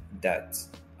idea that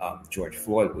George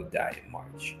Floyd would die in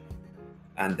March.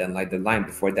 And then like the line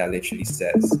before that literally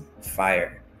says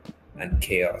fire and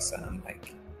chaos, and I'm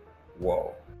like,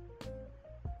 whoa.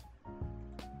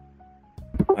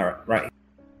 All right, right.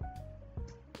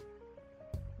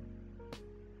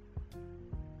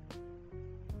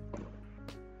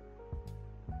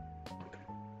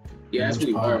 Yeah, that's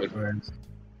really hard.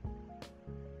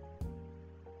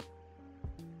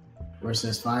 Where it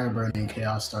says fire burning,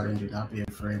 chaos starting, do not be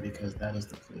afraid because that is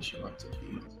the place you ought to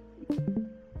be.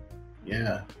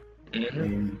 Yeah. Mm-hmm. I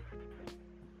mean,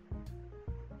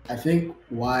 I think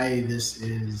why this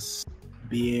is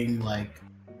being like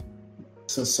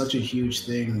such a huge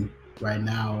thing right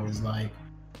now is like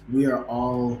we are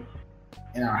all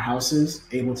in our houses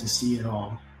able to see it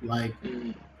all. Like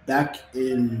back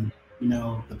in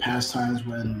the past times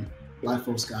when Black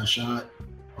folks got shot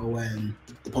or when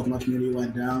the Pokemon community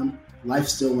went down, life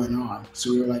still went on.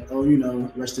 So we were like, oh,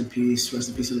 rest in peace to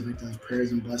the victims,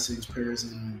 prayers and blessings, prayers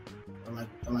and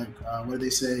what do they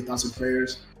say, thoughts and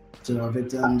prayers to our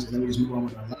victims, and then we just move on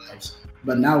with our lives.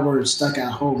 But now we're stuck at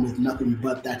home with nothing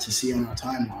but that to see on our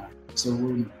timeline. So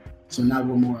now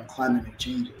we're more inclined to make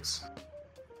changes.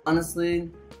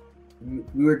 Honestly,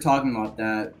 we were talking about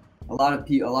that. A lot of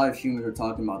humans are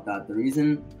talking about that. The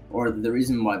reason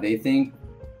why they think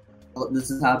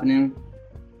this is happening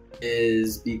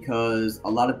is because a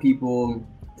lot of people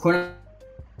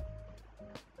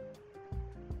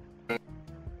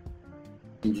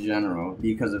in general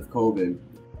because of COVID,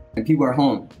 and people are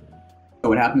home. So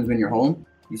what happens when you're home?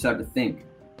 You start to think.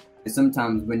 And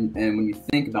sometimes when you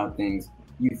think about things,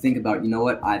 you think about,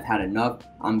 what, I've had enough.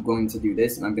 I'm going to do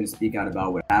this, and I'm going to speak out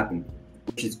about what happened,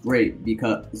 which is great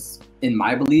because, in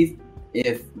my belief,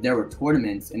 if there were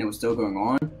tournaments and it was still going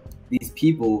on, these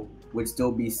people would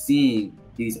still be seeing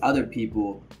these other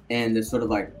people, and the sort of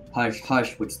like hush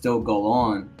hush would still go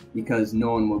on because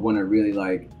no one would want to really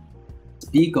like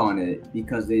speak on it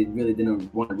because they really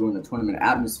didn't want to ruin the tournament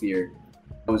atmosphere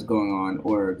that was going on,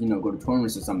 or go to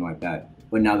tournaments or something like that.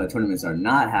 But now that tournaments are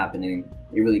not happening,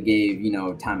 it really gave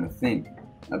time to think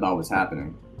about what's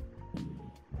happening.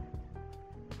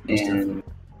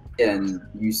 And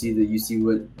you see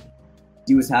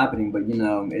what's happening, but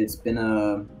it's been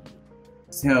a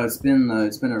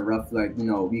rough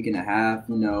week and a half.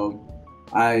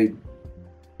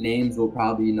 Names will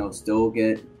probably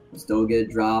still get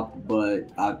dropped, but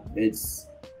it's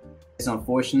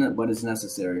unfortunate, but it's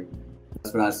necessary.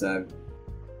 That's what I said.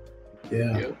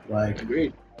 Yeah,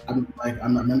 agreed. I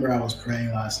remember I was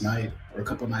praying last night or a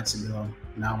couple nights ago,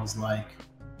 and I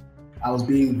was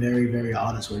being very, very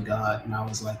honest with God, and I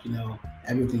was like,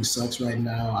 everything sucks right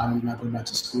now. I'm not going back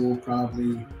to school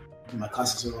probably. My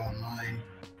classes are online.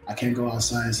 I can't go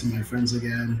outside and see my friends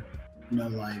again.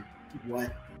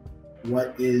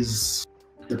 What is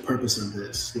the purpose of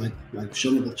this?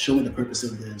 Show me the purpose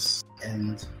of this.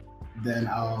 And then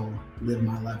I'll live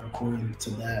my life according to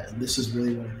that. And this is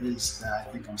really what it is that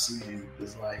I think I'm seeing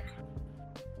is like,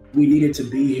 we needed to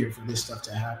be here for this stuff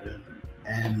to happen.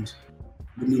 And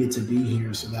we needed to be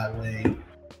here so that way,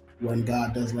 when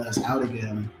God does let us out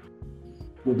again,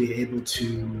 we'll be able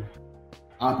to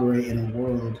operate in a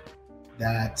world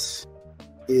that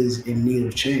is in need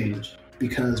of change.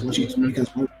 Because once you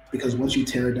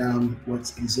tear down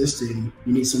what's existing,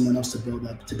 you need someone else to build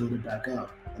it back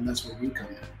up, and that's where we come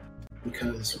in.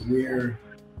 Because we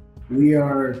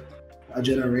are a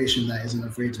generation that isn't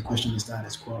afraid to question the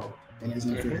status quo and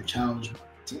isn't afraid to challenge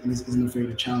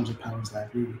the powers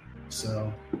that be.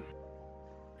 So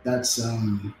that's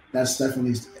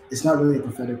definitely, it's not really a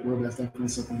prophetic word, but that's definitely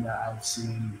something that I've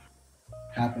seen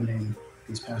happening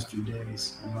these past few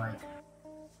days. And like,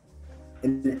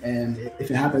 and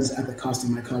if it happens at the cost of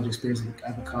my college experience,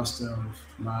 at the cost of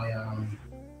my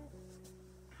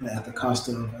at the cost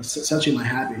of essentially my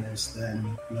happiness,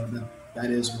 then that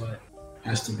is what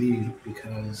has to be,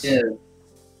 because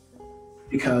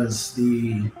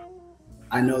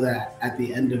I know that at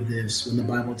the end of this, when the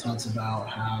Bible talks about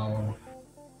how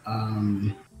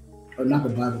or not the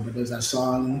Bible, but there's that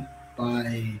song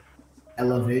by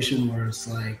Elevation where it's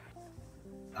like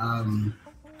I'm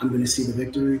gonna see the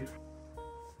victory.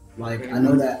 Like I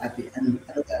know that at the end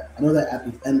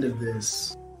of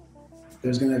this,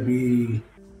 there's gonna be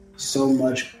so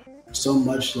much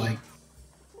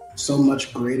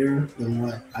greater than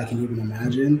what I can even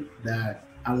imagine, that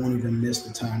I won't even miss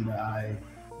the time that I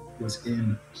was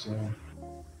in. So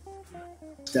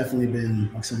it's definitely been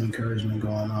like some encouragement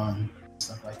going on,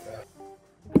 stuff like that.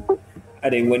 I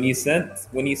think when you sent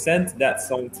that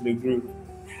song to the group,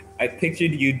 I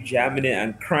pictured you jamming it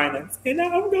and crying and saying,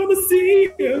 "I'm gonna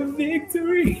see a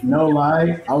victory." No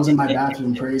lie, I was in my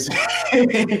bathroom praising.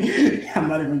 I'm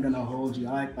not even gonna hold you.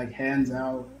 I like hands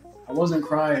out. I wasn't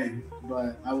crying,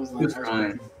 but I was like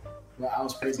crying. But I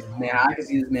was praising. Man, I could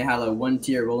see this man had like one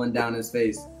tear rolling down his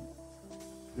face.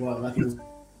 What? Like his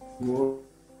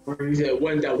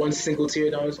that one single tear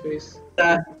down his face.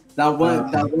 That one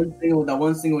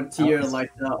single tear, like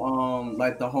the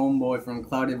homeboy from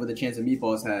Clouded with a Chance of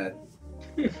Meatballs had.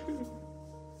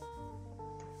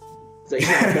 So he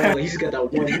just got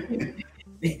that one.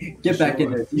 Get back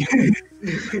in there.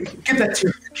 Get that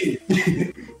tear, kid.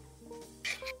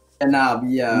 And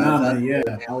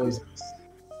always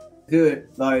good.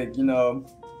 Like,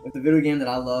 with the video game that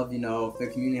I love, if the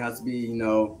community has to be,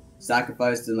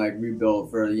 sacrificed and like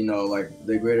rebuilt for, like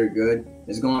the greater good,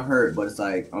 it's gonna hurt. But it's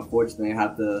like, unfortunately, I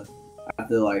have to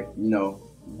like,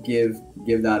 give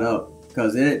that up,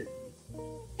 because it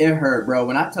hurt, bro.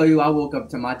 When I tell you I woke up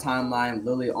to my timeline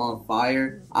literally on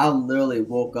fire, I literally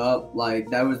woke up like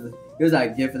there's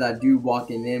that gift of that dude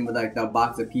walking in with like that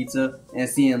box of pizza and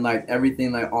seeing like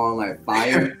everything like on like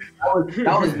fire.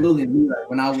 that was literally me. Like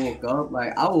when I woke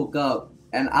up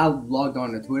and I logged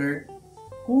on to Twitter.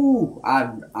 I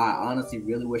honestly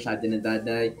really wish I didn't that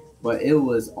day, but it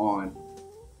was on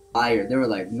fire. There were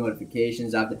like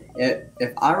notifications after it.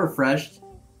 If I refreshed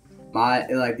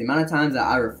the amount of times that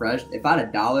I refreshed, if I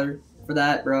had $1 for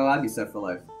that, bro, I'd be set for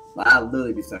life. Like I'd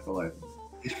literally be set for life.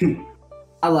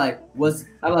 What's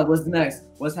next?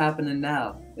 What's happening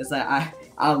now? It's like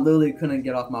I literally couldn't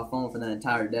get off my phone for the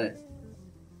entire day.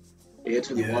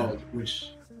 It's really wild.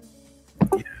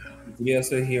 Did you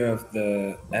also hear of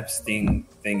the Epstein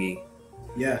thingy?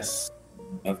 Yes.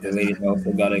 Of the lady that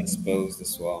also got exposed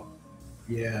as well.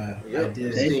 Yeah, I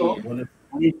did.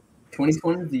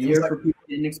 2020 is the year for people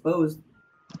getting exposed.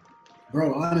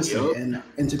 Bro, honestly, and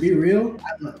to be real,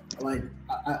 I love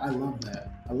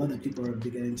that. I love that people are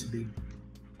beginning to be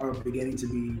held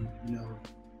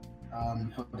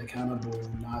accountable,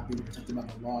 not being protected by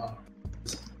the law.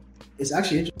 It's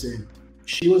actually interesting.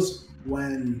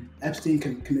 When Epstein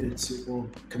committed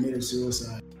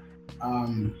suicide,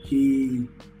 he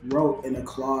wrote in a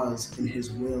clause in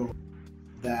his will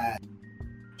that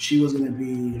she was going to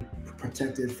be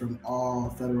protected from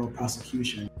all federal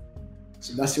prosecution.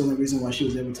 So that's the only reason why she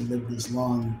was able to live this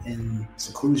long in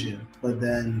seclusion. But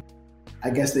then I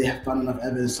guess they have found enough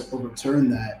evidence to overturn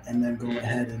that and then go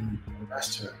ahead and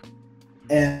arrest her.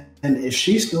 And if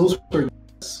she spills her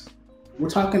guts, we're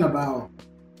talking about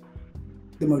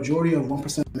the majority of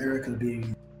 1% of America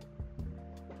being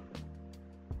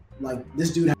like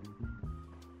this dude.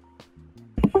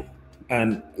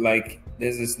 And like,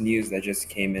 there's this news that just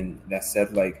came in that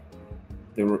said like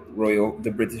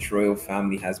the British royal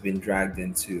family has been dragged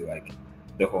into like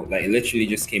the whole, like it literally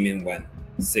just came in when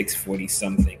 640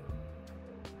 something.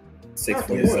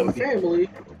 Family.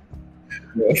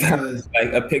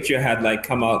 Like a picture had like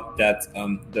come out that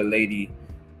the lady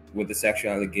with the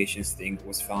sexual allegations thing,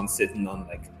 was found sitting on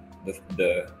like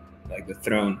the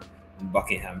throne in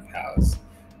Buckingham Palace.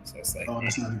 So it's like, oh,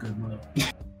 that's not a good look.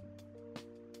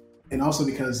 And also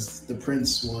because the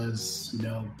prince was,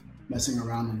 messing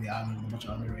around on the island with a bunch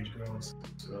of underage girls.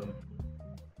 So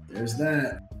there's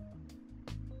that.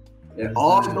 It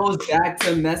all goes back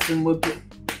to messing with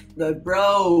the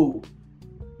bro.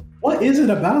 What is it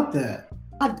about that?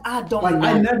 I don't like. know.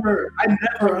 I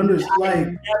never understood. I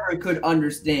never could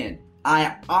understand.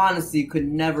 I honestly could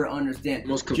never understand.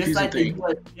 Most confusing Just like thing. the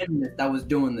U.S. gymnast that was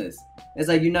doing this. It's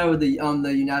like, the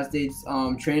United States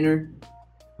trainer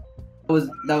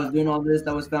that was doing all this,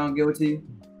 that was found guilty.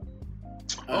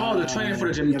 Oh, the trainer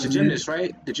for the gymnast,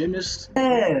 right? The gymnast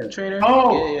trainer.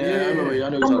 Oh, yeah. I know what you're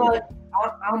talking about.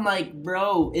 I'm like,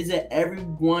 bro, is it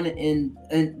everyone in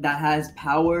that has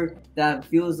power that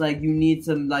feels like you need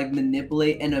to like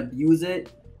manipulate and abuse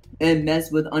it and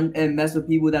mess with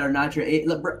people that are not your age?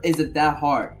 Look, bro, is it that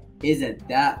hard? Is it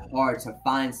that hard to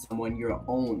find someone your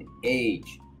own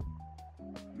age?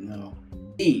 No.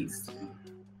 Please.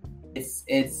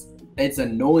 It's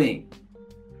annoying.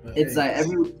 But It's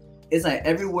like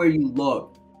everywhere you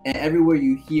look and everywhere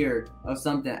you hear of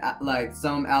something like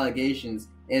some allegations,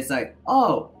 it's like,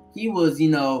 oh, he was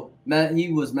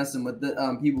messing with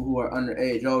the people who are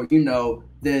underage. Oh,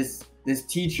 this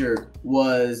teacher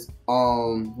was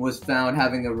found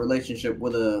having a relationship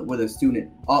with a student.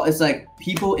 Oh, it's like,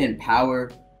 people in power,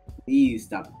 please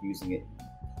stop abusing it.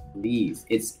 Please,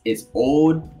 it's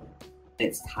old, and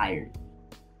it's tired.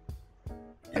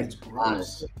 it's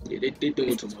gross. Yeah, they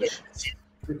doing too much. It's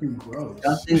freaking gross.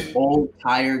 Nothing old,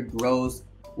 tired, gross,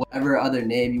 whatever other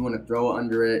name you want to throw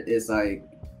under it is like,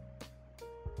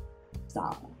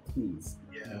 stop, please.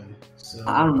 Yeah. So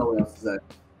I don't know what else to say.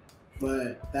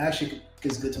 But that actually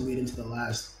is good to lead into the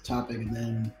last topic, and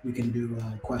then we can do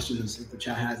questions if the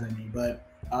chat has any. But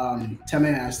Teme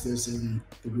asked this in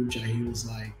the group chat. He was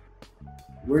like,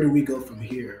 where do we go from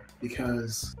here?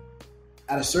 Because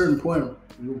at a certain point,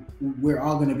 we're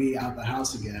all going to be out the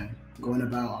house again, going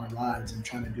about our lives and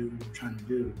trying to do what we're trying to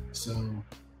do. So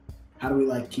how do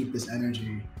we keep this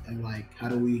energy, and how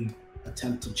do we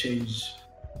attempt to change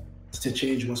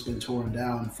what's been torn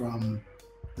down from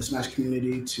the Smash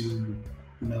community to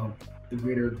the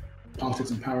greater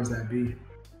politics and powers that be?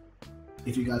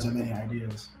 If you guys have any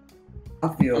ideas.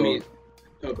 Okay.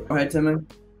 Go ahead, Timmy.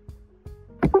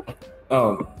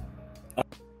 oh,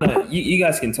 you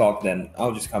guys can talk then.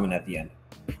 I'll just come in at the end.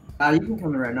 You can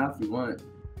come in right now if you want.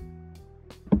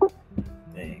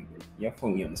 Dang, you're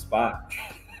putting me on the spot.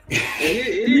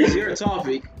 It is your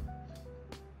topic.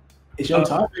 It's your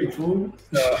topic, fool.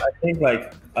 So I think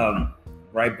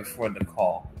right before the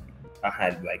call, I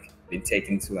had been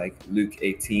taken to Luke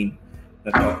 18,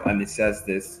 and it says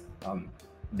this.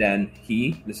 Then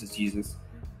he, this is Jesus,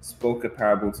 spoke a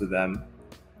parable to them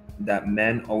that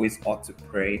men always ought to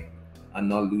pray and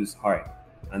not lose heart.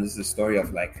 And this is a story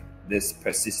of this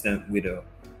persistent widow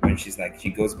when she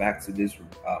goes back to this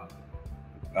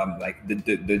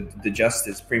the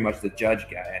justice, pretty much the judge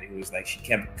guy, and it was she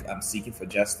kept seeking for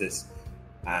justice,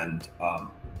 and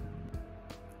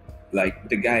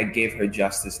the guy gave her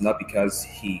justice not because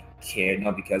he cared,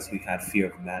 not because he had fear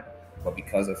of man, but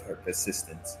because of her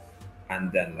persistence. And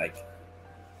then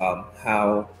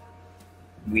how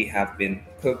we have been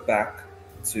put back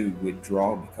to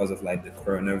withdraw because of the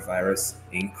coronavirus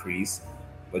increase,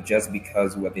 but just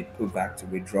because we've been put back to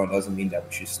withdraw doesn't mean that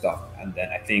we should stop. And then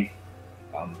I think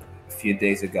a few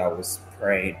days ago I was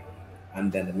praying,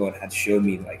 and then the Lord had showed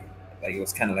me it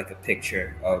was kind of like a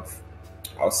picture of,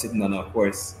 I was sitting on a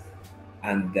horse,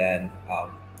 and then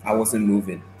I wasn't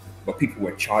moving, but people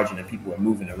were charging and people were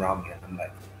moving around me, and I'm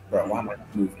like, bro, why am I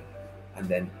not moving? And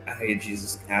then I heard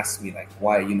Jesus ask me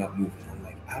why are you not moving? I'm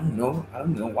like, I don't know,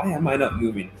 why am I not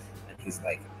moving? And he's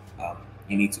like,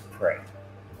 you need to pray.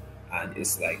 And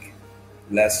it's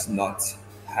let's not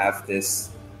have this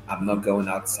I'm not going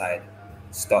outside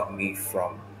stop me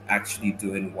from actually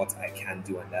doing what I can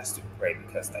do, and that's to pray,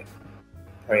 because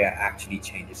prayer actually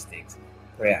changes things.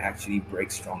 Prayer actually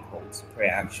breaks strongholds.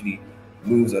 Prayer actually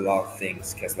moves a lot of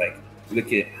things, because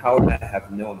look at how I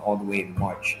have known all the way in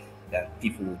March that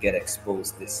people will get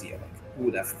exposed this year. Who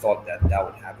would have thought that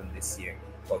would happen this year?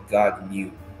 But God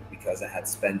knew, because I had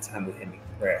spent time with him in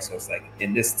prayer. So it's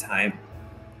in this time,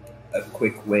 a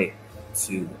quick way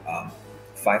to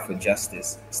fight for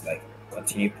justice is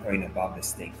continue praying about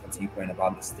this thing, continue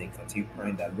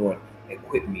praying that Lord,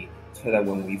 equip me so that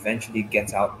when we eventually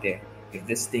get out there, if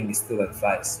this thing is still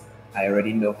advice, I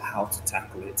already know how to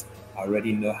tackle it. I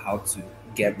already know how to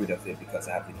get rid of it because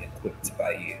I've been equipped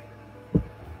by you.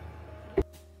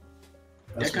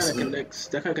 That's That kind what's of up. connects.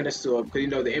 That kind of connects to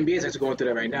because the NBA is actually going through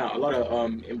that right now. A lot of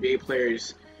NBA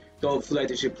players don't feel like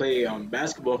they should play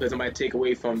basketball because it might take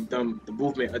away from them the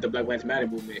movement of the Black Lives Matter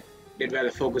movement. They'd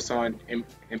rather focus on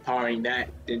empowering that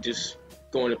than just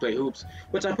going to play hoops,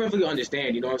 which I perfectly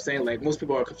understand. You know what I'm saying? Like most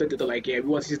people are conflicted. They're like, yeah, we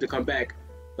want these to come back,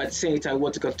 but at the same time, we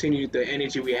want to continue the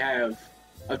energy we have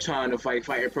of trying to fight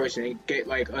a person and get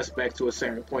like us back to a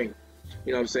certain point.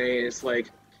 You know what I'm saying? It's like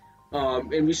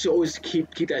and we should always keep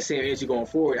that same energy going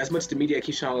forward. As much as the media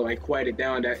keeps trying to like quiet it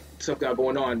down, that stuff got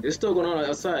going on. There's still going on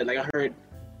outside. Like I heard,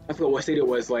 I forgot what state it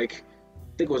was. Like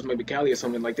I think it was maybe Cali or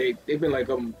something. Like they've been like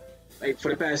for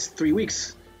the past 3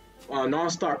 weeks,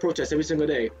 non-stop protests every single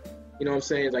day. You know what I'm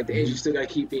saying? Like the energy still got to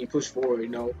keep being pushed forward. You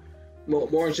know,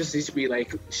 more injustice needs to be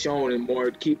like shown and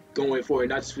more keep going forward,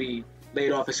 not just be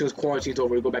laid off as soon as quarantine's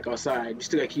over to go back outside. We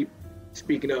still got to keep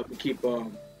speaking up and keep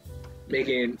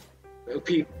making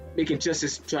keep making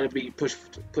justice try to be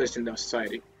pushed in our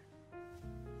society.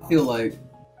 I feel like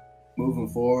moving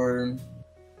forward,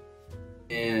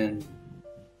 and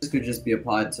this could just be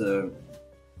applied to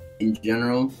in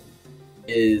general,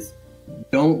 is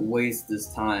don't waste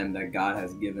this time that God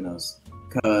has given us.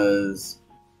 Because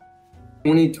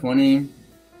 2020,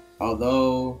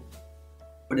 although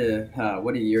what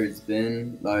a year it's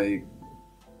been, like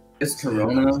this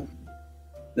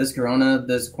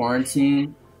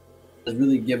quarantine has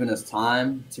really given us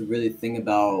time to really think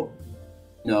about,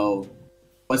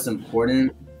 what's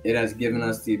important. It has given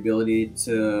us the ability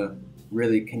to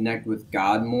really connect with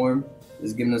God more.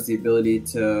 It's given us the ability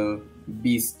to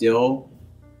be still.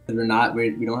 We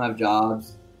don't have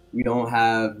jobs. We don't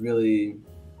have really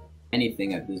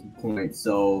anything at this point.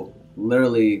 So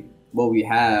literally what we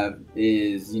have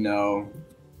is,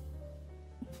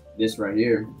 this right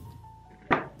here.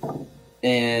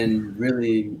 And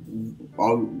really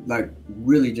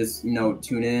just,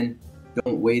 tune in.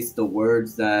 Don't waste the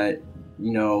words that,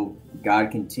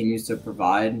 God continues to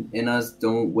provide in us.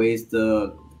 Don't waste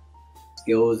the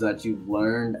skills that you've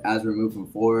learned as we're moving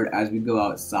forward, as we go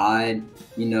outside.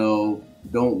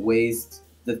 Don't waste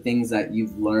the things that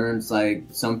you've learned. It's like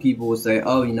some people will say,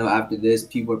 after this,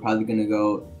 people are probably going to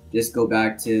go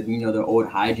back to, their old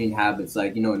hygiene habits,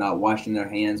 like, not washing their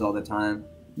hands all the time.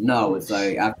 No, it's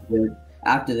like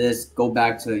after this, go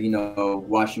back to,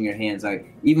 washing your hands. Like,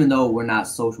 even though we're not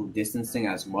social distancing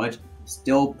as much,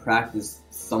 still practice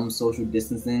some social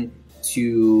distancing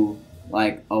to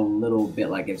like a little bit.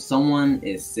 Like if someone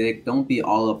is sick, don't be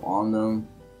all up on them.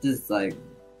 Just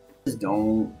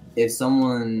don't. If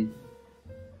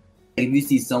you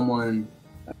see someone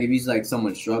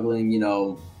struggling,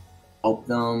 help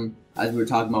them. As we were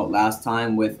talking about last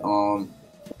time with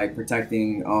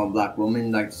protecting Black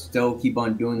women, like still keep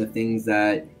on doing the things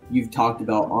that you've talked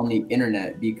about on the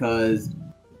internet, because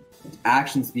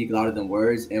actions speak louder than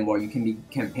words. And while you can be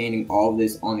campaigning all of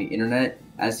this on the internet,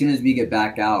 as soon as we get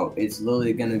back out, it's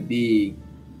literally going to be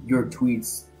your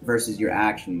tweets versus your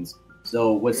actions.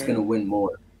 So what's going to win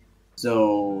more?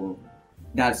 So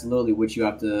that's literally what you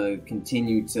have to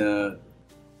continue to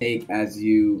take as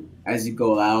you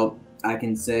go out. I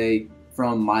can say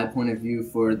from my point of view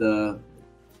for the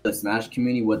Smash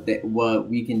community, what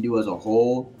we can do as a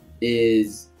whole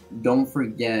is don't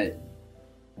forget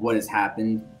what has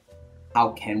happened.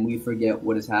 How can we forget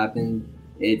what has happened?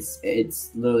 It's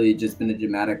literally just been a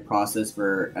dramatic process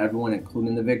for everyone,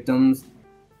 including the victims.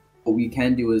 What we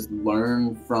can do is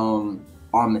learn from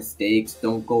our mistakes.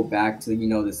 Don't go back to,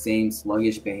 the same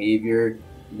sluggish behavior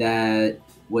that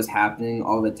was happening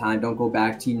all the time. Don't go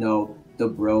back to, the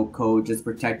bro code, just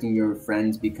protecting your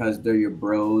friends because they're your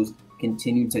bros.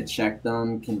 Continue to check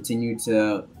them. Continue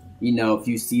to, if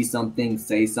you see something,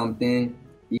 say something.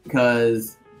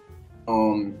 Because,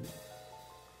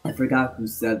 I forgot who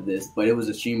said this, but it was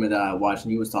a streamer that I watched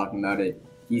and he was talking about it.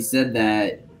 He said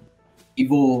that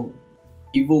evil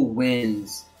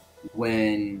wins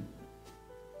when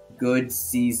good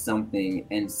sees something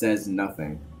and says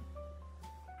nothing.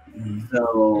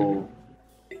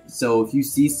 So if you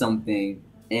see something,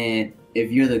 and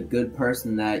if you're the good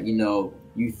person that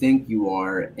you think you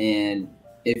are, and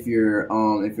if you're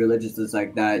religious just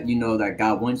like that, that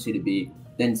God wants you to be,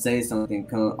 then say something.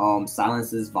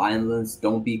 Silence is violence.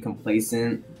 Don't be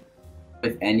complacent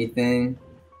with anything.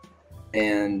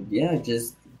 And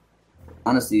just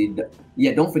honestly,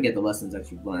 don't forget the lessons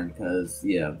that you've learned, because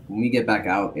when we get back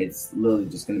out, it's literally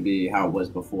just going to be how it was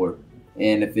before.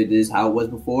 And if it is how it was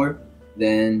before,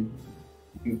 then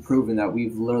you've proven that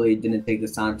we've literally didn't take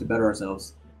this time to better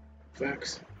ourselves.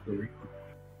 Facts.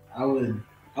 I would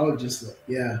just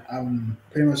I'm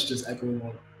pretty much just echoing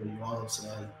what you all have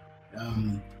said.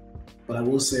 But I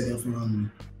will say that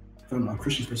from a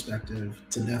Christian perspective,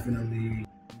 to definitely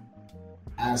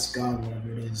ask God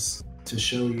whatever it is to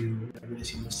show you, whatever it is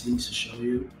He needs to show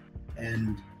you,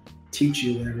 and teach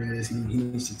you whatever it is He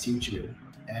needs to teach you.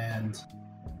 And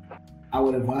I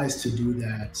would advise to do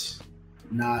that,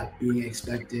 not being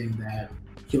expecting that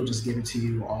He'll just give it to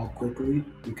you all quickly,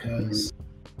 because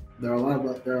there are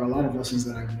a lot of lessons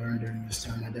that I've learned during this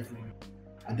time. I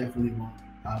definitely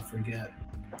won't forget,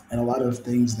 and a lot of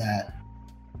things that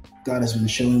God has been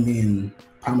showing me and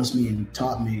promised me and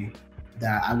taught me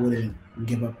that I wouldn't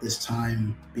give up this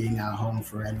time being at home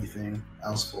for anything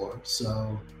else for.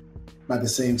 So, but at the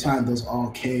same time, those all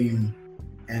came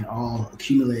and all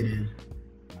accumulated,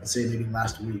 I'd say maybe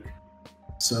last week.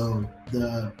 So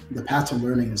the path to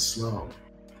learning is slow,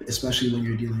 especially when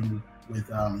you're dealing with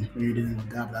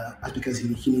God. That's because He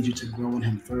needs you to grow in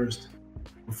Him first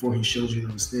before He shows you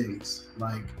those things.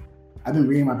 Like, I've been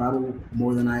reading my Bible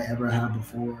more than I ever have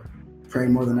before,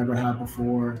 praying more than I ever have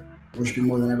before, worshiping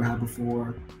more than I ever have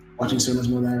before, watching sermons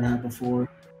more than I ever have before,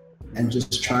 and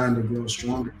just trying to grow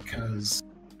stronger, because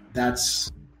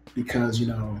that's where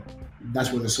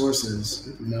the source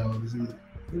is.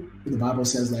 The Bible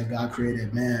says that God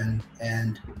created man,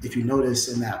 and if you notice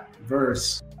in that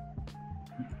verse,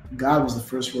 God was the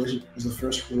first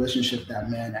relationship that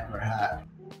man ever had.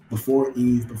 Before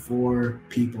Eve, before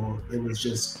people, it was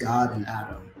just God and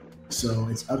Adam. So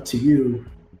it's up to you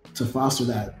to foster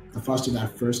that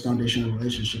first foundational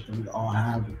relationship that we all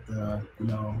have with the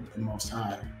Most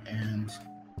High. And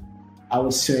I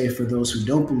would say for those who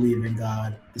don't believe in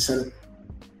God,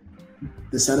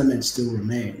 the sediment still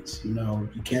remains. You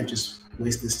can't just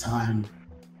waste this time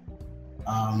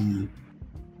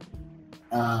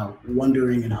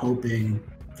wondering and hoping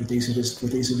for things to just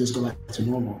go back to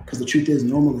normal. Because the truth is,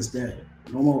 normal is dead.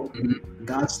 Normal,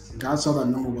 God saw that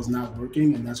normal was not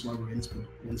working, and that's why we're in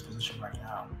this position right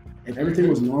now. If everything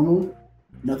was normal,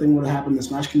 nothing would have happened in the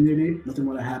Smash community. Nothing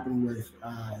would have happened with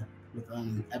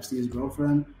Epstein's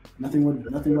girlfriend. Nothing would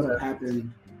have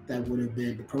happened that would have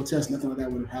been the protest. Nothing like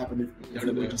that would have happened if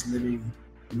we were just living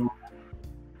normal.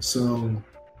 So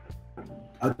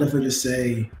I'd definitely just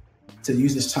say to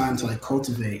use this time to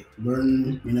cultivate,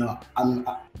 learn.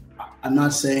 I'm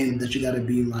not saying that you got to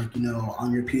be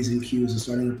on your P's and Q's and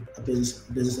starting a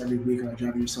business every week or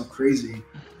driving yourself crazy.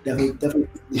 Definitely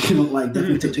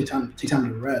take time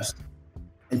to rest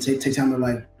and take time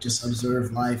to just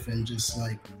observe life and just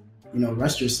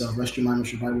rest yourself, rest your mind,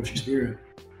 rest your body, rest your spirit.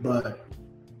 But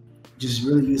just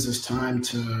really use this time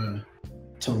to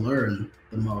learn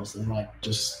the most and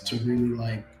just to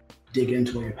really dig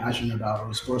into what you're passionate about,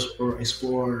 or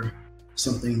explore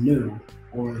something new,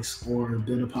 or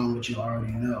build upon what you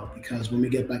already know. Because when we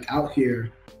get back out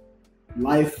here,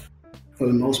 life for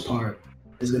the most part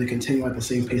is going to continue at the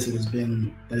same pace that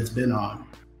it's been on.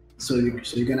 So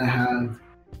you're going to have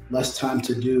less time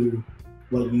to do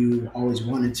what you always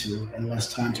wanted to, and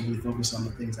less time to really focus on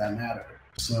the things that matter.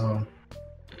 So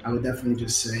I would definitely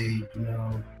just say,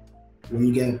 when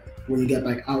you get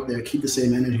back out there, keep the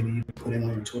same energy that you've been putting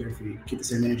on your Twitter feed, keep the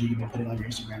same energy you've been putting on your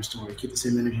Instagram story, keep the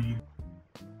same energy you've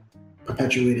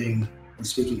perpetuating and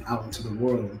speaking out into the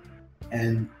world,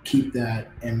 and keep that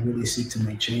and really seek to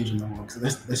make change in the world. Because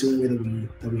that's the only way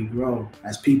that we grow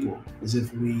as people, is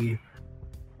if we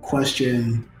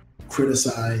question,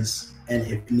 criticize, and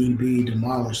if need be,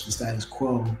 demolish the status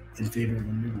quo in favor of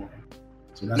a new one.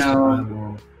 So that's what I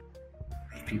will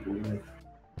leave people with.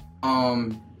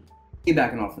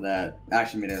 Backing off of that,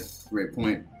 actually made a great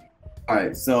point. All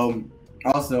right, so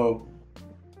also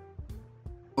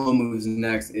what moves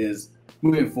next is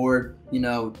moving forward.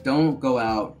 Don't go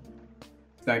out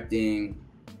expecting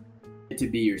it to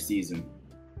be your season,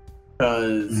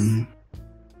 because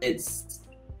it's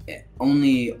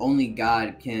only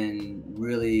God can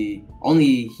really,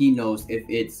 only He knows if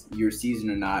it's your season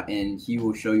or not, and He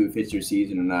will show you if it's your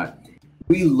season or not.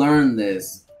 We learned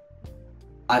this.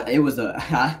 I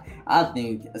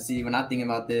think, when I think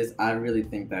about this, I really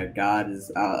think that God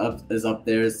is up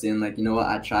there saying what,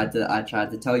 I tried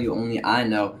to tell you, only I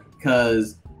know,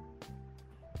 because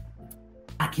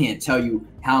I can't tell you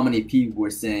how many people were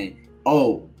saying,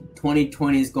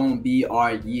 2020 is going to be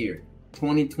our year.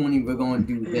 2020, we're going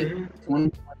to do this.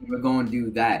 2020, we're going to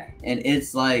do that. And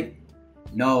it's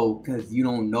no, because you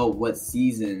don't know what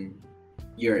season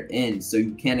you're in, so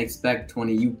you can't expect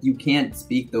 20. You can't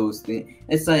speak those things.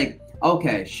 It's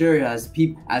okay, sure, as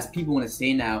people want to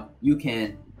say now, you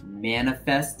can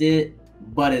manifest it,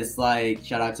 but it's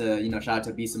shout out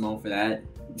to B Simone for that.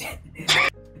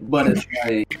 But it's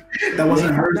that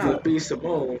wasn't her. Not B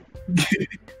Simone.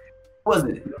 Was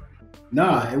it?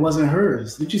 Nah, it wasn't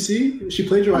hers. Did you see? She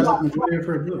plagiarized like the majority of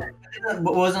her book.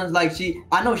 But wasn't like she?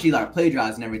 I know she like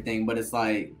plagiarized and everything, but it's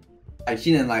like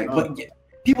she didn't like. But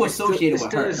people associated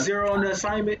with her. Still a 0 on the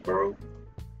assignment, bro.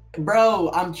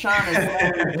 Bro, I'm trying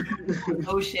to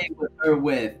associate with her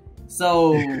with.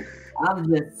 So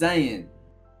I'm just saying,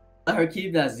 let her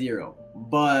keep that 0.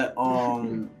 But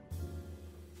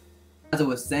as I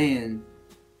was saying,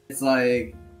 it's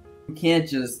like you can't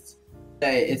just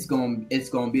say it's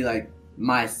gonna be like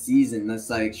my season. It's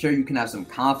like sure you can have some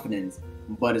confidence,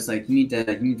 but it's like you need to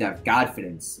have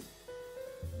Godfidence.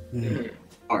 Mm-hmm.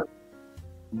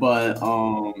 But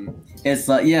it's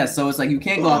like so it's like you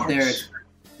can't go out there.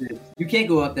 You can't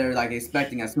go out there like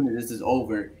expecting as soon as this is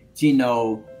over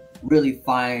to really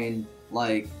find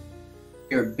like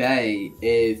your bae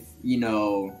if you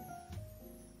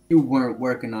weren't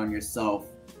working on yourself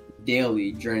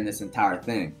daily during this entire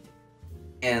thing.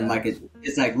 And like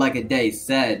it's like a day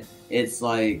said, it's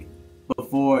like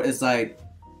before it's like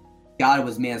God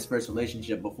was man's first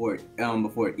relationship before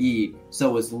Eve.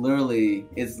 So it's literally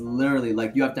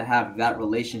like you have to have that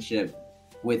relationship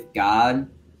with God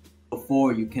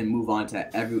before you can move on to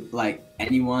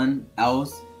anyone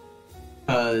else.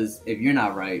 Because if you're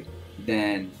not right,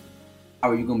 then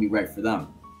how are you gonna be right for them?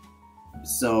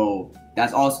 So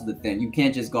that's also the thing. You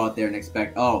can't just go out there and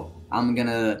expect, oh, I'm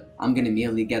gonna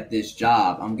immediately get this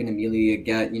job. I'm gonna immediately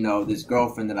get this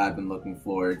girlfriend that I've been looking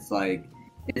for. It's like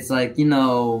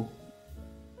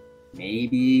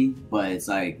maybe, but it's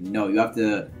like no. You have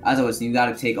to, as I was saying, you got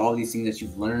to take all these things that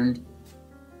you've learned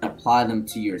and apply them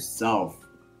to yourself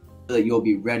so that you'll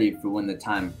be ready for when the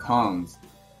time comes.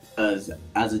 Because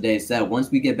as the day said,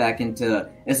 once we get back into,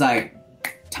 it's like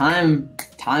time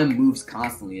moves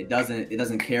constantly. It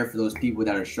doesn't care for those people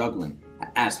that are struggling.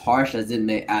 As harsh as it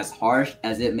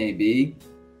may be,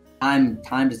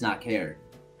 time does not care.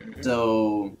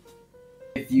 So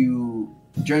if you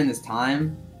during this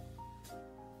time,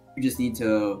 you just need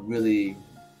to really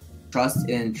trust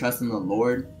in the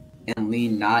Lord and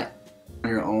lean not on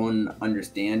your own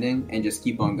understanding and just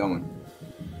keep on going.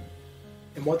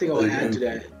 And one thing I would add to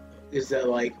that is that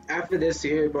like after this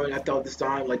year, bro, and after all this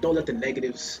time, like don't let the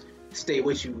negatives stay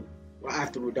with you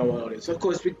after we're done with all this. So of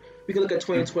course we can look at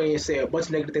 2020 and say a bunch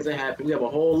of negative things that happened. We have a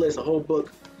whole list, a whole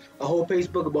book, a whole page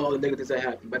book about all the negative things that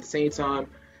happened. But at the same time, you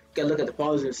gotta look at the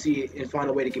positives and see it and find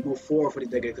a way to move forward for these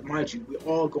negatives. Mind you, we're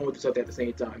all going through something at the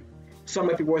same time. Some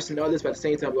might be worse than others, but at the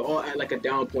same time, we're all at like a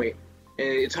down point. And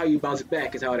it's how you bounce it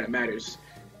back is how that matters.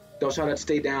 Don't try not to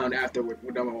stay down after we're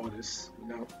done with all this.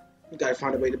 You gotta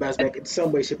find a way to bounce back in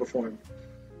some way, shape, or form.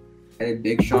 Hey,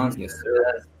 Big Sean, yes,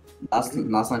 sir. Last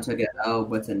time took it out,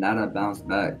 but tonight I bounced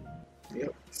back.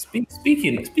 Yep.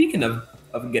 Speaking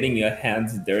of getting your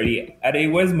hands dirty,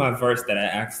 Ade, where's my verse that I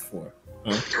asked for?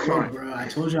 Huh? Bro, I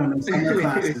told you I'm in summer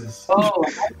classes. Oh,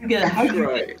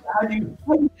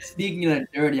 speaking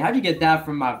of dirty, how'd you get that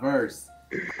from my verse?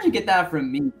 How'd you get that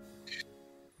from me?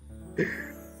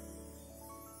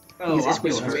 Oh, I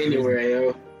feel from anywhere,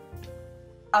 yo.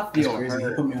 I feel hurt.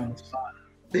 You put me on the spot.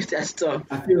 That's tough.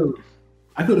 I feel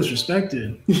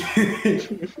disrespected.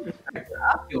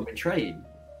 I feel betrayed.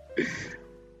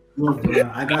 Look, bro,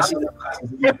 I got summer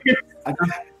classes.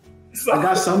 I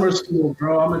got summer school,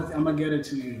 bro. I'm gonna get it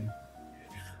to you.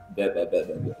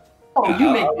 Oh,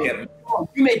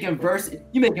 you making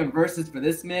verses for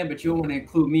this man, but you don't want to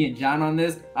include me and John on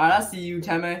this. All right, I see you,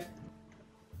 Teme.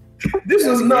 This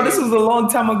was a long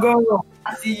time ago.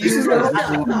 I see you. This is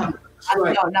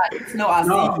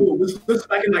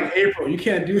back in like April. You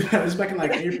can't do that. This is back in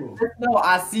like April. No,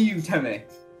 I see you, Teme.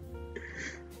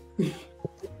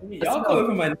 Y'all calling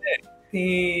for my neck.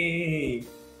 Hey,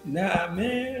 nah,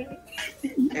 man.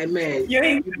 Hey, man, you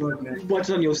ain't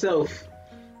watching on yourself.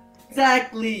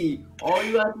 Exactly. All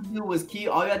you had to do was keep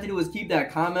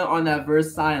that comment on that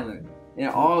verse silent, and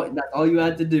that's all you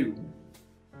had to do.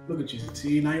 Look at you.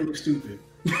 See, now you look stupid.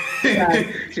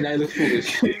 See, now you look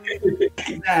foolish.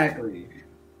 Exactly.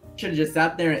 Should have just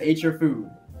sat there and ate your food.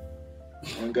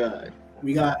 Oh God.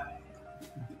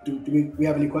 Do we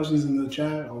have any questions in the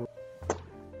chat? Or?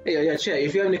 Hey, yeah, chat.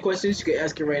 If you have any questions, you can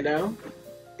ask it right now.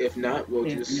 If not, we'll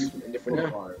just end it for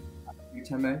now. You,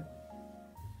 Teme?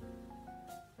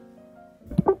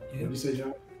 What did you say,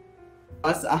 John?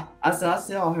 I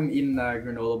saw him eating that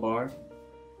granola bar.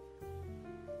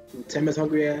 Teme's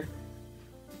hungry, yeah.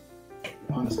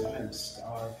 Honestly, I am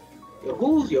starved.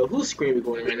 Who's screaming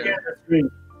going right now?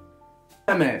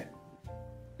 Teme.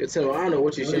 Yo, I don't know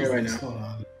what you're sharing right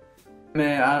now.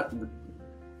 Man,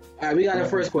 Alright, we got our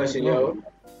first question, yo.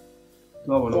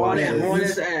 Juan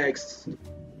has asked,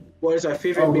 what is our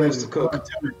favorite meals to cook?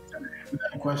 We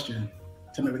got a question.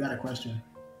 Tell me, we got a question.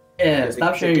 Yeah,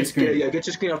 stop sharing your screen. Yeah, get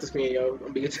your screen off the screen, yo.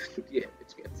 Yeah, get your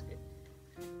screen off the screen.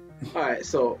 All right,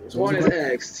 so one is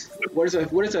asked, what is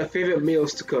our favorite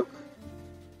meals to cook?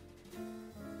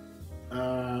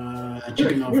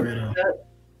 Chicken Alfredo.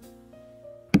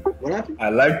 What happened? I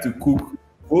like to cook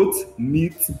both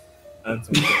meat and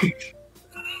tomato.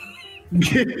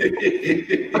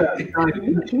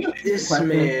 This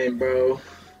man, bro.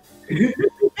 Do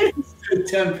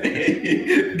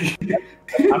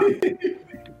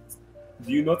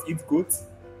you not eat goat?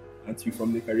 Aren't you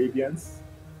from the Caribbeans?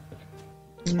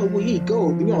 Oh, we eat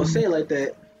goat. We don't say it like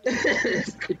that.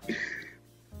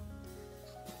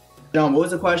 John, what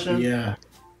was the question? Yeah.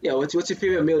 Yeah, what's your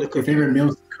favorite meal to cook? Your favorite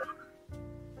meals?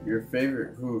 Your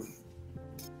favorite? Oof.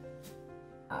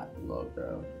 I don't know,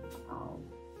 bro.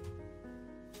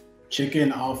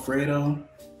 Chicken Alfredo.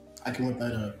 I can whip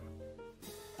that up.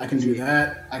 I can do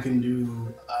that. I can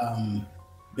do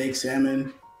baked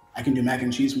salmon. I can do mac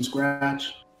and cheese from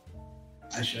scratch.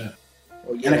 I should.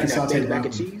 Oh yeah, and I can saute saute mac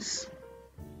and broccoli. cheese.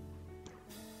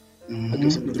 Mm-hmm. I'll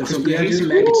get some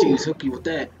mac and cheese. Hook you with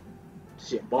that.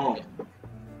 Shit, bomb.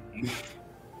 I've been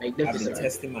Magnificent.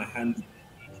 testing my hands in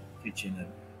the kitchen, and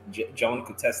John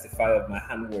could testify of my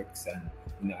handworks, and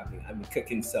I've been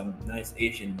cooking some nice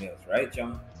Asian meals, right,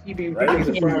 John? He be Right?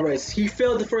 making some fried rice. He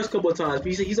failed the first couple of times,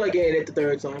 but he started getting it the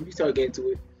third time. He started getting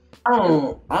to it. I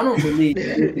don't believe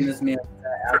anything this man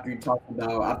said after he talked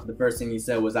about. After the first thing he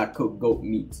said was, "I cook goat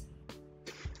meat."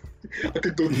 I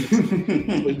could go meat.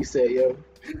 That's what you said, yo.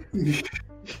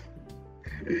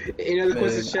 Any other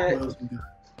questions, chat?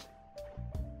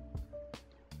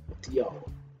 Yo.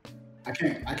 I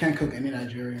can't cook any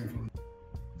Nigerian food.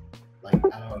 Like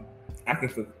I can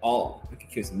cook all. I can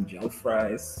cook some jollof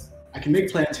fries. I can make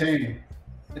plantain.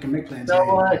 You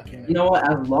know what?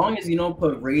 As long as you don't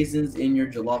put raisins in your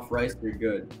jollof rice, you're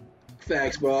good.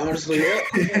 Facts, bro. Honestly,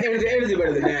 everything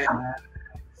better than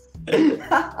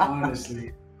that.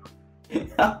 Honestly.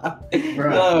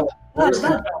 Bro, we're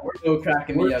still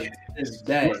cracking me up this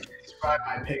day.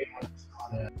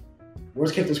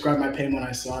 Words can't describe my pain when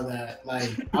I saw that. Like,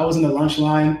 I was in the lunch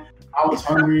line. I was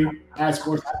hungry. I had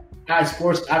sports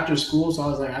after school, so I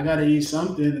was like, I gotta eat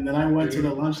something. And then I went to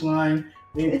the lunch line.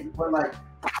 But like,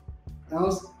 I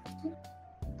was.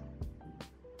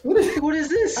 What is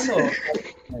this? I know.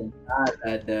 Not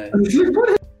that day. What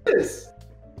is this?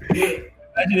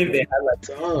 Imagine if they had like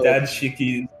dad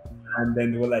chickies, and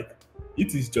then they were like,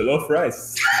 "It is jollof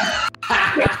rice."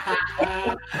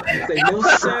 It's like, no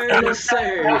sir, no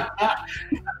sir.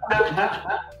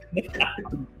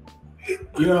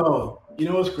 You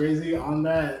know what's crazy on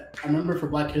that? I remember for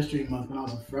Black History Month when I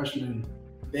was a freshman,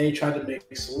 they tried to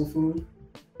make soul food,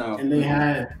 and they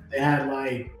had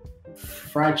like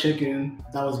fried chicken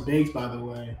that was baked, by the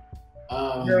way.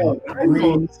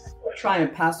 Greens. Try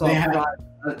and pass off.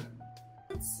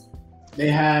 They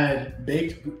had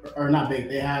baked or not baked.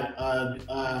 They had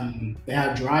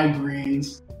dry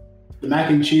greens. The mac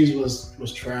and cheese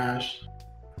was trash.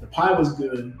 The pie was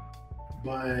good,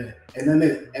 but and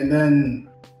then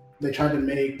they tried to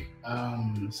make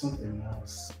something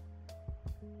else.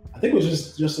 I think it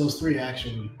was just those three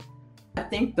actually. I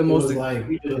think the most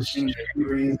egregious thing.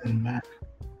 Greens and mac.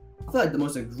 I feel like the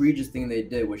most egregious thing they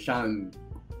did was trying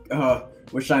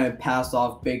to pass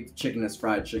off baked chicken as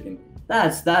fried chicken.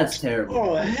 That's terrible.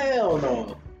 Oh hell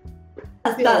no!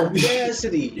 That's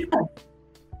audacity.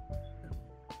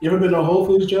 You ever been to Whole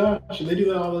Foods, Josh? They do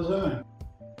that all the time.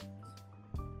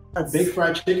 Baked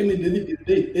fried chicken.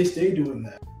 They stay doing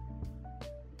that.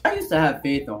 I used to have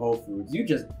faith in Whole Foods. You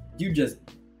just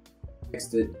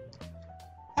fixed it.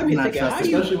 I mean, how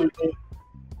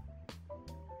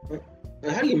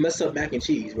do you mess up mac and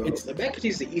cheese, bro? The mac and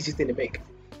cheese is the easiest thing to make.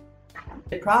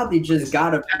 They probably just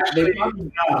gotta.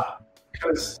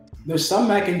 Because there's some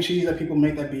mac and cheese that people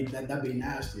make that be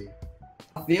nasty.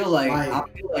 I feel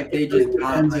like they just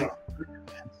got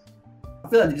I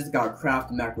feel like they just got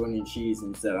Kraft macaroni and cheese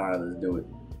and said, "All right, let's do it."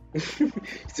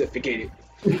 So forget it.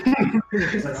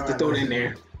 Just throw it in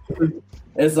there.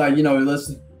 It's like,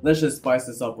 let's just spice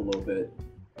this up a little bit.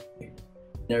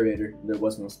 Narrator, there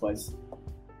was no spice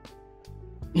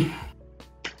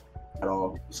at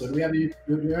all. So do we have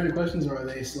any questions, or are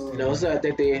they still? No, so I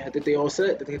think they all set.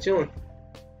 I think they're chilling.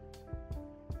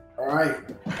 All right,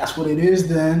 that's what it is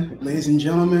then, ladies and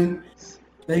gentlemen.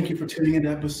 Thank you for tuning in to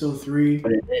episode 3 of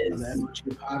the M.O.G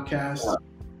podcast.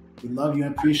 We love you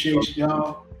and appreciate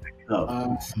y'all.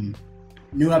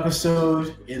 New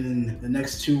episode in the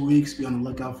next 2 weeks. Be on the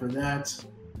lookout for that.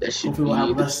 That should Hopefully be we'll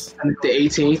have less the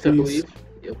 18th, I believe.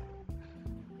 Yep.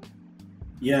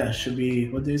 Yeah, it should be.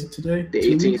 What day is it today? The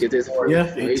 18th. It is. Yeah,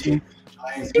 the 18th.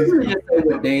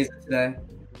 What day is it today?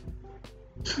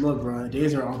 Look, bro,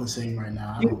 days are all the same right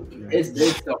now. I don't care. It's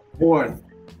the 4th.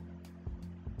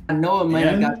 I know it might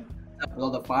have And- got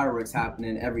all the fireworks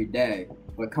happening every day,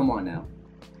 but come on now.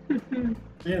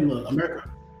 Man, look,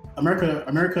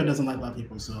 America doesn't like black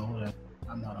people, so whatever.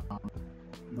 I'm not a problem.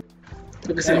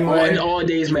 Like I said, Anyway, all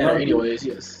days matter. Anyways,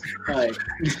 yes. All right.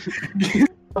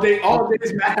 All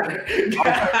days matter.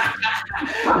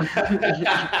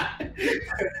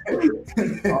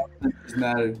 It's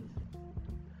matter.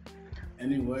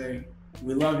 Anyway,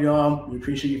 we love y'all. We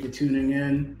appreciate you for tuning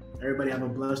in. Everybody have a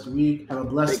blessed week. Have a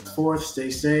blessed 4th. Stay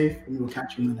safe. And we will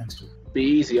catch you in the next one. Be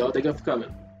easy, y'all. Thank you for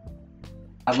coming.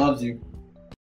 I love you.